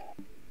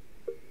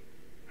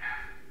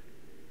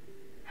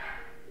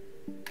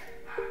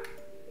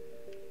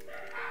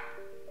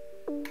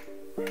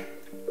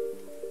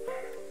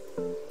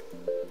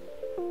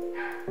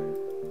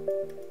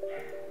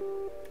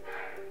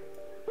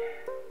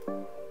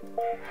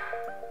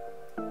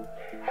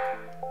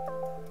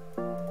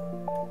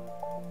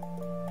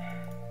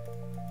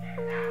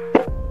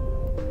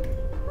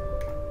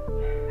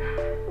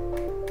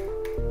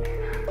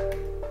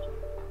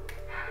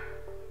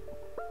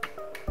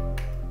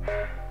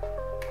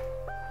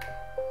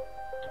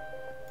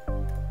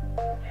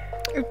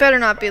 Better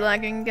not be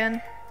lagging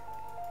again.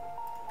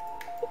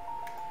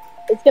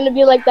 It's gonna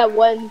be like that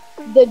one,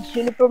 the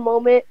Juniper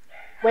moment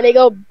when they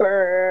go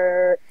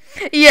brrr.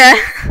 Yeah.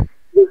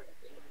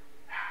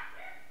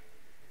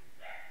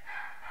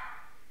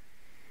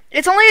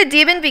 It's only a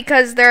demon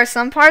because there are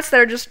some parts that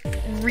are just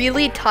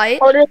really tight.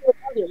 Harder than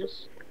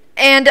others.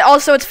 And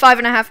also it's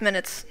 5.5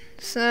 minutes.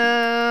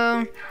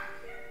 So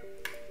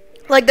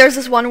like there's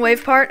this one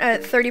wave part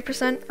at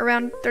 30%,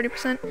 around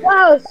 30%.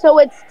 Wow, so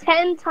it's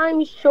 10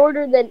 times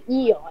shorter than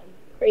Eon.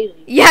 Crazy.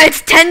 Yeah,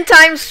 it's 10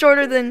 times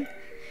shorter than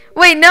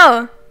wait,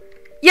 no.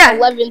 Yeah.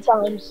 11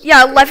 times.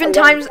 Yeah, 11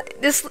 times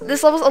this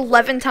level's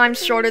 11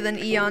 times shorter than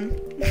Eon.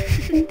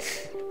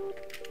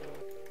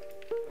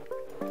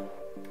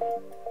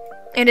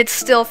 And it's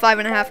still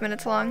 5.5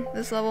 minutes long,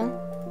 this level.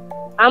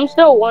 I'm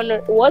still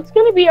wondering, what's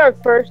gonna be our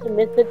first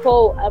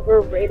mythical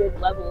ever rated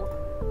level?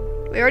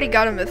 We already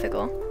got a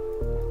mythical.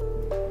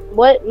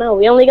 What? No,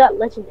 we only got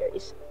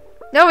legendaries.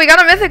 No, we got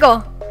a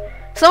mythical.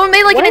 Someone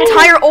made like an What?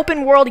 entire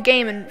open world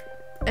game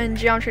in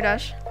Geometry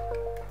Dash.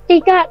 They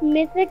got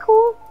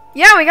mythical?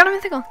 Yeah, we got a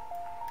mythical.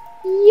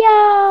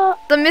 Yeah.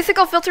 The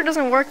mythical filter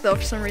doesn't work though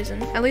for some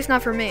reason. At least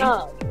not for me.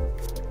 Oh.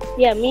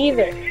 Yeah, me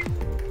either.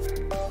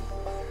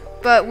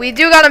 But we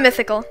do got a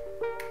mythical.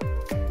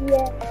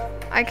 Yeah.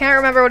 I can't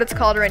remember what it's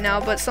called right now,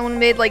 but someone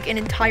made like an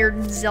entire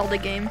Zelda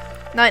game.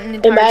 Not an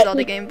entire Imagine-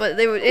 Zelda game, but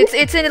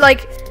it's in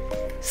like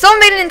someone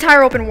made an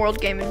entire open world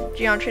game in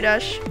Geometry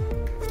Dash.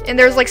 And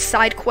there's like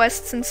side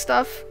quests and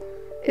stuff.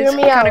 Hear It's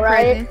me out, kinda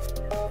right?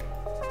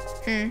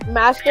 crazy.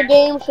 Master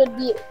game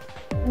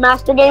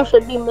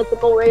should be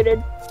mythical rated.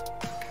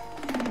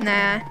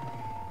 Nah.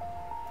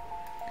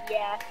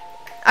 Yeah.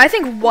 I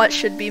think What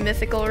should be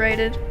mythical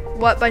rated.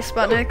 What by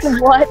Sputniks.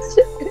 What?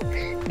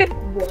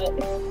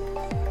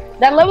 What?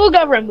 That level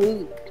got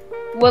removed.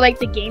 Well, like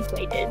the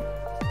gameplay did.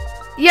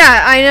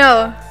 Yeah, I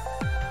know.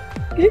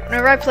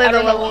 Whenever I play I the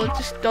don't know. level, it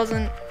just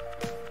doesn't.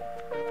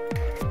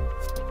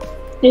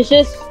 It's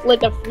just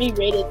like a free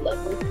rated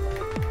level.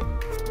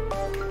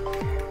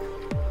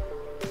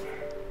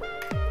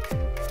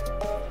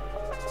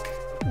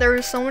 There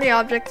were so many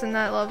objects in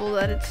that level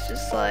that it's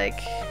just like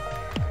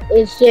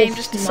It's just game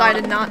just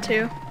decided not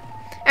to.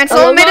 And I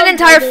someone made an love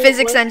entire that it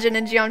physics was- engine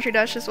in Geometry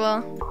Dash as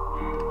well.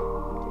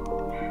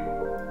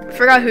 I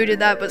forgot who did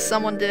that, but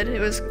someone did. It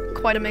was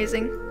quite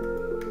amazing.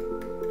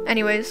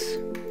 Anyways,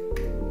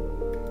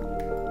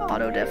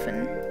 auto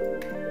deafen.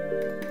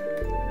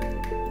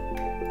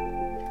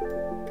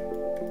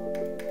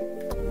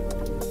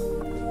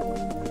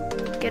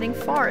 Getting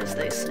far, as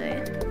they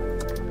say.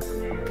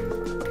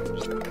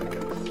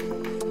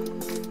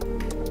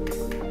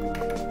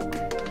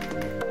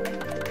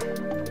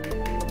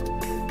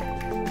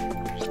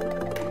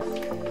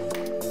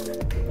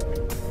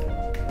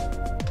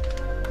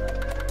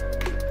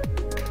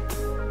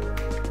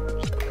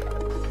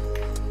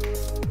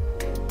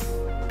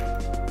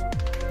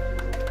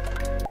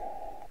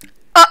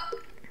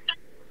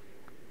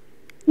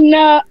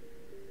 No.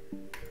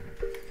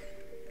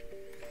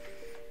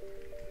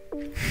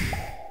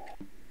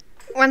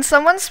 When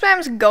someone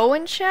spams go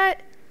in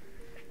chat,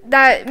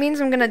 that means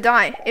I'm gonna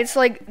die. It's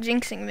like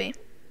jinxing me.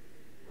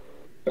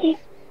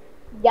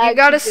 Yeah, You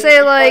gotta it's say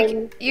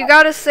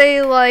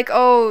fun. like,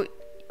 oh,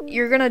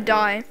 you're gonna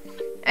die,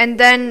 and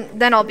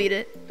then I'll beat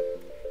it.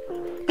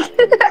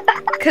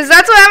 Cause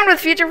that's what happened with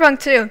Future Funk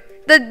 2.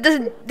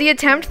 The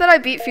attempt that I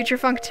beat Future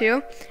Funk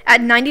 2 at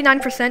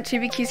 99%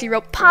 2BQC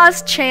wrote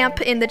pause champ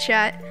in the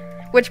chat,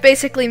 which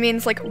basically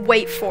means like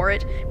wait for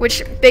it,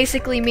 which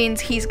basically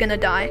means he's gonna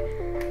die.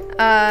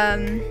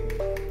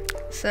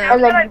 So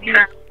And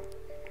then-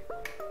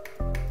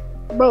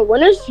 Bro,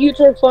 when is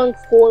Future Funk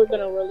 4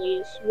 gonna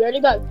release? We already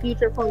got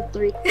Future Funk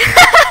 3.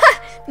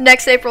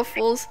 next April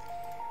Fools,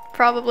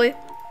 probably.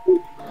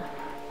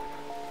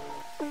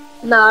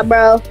 Nah,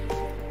 bro.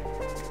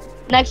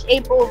 Next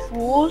April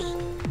Fools?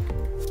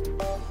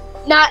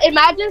 Nah,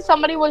 imagine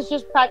somebody was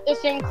just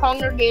practicing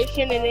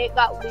Congregation and it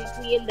got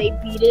weekly and they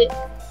beat it.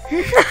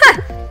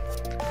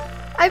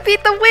 I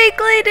beat the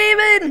weekly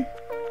demon!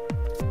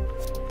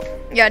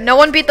 Yeah, no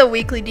one beat the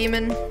weekly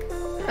demon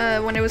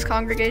when it was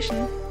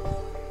Congregation.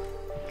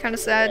 Kinda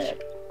sad.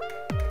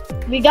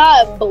 We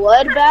got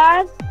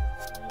Bloodbath.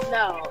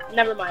 No,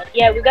 never mind.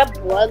 Yeah, we got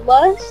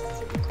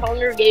Bloodlust,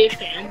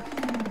 Congregation.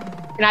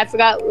 And I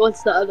forgot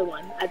what's the other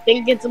one. I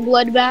think it's a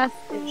Bloodbath.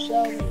 If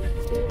so.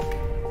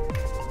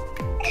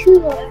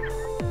 Cool.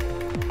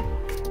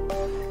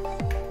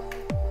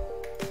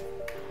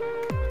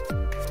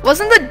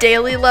 Wasn't the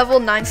daily level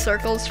 9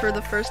 circles for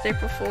the first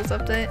April Fool's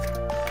update?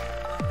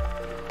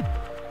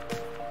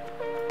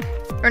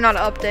 Or not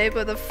update,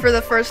 but for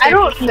the first I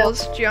April don't know.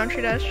 Fool's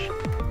Geometry Dash?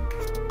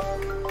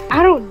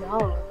 I don't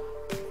know.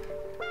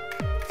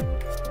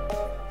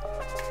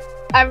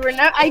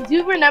 I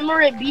do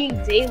remember it being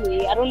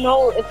daily. I don't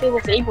know if it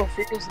was April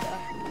Fool's though.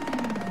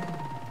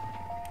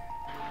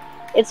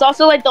 It's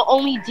also like the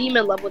only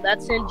demon level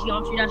that's in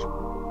Geometry Dash.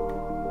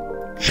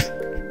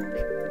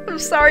 I'm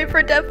sorry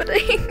for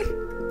deafening.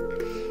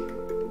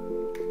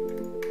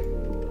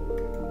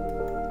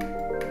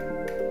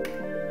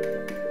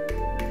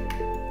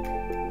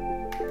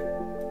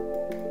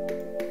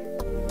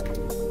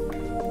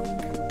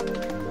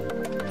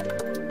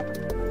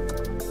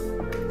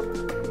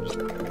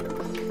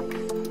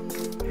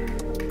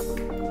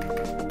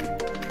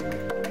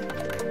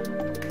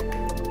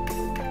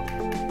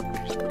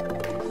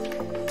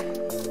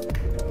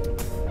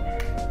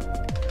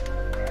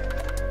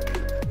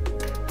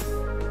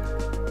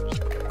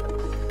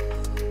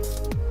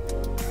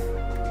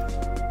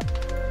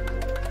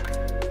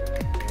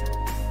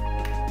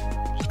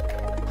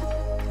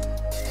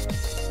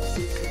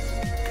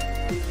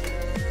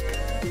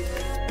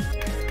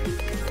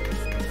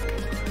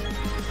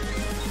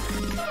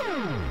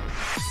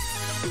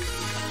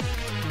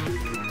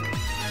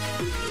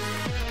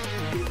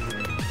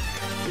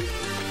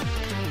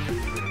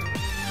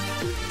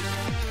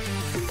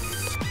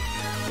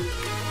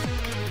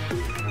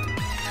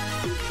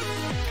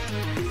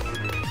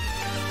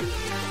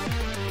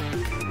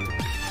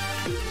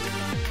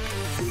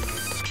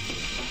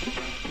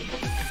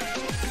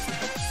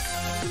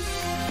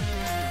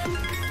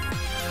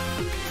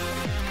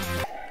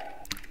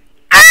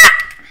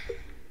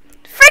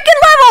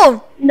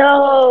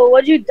 No,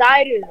 what'd you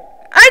die to?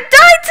 I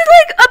died to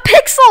like a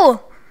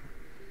pixel.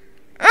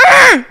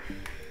 Mm.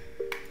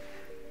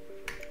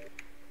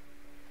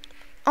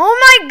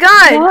 Oh my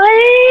god.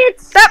 What?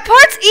 That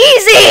part's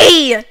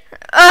easy.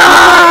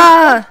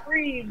 Ugh.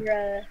 Free,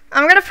 bruh.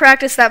 I'm gonna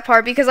practice that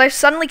part because I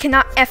suddenly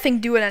cannot effing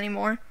do it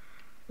anymore.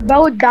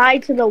 Bo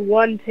died to the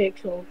 1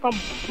 pixel. Come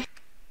on.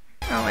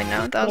 Oh, I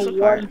know. That was The the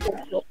part. 1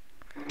 pixel.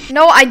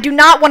 No, I do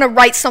not want to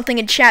write something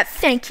in chat.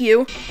 Thank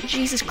you.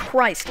 Jesus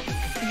Christ.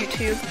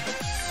 YouTube.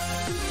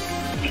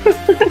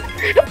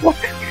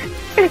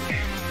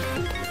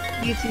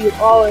 YouTube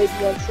always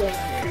wants something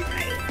right.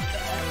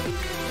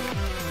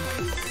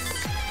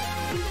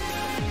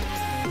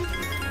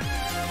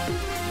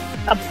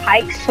 A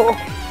pixel.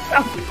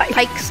 A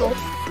Pixel.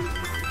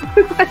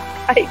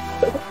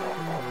 pixel.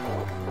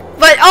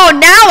 But, oh,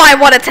 now I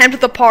want to attempt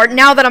the part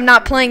now that I'm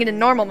not playing it in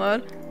normal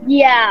mode.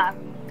 Yeah.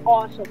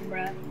 Awesome,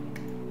 bruh.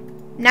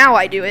 Now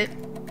I do it.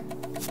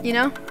 You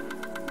know?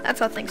 That's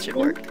how things should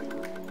work.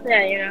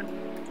 Yeah, you know.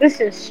 This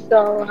is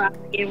so how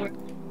the game works.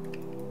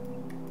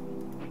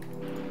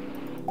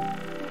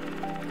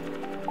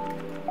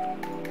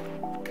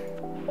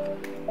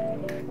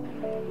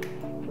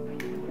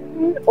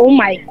 Oh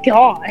my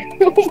god.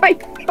 Oh my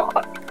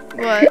god.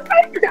 What?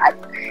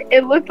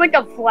 It looked like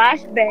a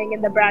flashbang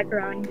in the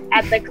background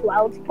at the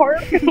clouds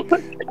part. It looked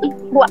like a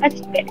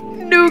flashbang.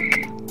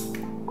 Nuke.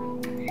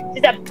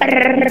 Just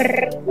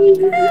a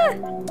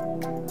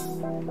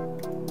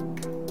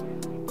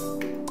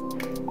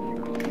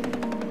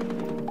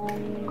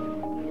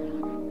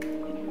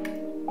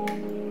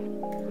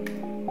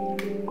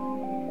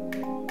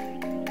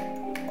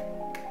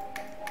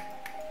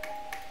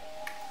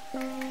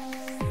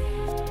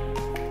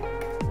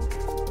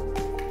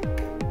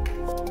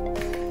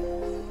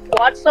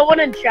Watch someone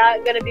in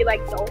chat gonna be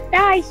like, "Don't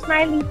die,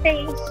 smiley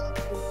face."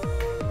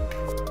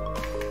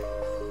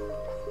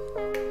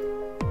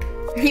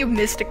 You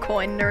missed a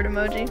coin, nerd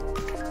emoji.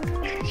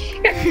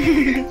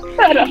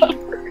 Shut up.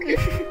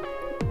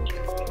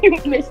 You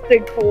missed the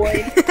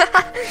coin.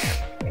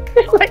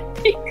 Like,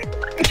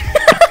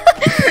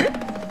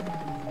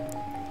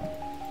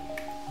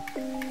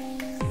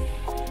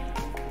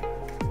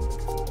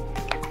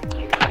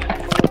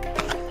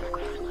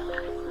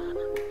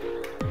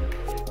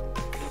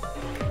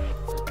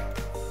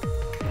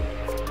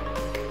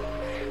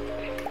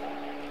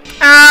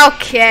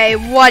 Okay,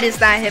 what is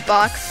that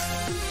hitbox?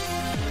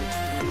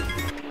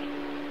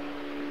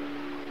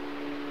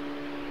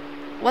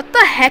 What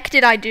the heck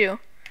did I do?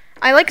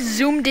 I like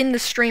zoomed in the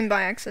stream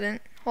by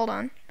accident. Hold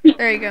on.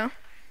 There you go.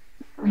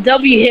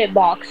 W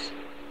hitbox.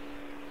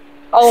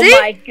 Oh See?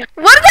 my god.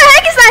 What the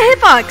heck is that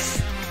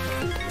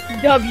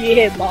hitbox? W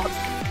hitbox.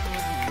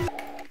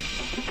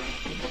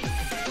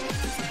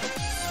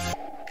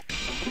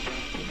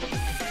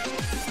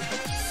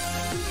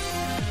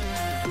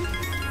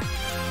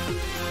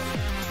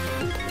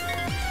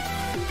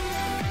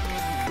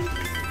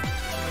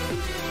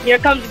 Here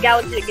comes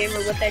Galaxy the Gamer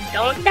with a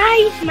 "Don't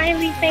die,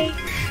 smiley face."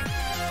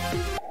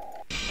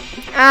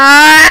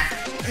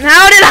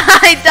 How did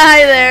I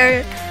die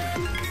there?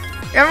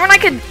 Remember when I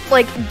could,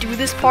 like, do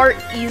this part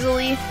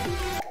easily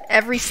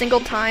every single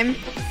time?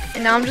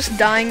 And now I'm just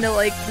dying to,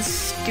 like, the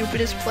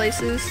stupidest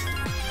places.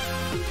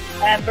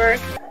 Ever.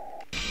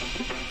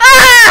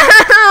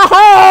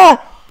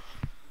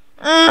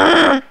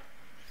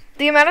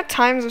 The amount of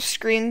times I've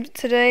screamed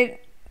today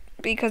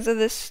because of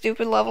this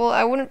stupid level,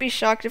 I wouldn't be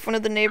shocked if one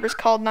of the neighbors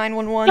called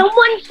 911.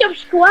 Someone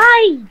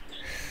subscribe.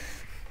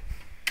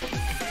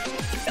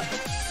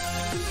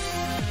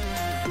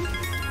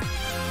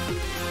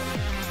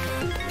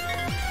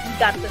 You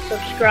got to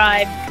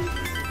subscribe.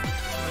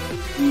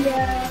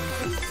 Yeah.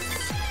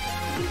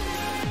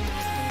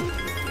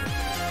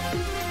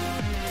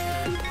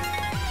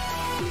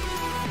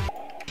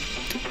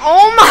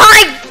 Oh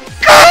my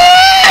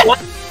god! What?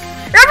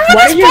 Remember when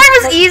Why this are you- part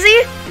was easy?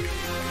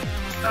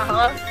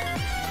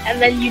 And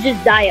then you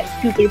just die at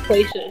stupid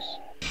places.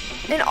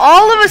 And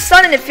all of a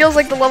sudden, it feels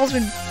like the level's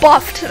been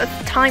buffed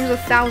times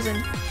 1,000.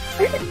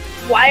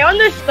 Why on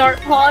the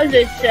start pause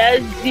it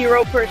says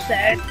 0%,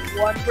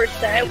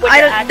 1%? When I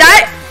it don't, actually-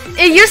 that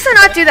it used to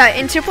not do that.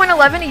 In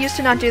 2.11, it used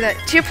to not do that.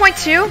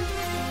 2.2,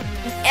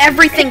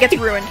 everything gets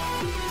ruined.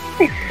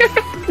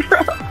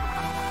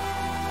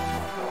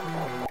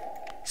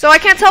 So I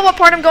can't tell what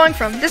part I'm going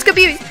from. This could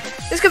be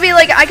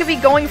like I could be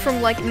going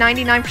from like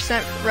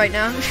 99% right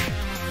now.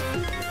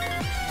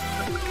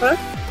 Huh?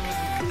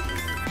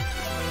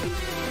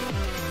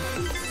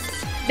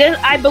 This,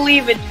 I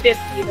believe it's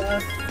 50 though.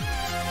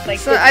 Like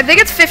So I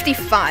think it's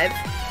 55.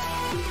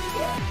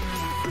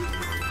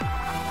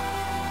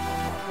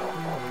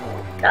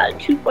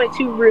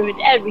 2.2 ruined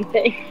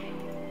everything.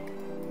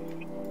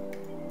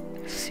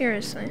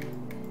 Seriously.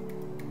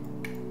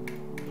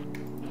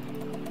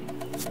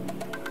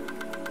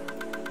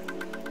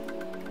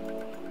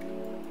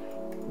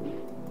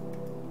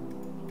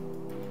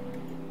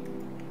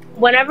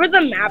 Whenever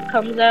the map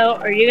comes out,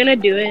 are you gonna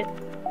do it?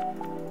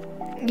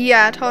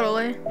 Yeah,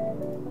 totally.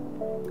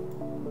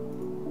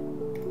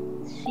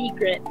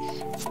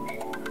 Secrets.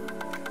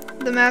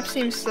 The map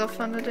seems so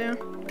fun to do.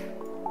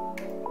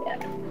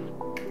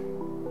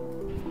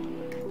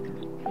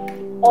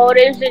 All it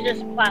is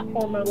just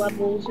platformer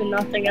levels and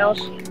nothing else.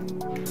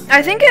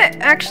 I think it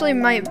actually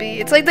might be.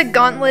 It's like the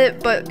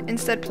Gauntlet, but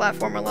instead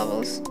platformer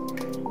levels.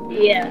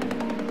 Yeah.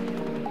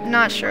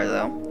 Not sure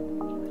though.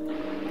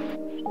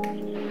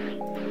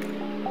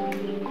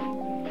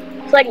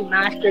 It's like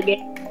Master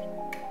Game.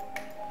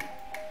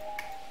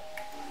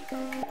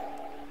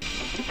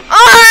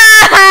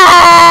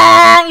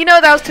 Ah! You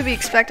know that was to be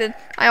expected.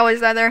 I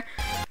always die there.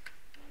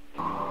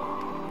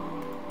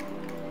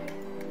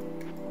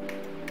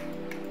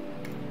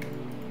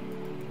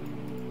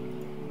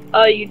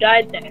 Oh, you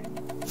died there.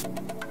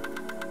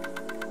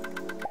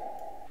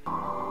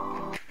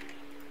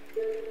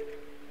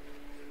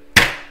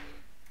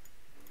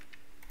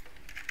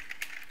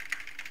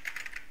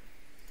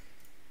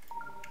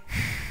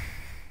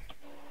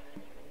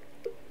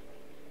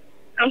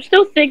 I'm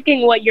still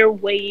thinking what your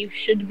wave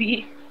should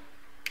be.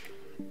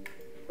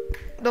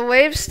 The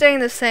wave's staying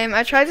the same.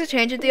 I tried to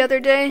change it the other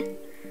day,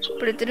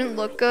 but it didn't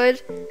look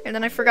good. And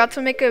then I forgot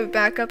to make a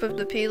backup of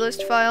the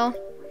plist file.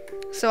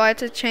 So I had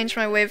to change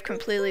my wave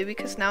completely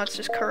because now it's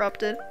just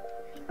corrupted.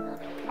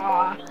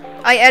 Aw.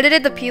 I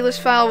edited the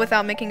plist file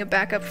without making a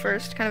backup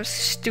first. Kind of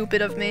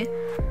stupid of me.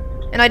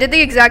 And I did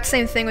the exact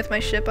same thing with my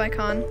ship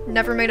icon.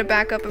 Never made a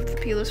backup of the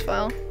plist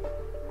file.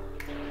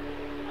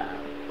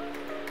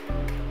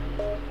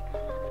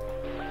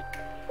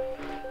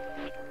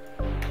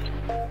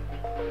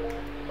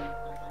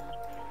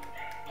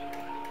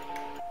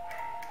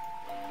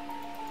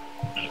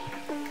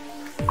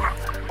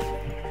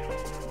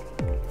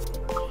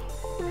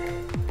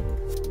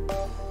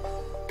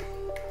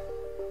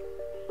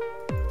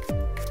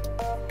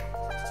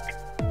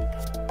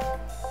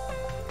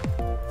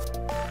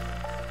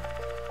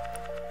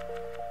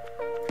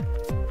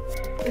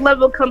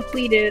 Level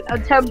completed.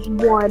 Attempt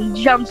 1.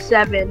 Jump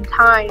 7.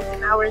 Time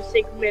 1 hour and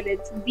 6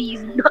 minutes.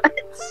 These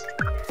nuts.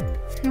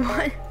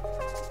 What?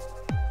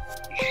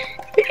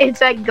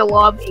 It's at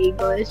Glob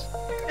English.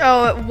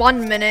 Oh,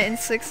 1 minute and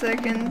 6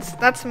 seconds.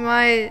 That's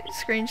my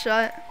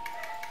screenshot.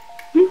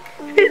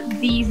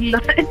 These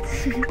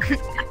nuts.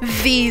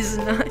 These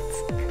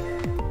nuts.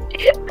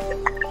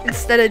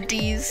 Instead of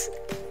D's.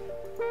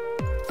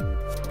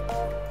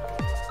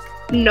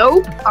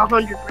 Nope.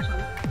 100%.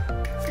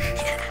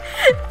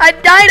 I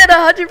died at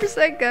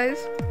 100%,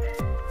 guys.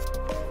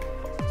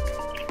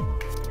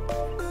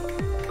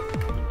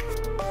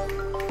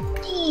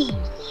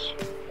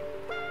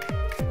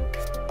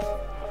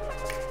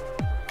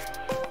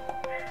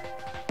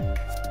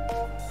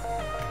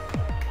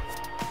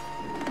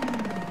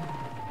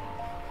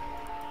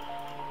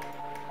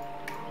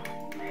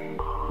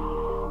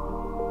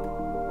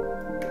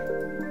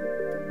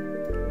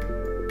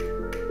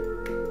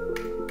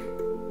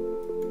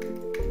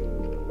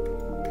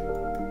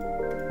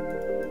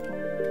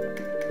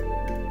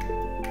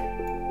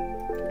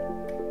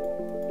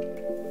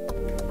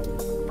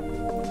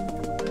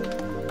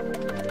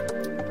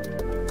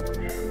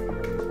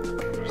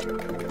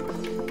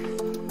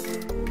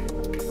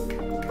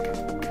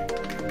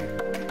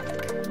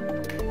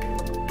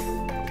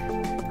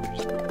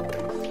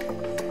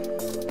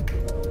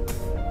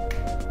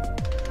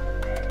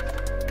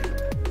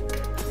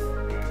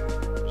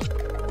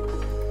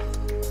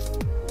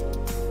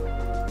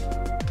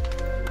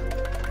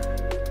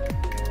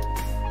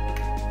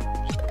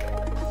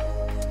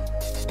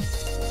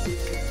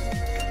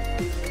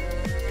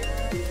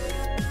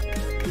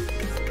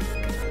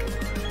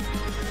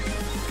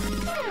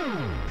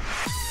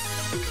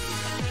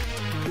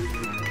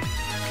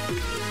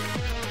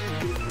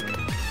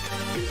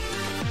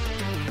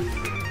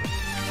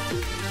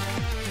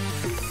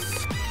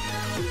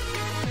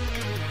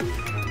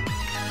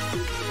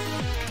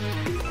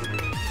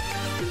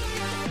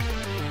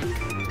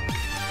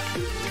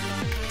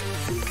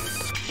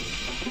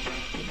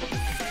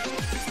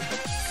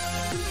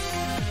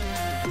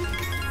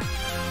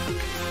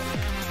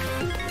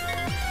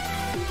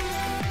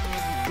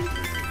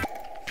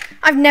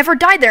 I've never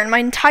died there in my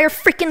entire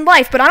freaking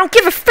life, but I don't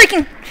give a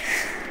freaking...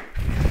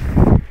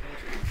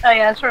 Oh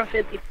yeah, it's from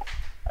 50.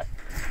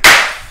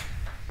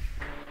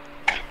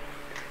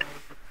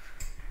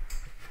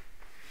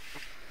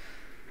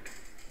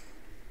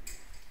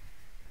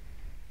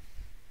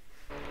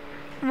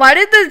 Why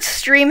did the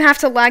stream have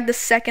to lag the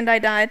second I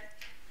died?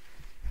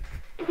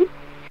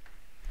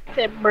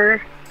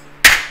 Timber.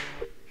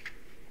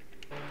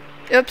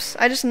 Oops,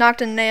 I just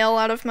knocked a nail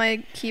out of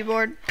my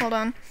keyboard. Hold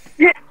on.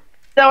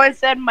 Someone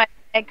said my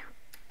neck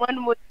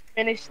one would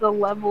finish the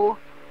level.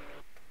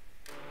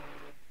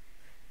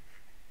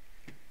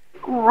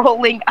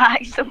 Rolling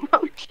eyes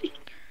emoji.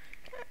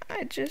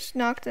 I just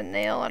knocked a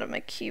nail out of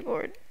my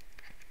keyboard.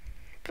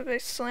 But by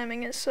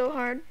slamming it so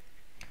hard.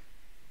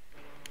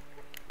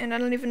 And I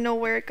don't even know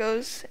where it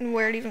goes and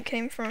where it even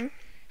came from.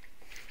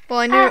 Well,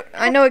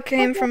 I know it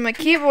came from my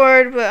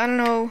keyboard, but I don't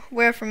know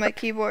where from my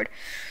keyboard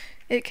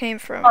it came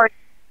from.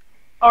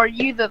 Are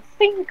you the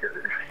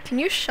thinker? Can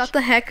you shut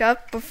the heck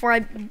up before I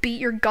beat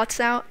your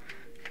guts out?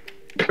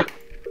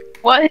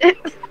 What?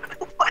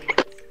 What?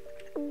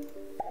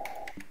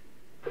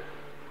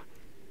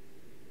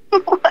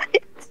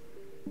 What?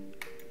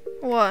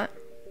 What?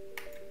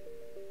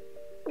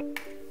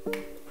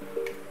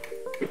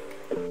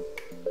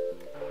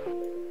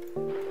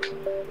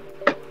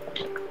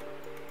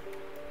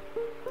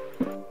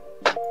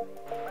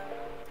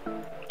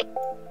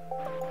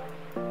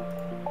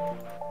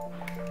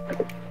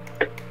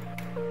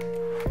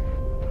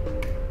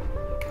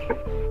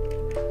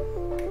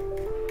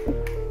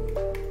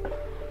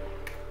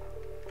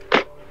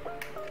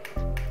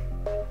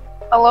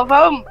 I love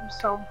how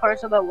some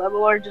parts of the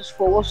level are just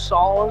full of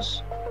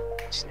saws.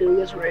 Still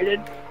gets rated.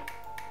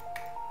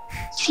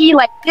 See,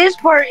 like this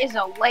part is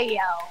a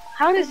layout.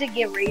 How does it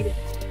get rated?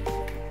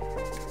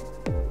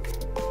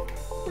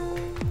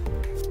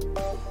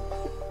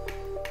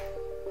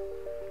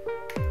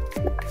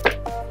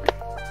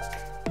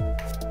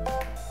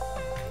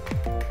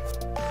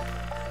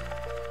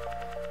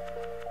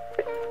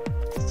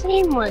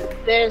 Same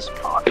with this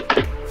part.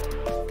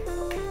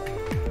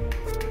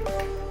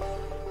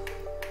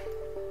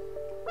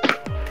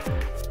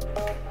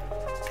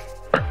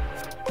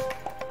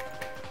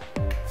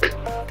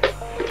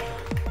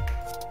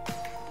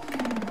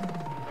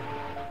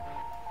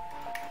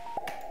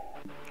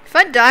 If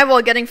I die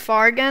while getting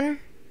far again,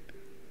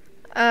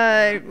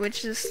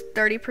 which is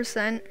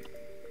 30%,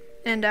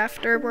 and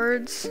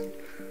afterwards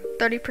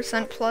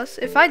 30% plus,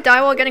 if I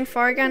die while getting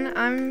far again,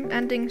 I'm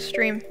ending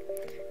stream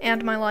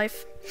and my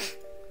life.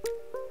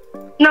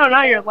 No,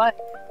 not your life.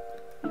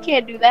 You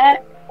can't do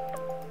that.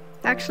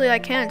 Actually, I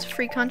can. It's a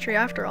free country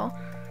after all.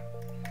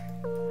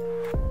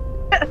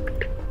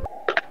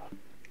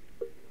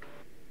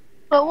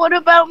 But what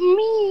about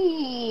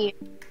me?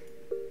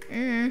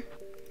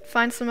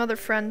 Find some other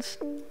friends.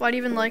 Why do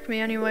you even like me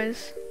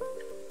anyways?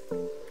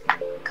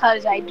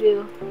 'Cause I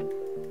do.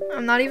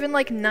 I'm not even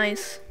like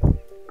nice.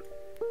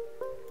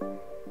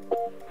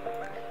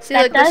 See,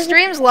 That like the doesn't-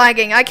 stream's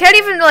lagging. I can't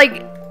even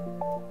like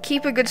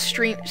keep a good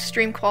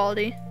stream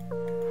quality.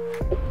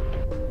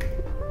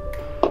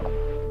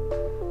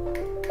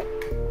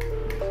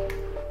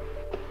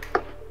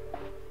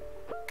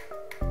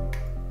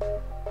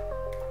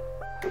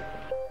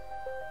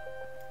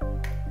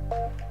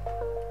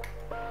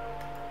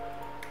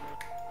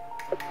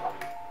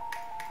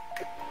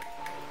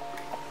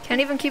 Can't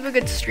even keep a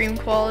good stream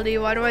quality.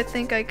 Why do I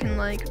think I can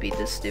like beat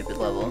this stupid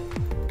level?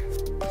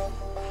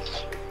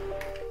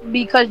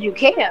 Because you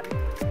can.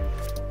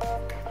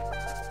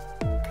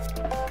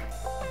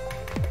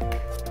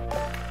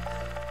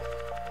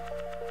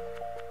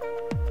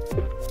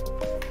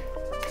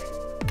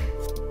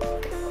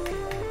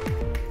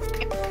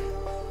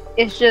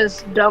 It's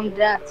just dumb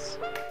deaths.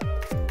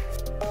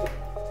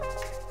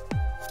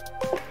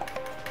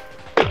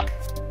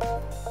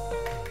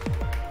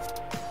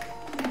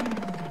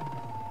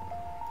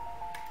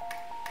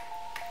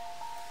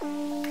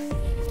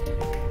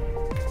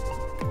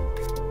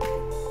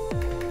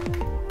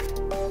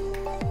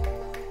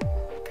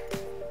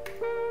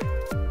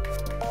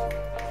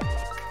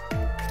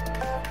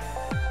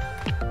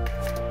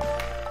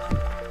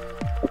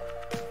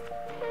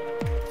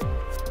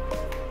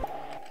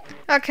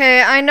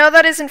 Okay, I know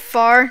that isn't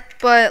far,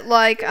 but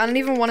like I don't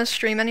even want to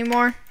stream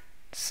anymore.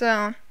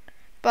 So,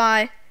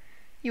 bye,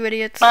 you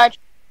idiots. Bye.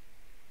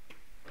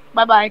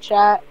 Bye-bye,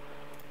 chat.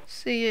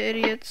 See you,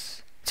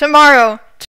 idiots. Tomorrow.